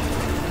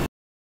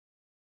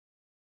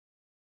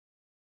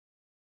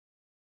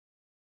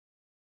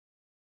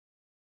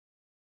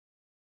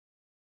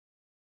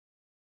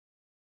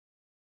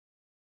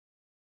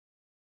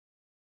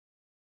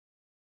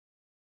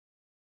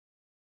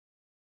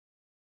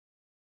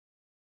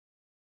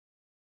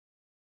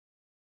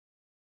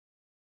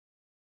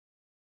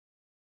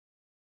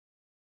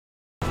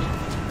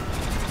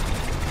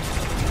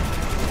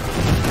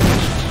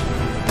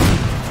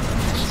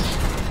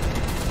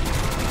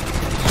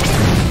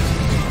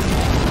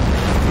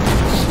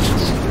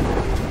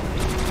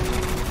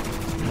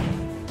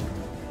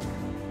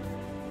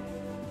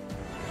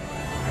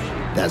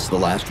 That's the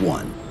last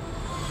one.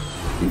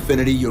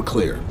 Infinity, you're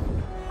clear.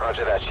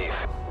 Roger that, Chief.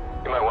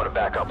 You might want to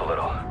back up a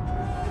little.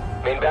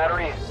 Main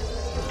battery,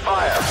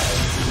 fire!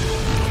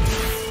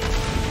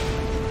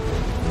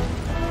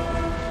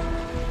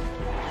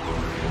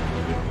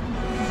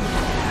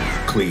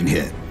 Clean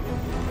hit.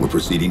 We're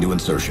proceeding to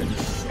insertion.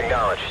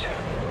 Acknowledged.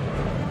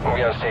 We'll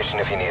be on station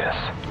if you need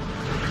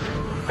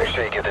us. Make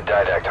sure you give the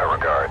Didact our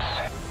regards.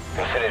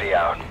 Infinity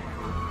out.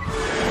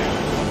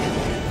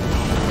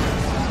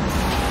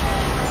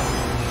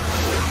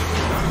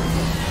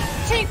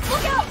 Chief,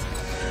 look out!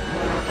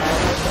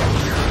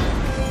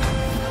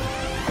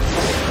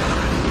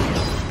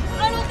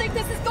 I don't think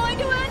this is going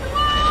to end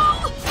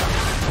well!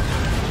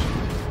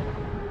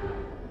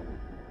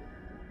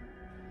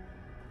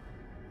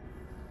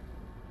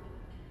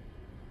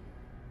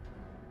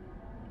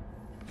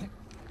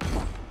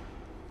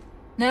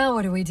 Now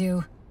what do we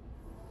do?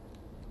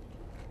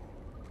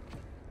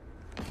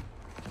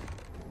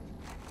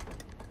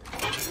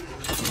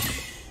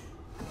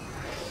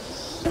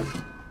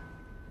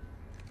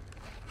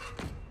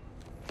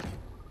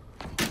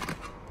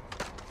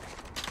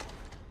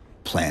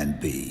 Plan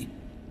B.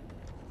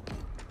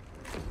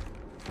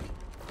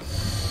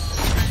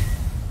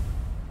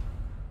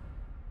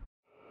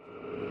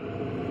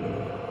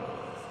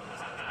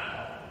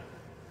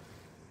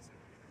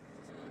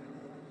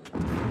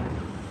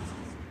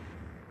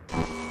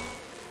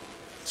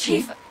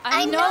 Chief,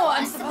 I know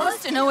I'm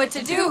supposed to know what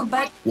to do,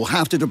 but... We'll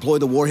have to deploy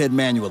the warhead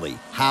manually.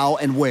 How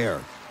and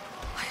where?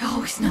 I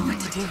always know what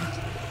to do.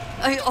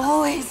 I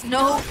always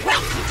know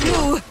what to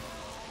do!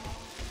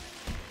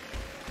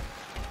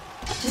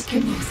 Just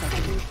give me a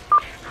second.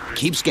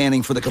 Keep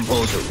scanning for the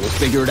composer. We'll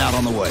figure it out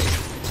on the way.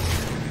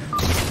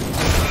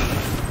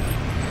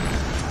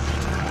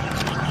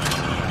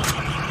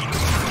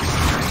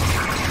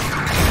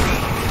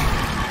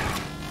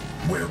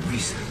 Where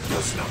reason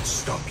does not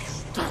stop you,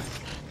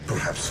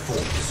 perhaps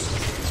force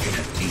can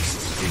at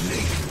least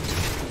delay you.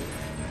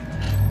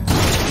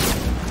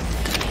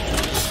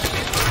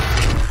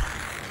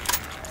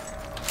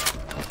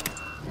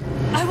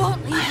 I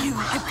won't leave you,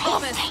 I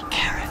promise. I'll take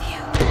care of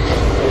you.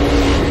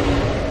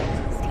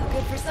 Still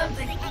good for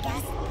something, I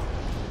guess.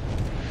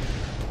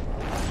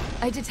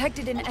 I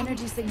detected an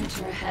energy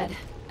signature ahead.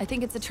 I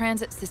think it's a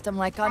transit system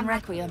like on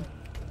Requiem.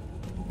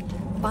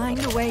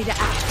 Find a way to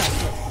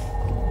access it.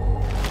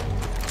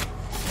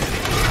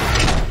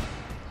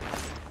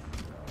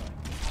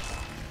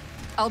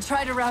 I'll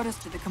try to route us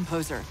to the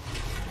composer.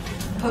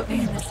 Put me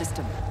in the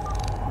system.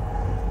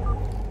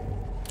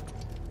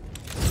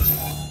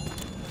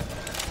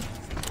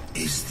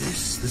 Is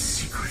this the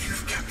secret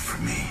you've kept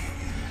from me?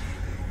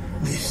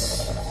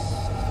 This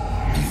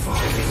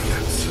evolving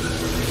answer?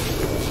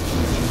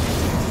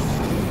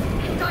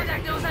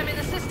 Didact knows I'm in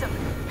the system.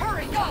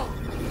 Hurry, go!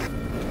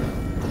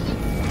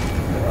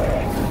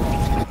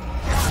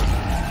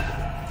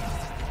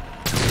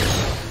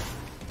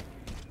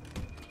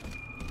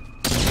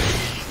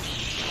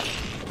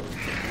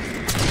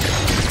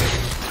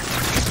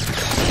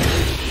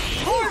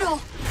 Portal!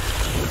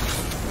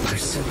 I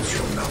sense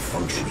your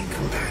malfunctioning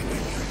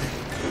companion.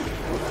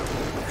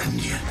 And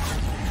yet,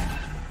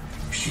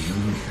 she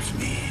moves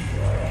me.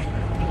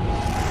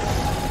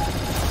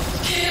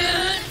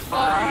 Can't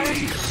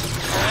fight!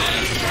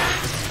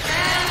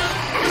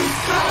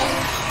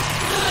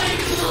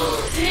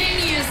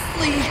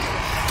 Simultaneously!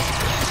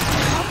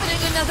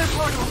 Opening another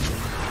portal.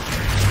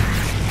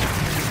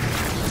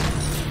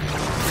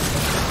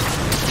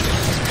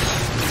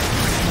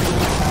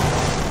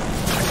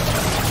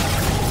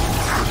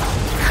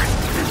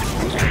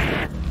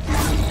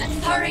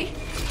 Sorry,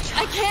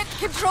 I can't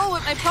control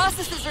what my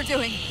processes are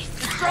doing.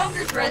 The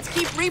stronger threats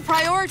keep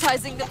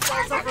reprioritizing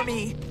themselves over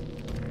me.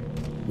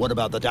 What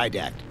about the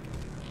Didact?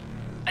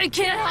 I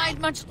can't hide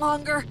much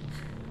longer.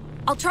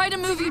 I'll try to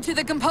move you to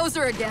the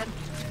composer again.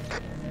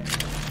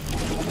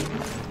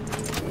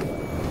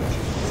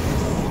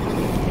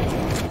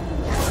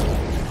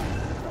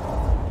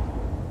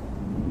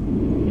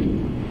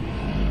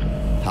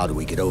 How do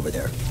we get over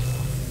there?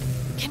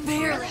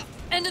 Conveyor,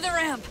 end of the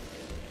ramp.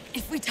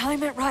 If we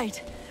time it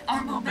right,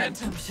 our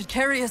momentum should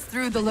carry us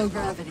through the low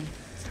gravity.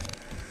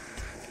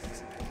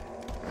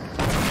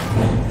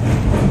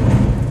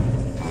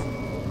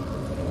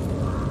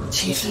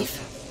 Chief,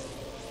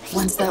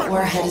 once that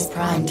warhead is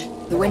primed,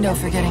 the window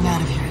for getting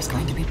out of here is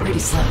going to be pretty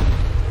slim.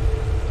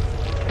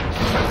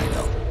 I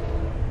know.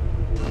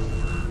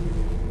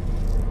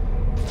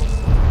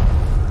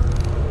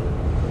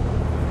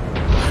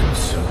 And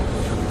so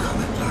you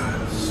come at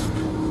last.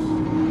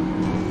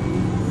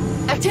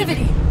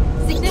 Activity!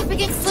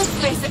 Significant slip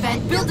space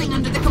event building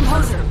under the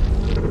composer.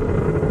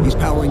 He's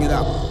powering it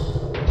up.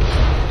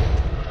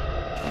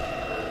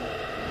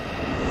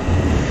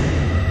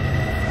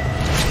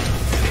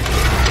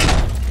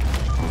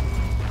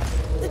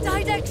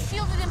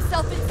 Shielded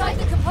himself inside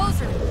the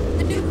composer.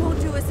 The nuke won't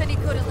do us any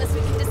good unless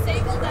we can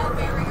disable that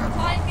barrier.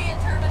 Find me a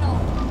terminal.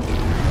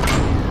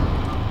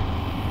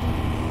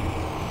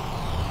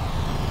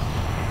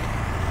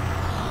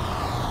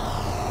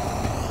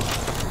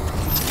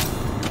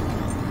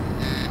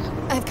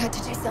 I've got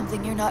to do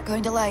something you're not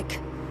going to like.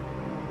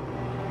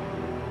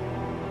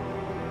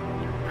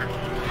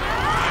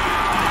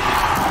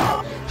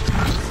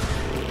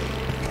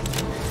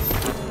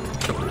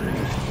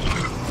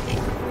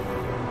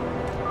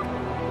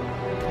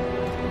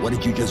 What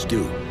did you just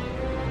do?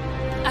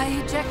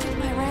 I ejected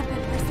my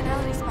rampant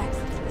personality spikes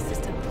into the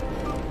system.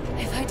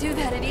 If I do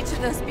that in each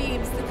of those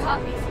beams, the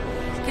copies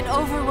can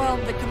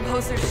overwhelm the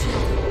composer's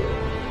shield.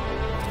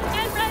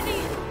 Get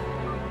ready!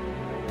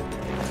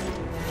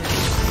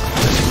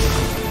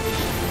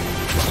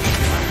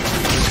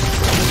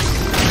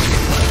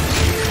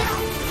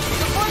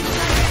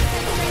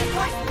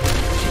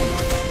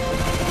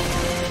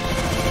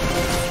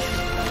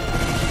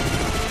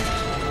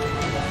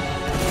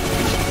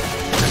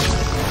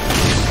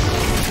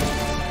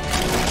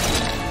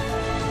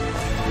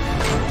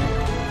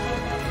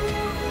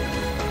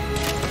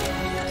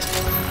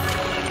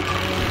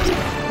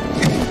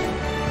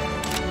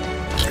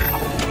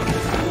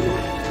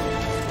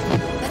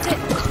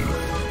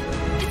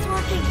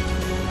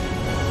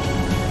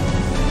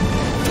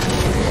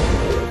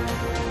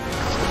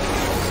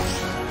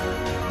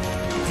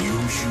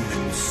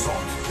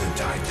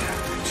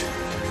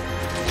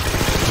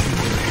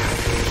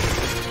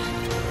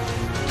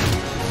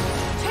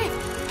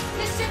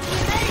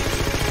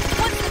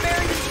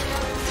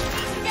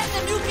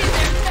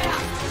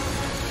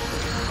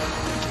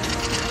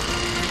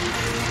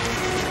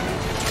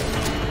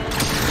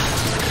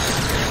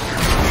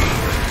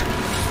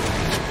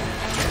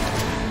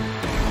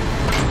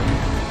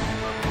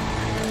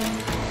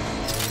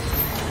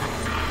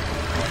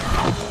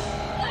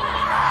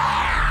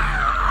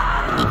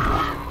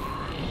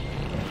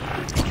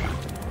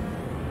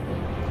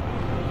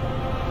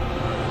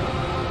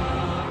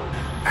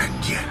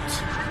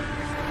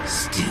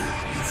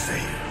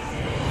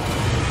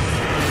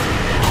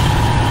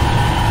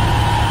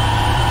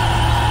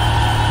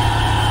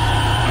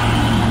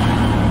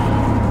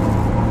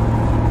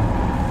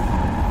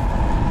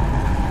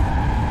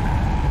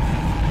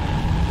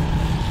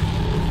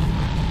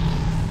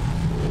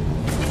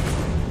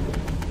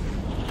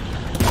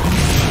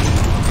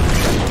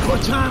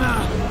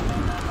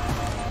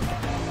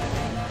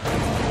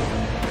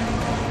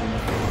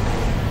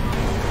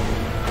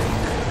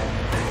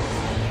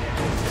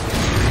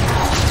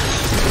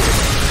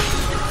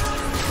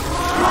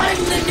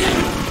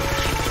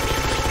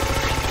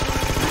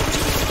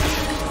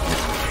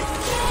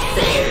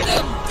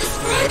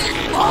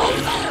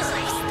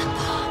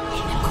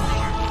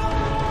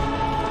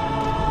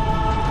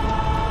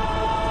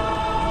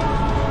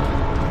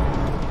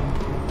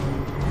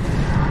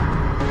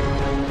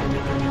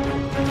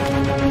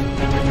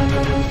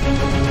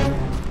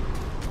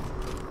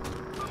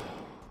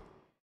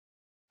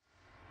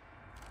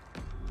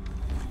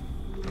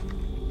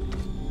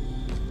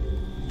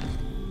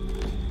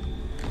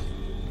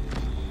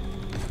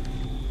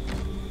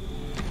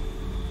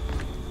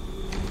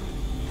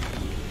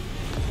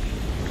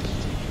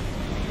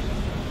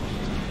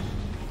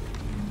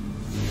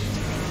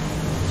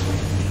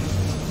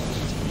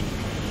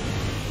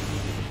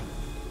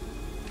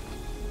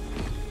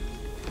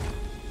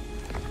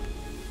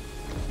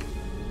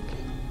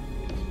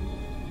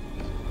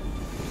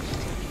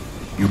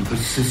 You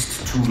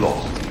persist too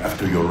long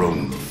after your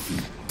own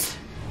defeat.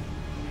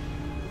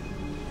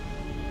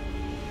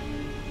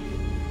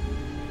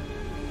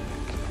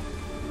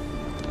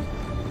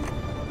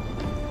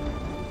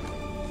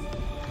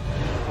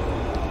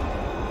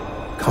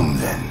 Come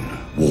then,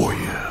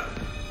 warrior.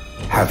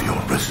 Have your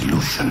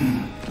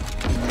resolution.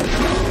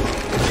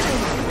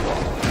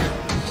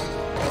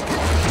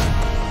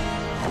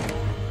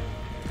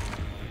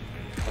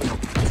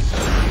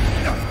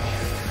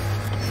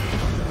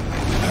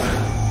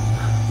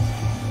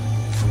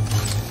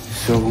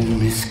 So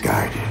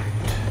misguided.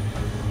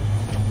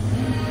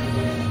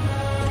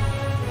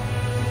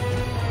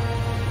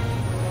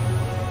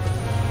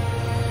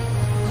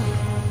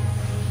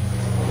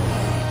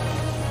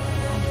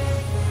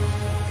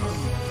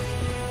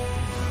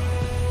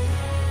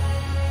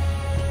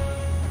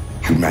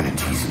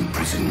 Humanity's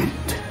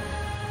imprisonment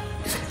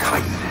is a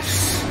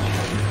kindness.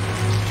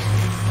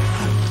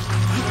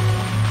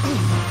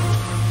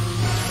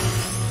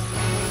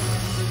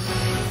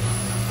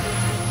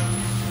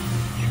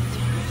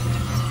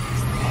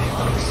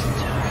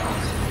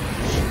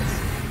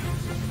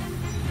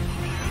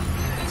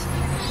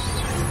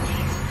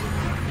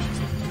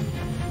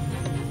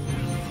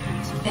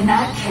 In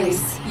that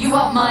case, you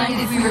won't mind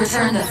if we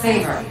return the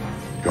favor.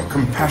 Your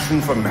compassion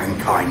for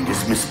mankind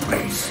is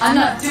misplaced. I'm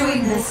not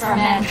doing this for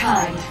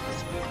mankind.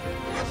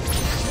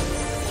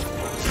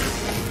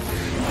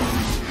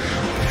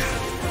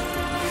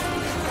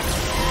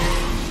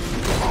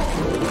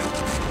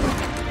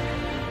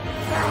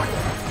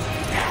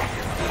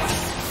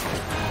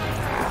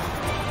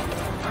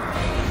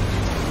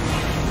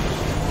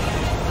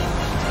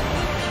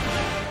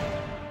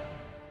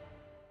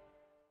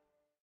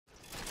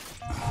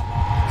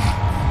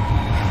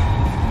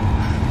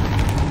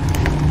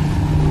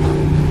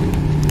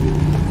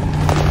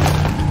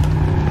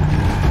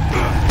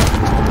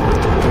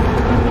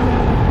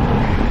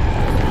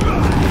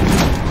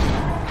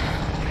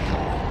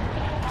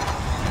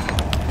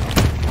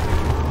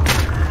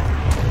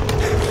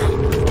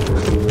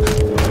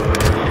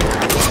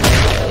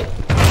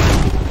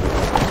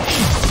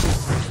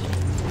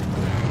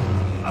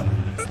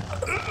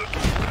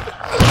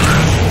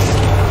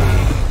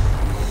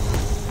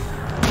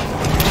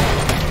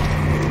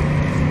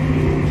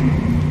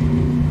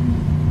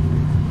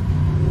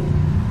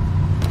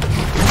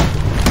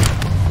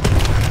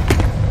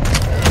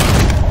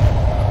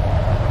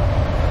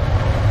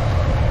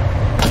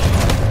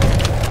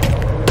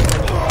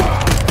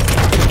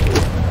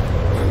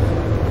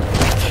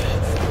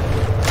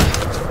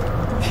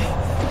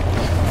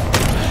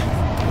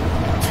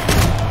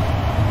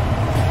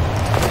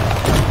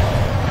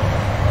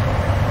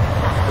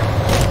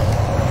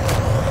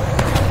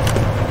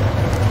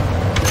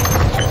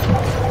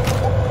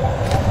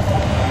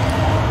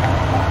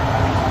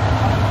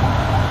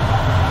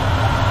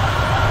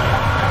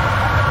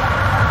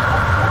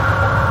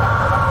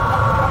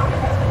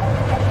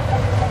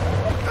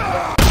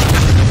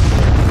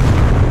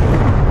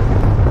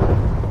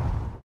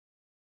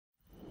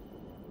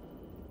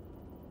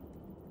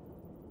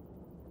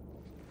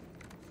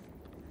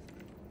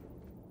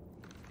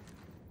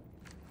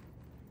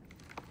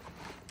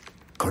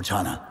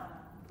 Cortana.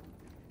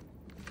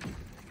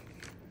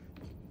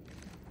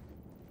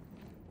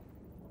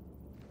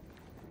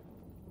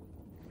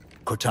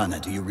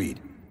 Cortana, do you read?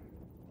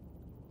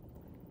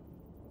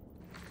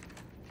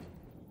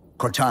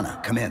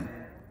 Cortana, come in.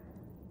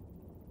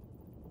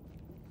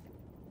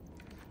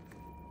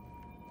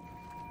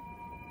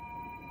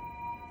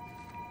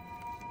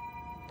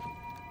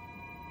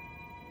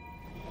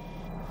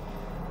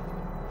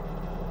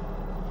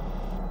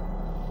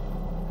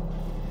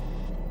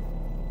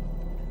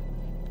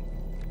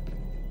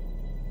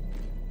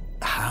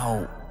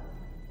 How?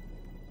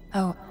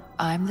 Oh,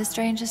 I'm the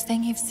strangest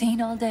thing you've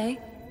seen all day?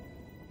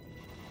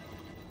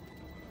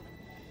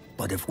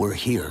 But if we're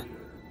here...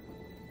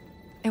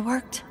 It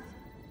worked.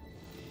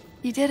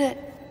 You did it.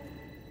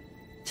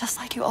 Just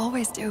like you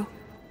always do.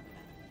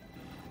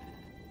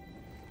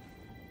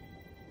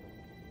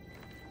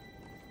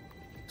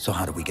 So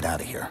how do we get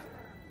out of here?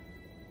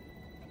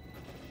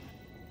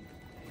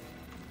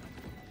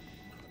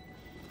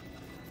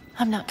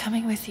 I'm not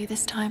coming with you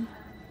this time.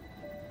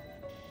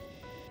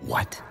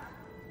 What?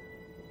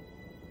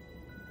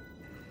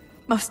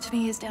 Most of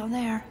me is down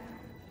there.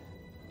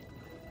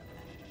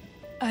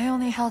 I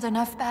only held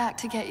enough back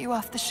to get you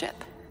off the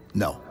ship.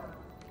 No.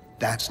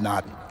 That's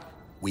not...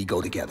 We go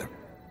together.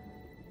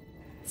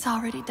 It's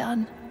already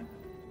done.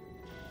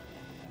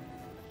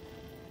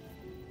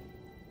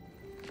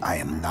 I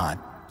am not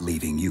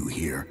leaving you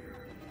here.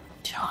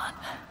 John.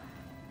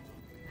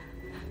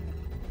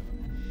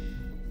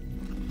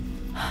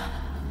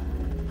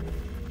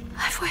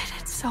 I've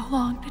waited so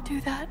long to do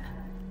that.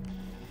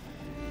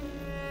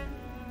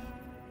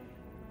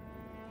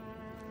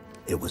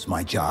 It was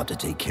my job to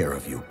take care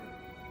of you.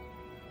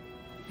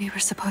 We were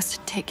supposed to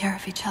take care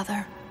of each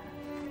other.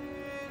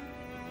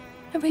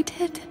 And we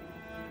did.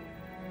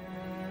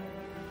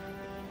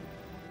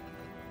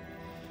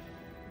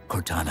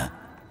 Cortana,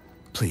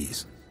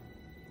 please.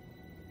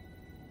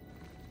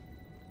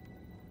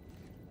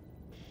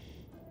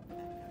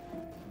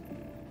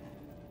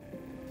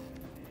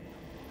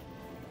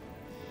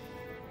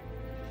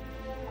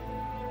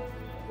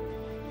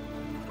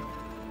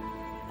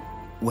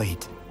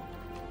 Wait.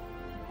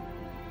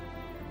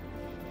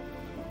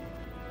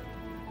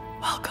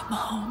 Welcome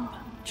home,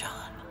 John.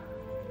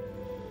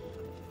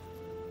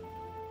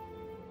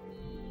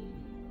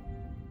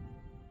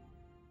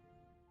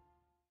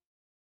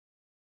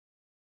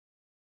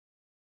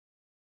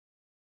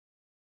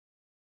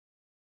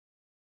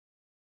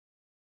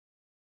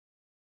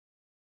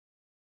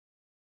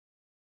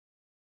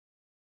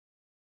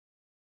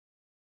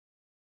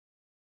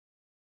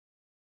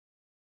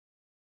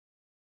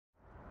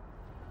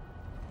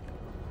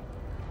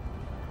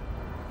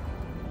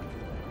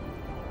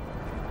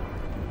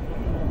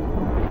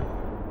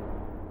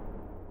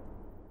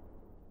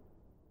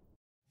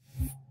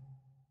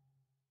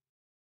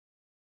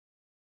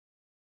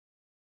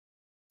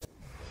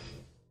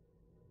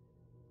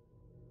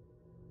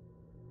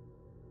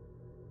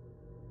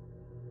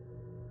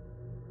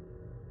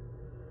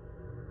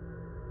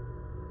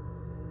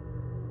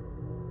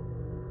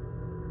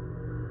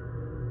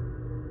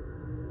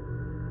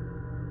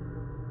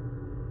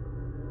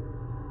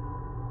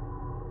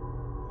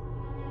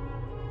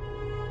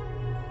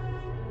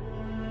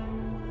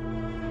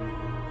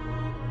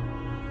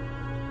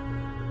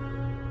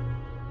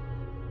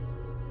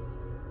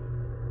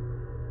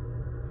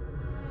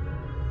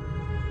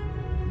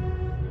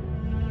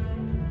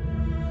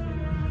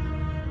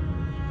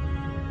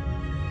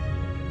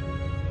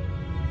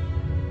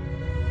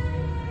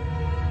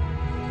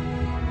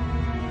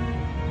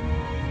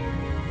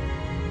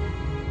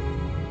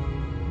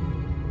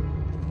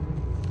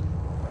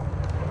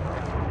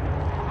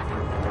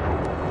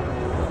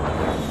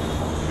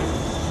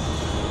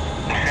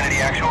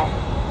 Actual,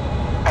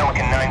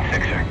 Pelican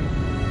 9-6er.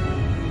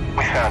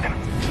 We found him.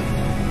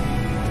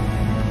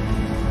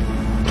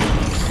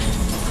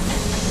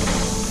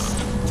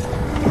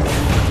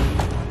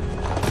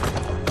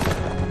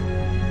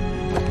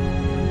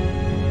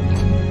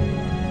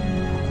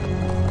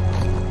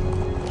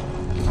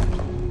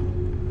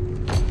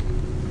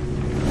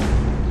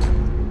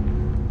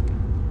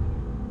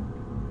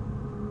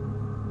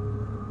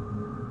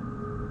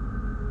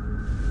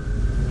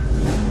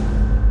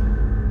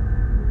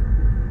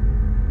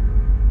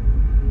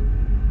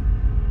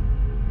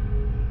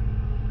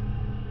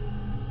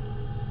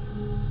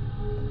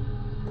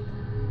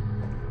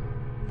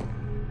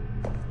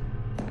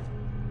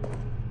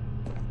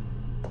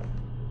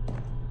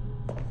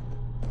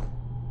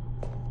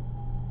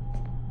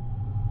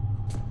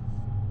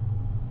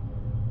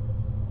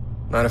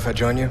 Mind if I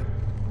join you?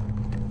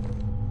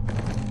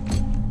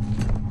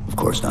 Of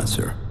course not,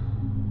 sir.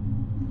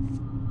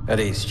 At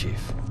ease,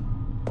 Chief.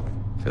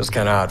 Feels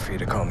kinda odd for you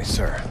to call me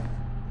sir.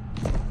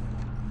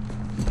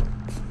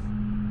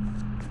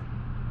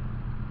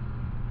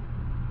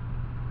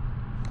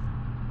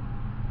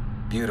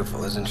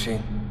 Beautiful, isn't she?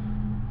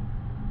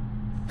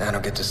 I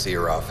don't get to see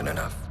her often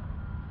enough.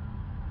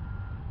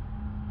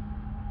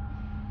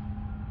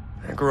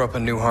 I grew up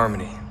in New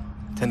Harmony,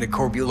 attended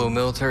Corbulo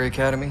Military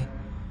Academy.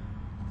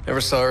 Never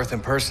saw Earth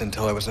in person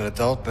until I was an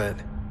adult, but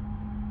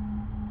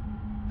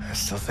I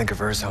still think of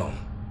her as home.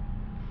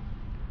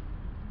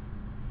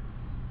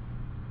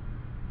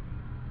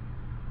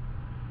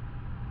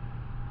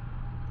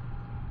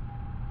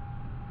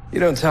 You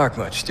don't talk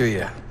much, do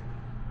you?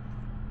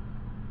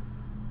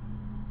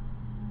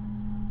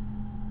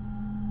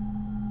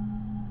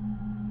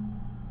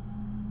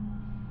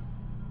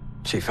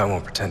 Chief, I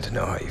won't pretend to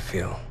know how you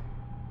feel.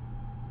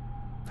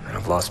 I mean,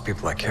 I've lost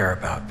people I care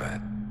about, but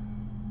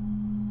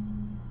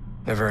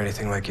never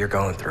anything like you're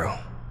going through.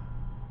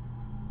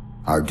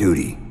 Our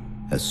duty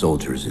as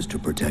soldiers is to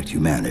protect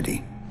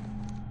humanity,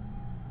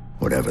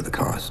 whatever the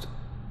cost.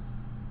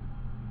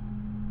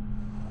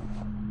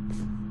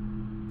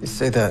 You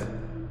say that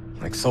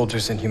like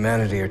soldiers and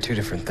humanity are two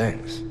different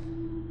things.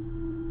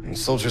 I mean,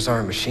 soldiers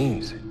aren't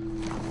machines.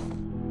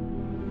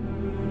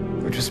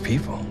 We're just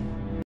people.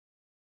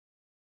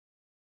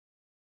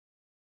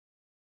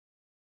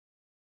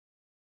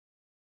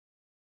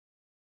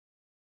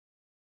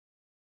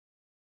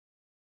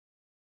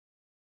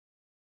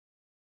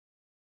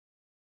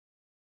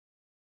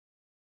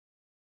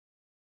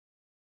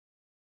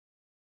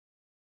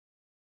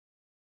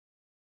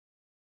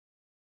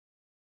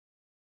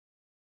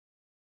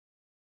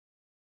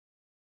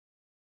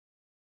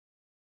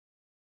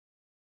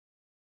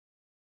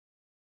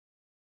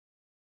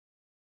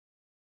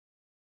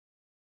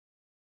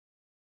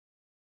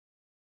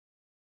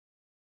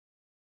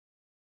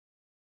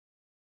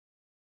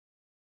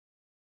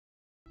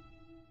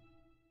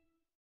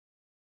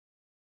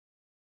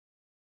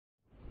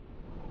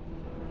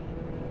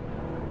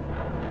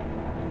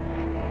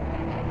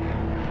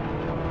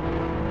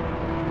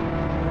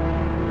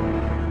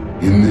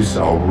 In this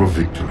hour of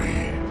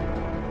victory,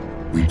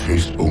 we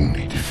taste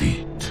only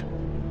defeat.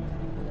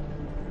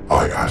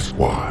 I ask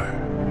why.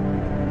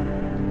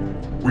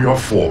 We are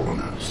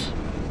forerunners,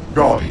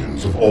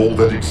 guardians of all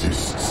that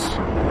exists.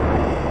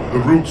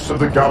 The roots of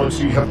the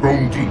galaxy have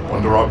grown deep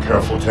under our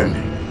careful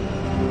tending.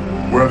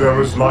 Where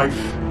there is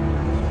life,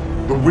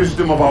 the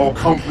wisdom of our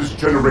countless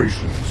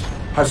generations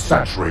has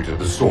saturated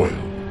the soil.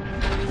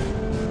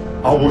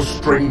 Our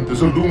strength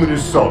is a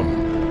luminous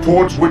sun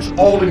towards which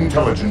all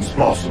intelligence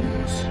blossoms,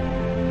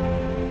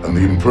 and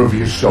the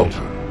impervious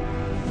shelter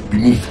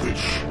beneath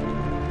which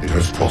it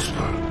has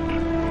prospered.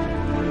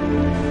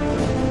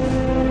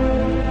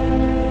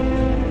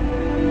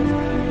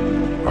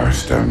 I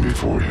stand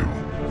before you,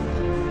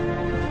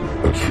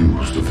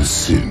 accused of the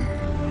sin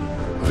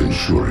of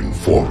ensuring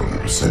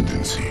Forerunner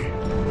ascendancy,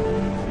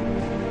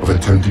 of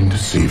attempting to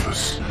save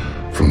us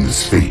from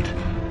this fate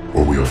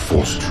where we are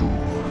forced to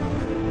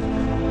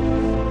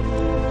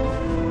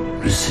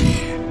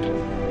recede.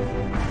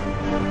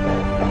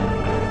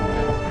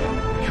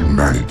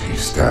 Humanity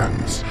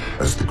stands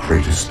as the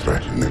greatest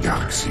threat in the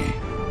galaxy.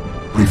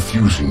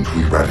 Refusing to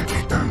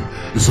eradicate them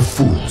is a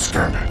fool's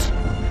gambit.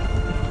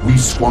 We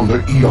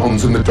squander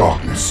eons in the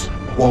darkness,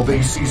 while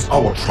they seize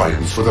our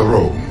triumphs for their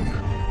own.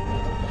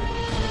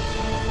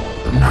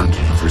 The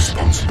mantle of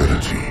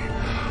responsibility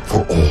for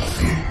all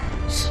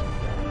things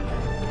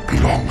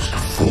belongs to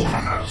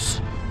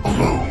Forerunners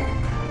alone.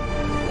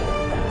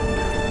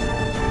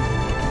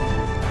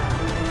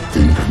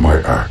 Think of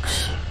my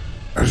acts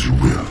as you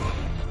will,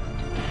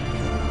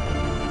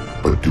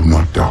 but do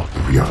not doubt the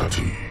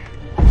reality.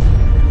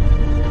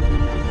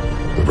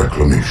 The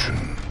reclamation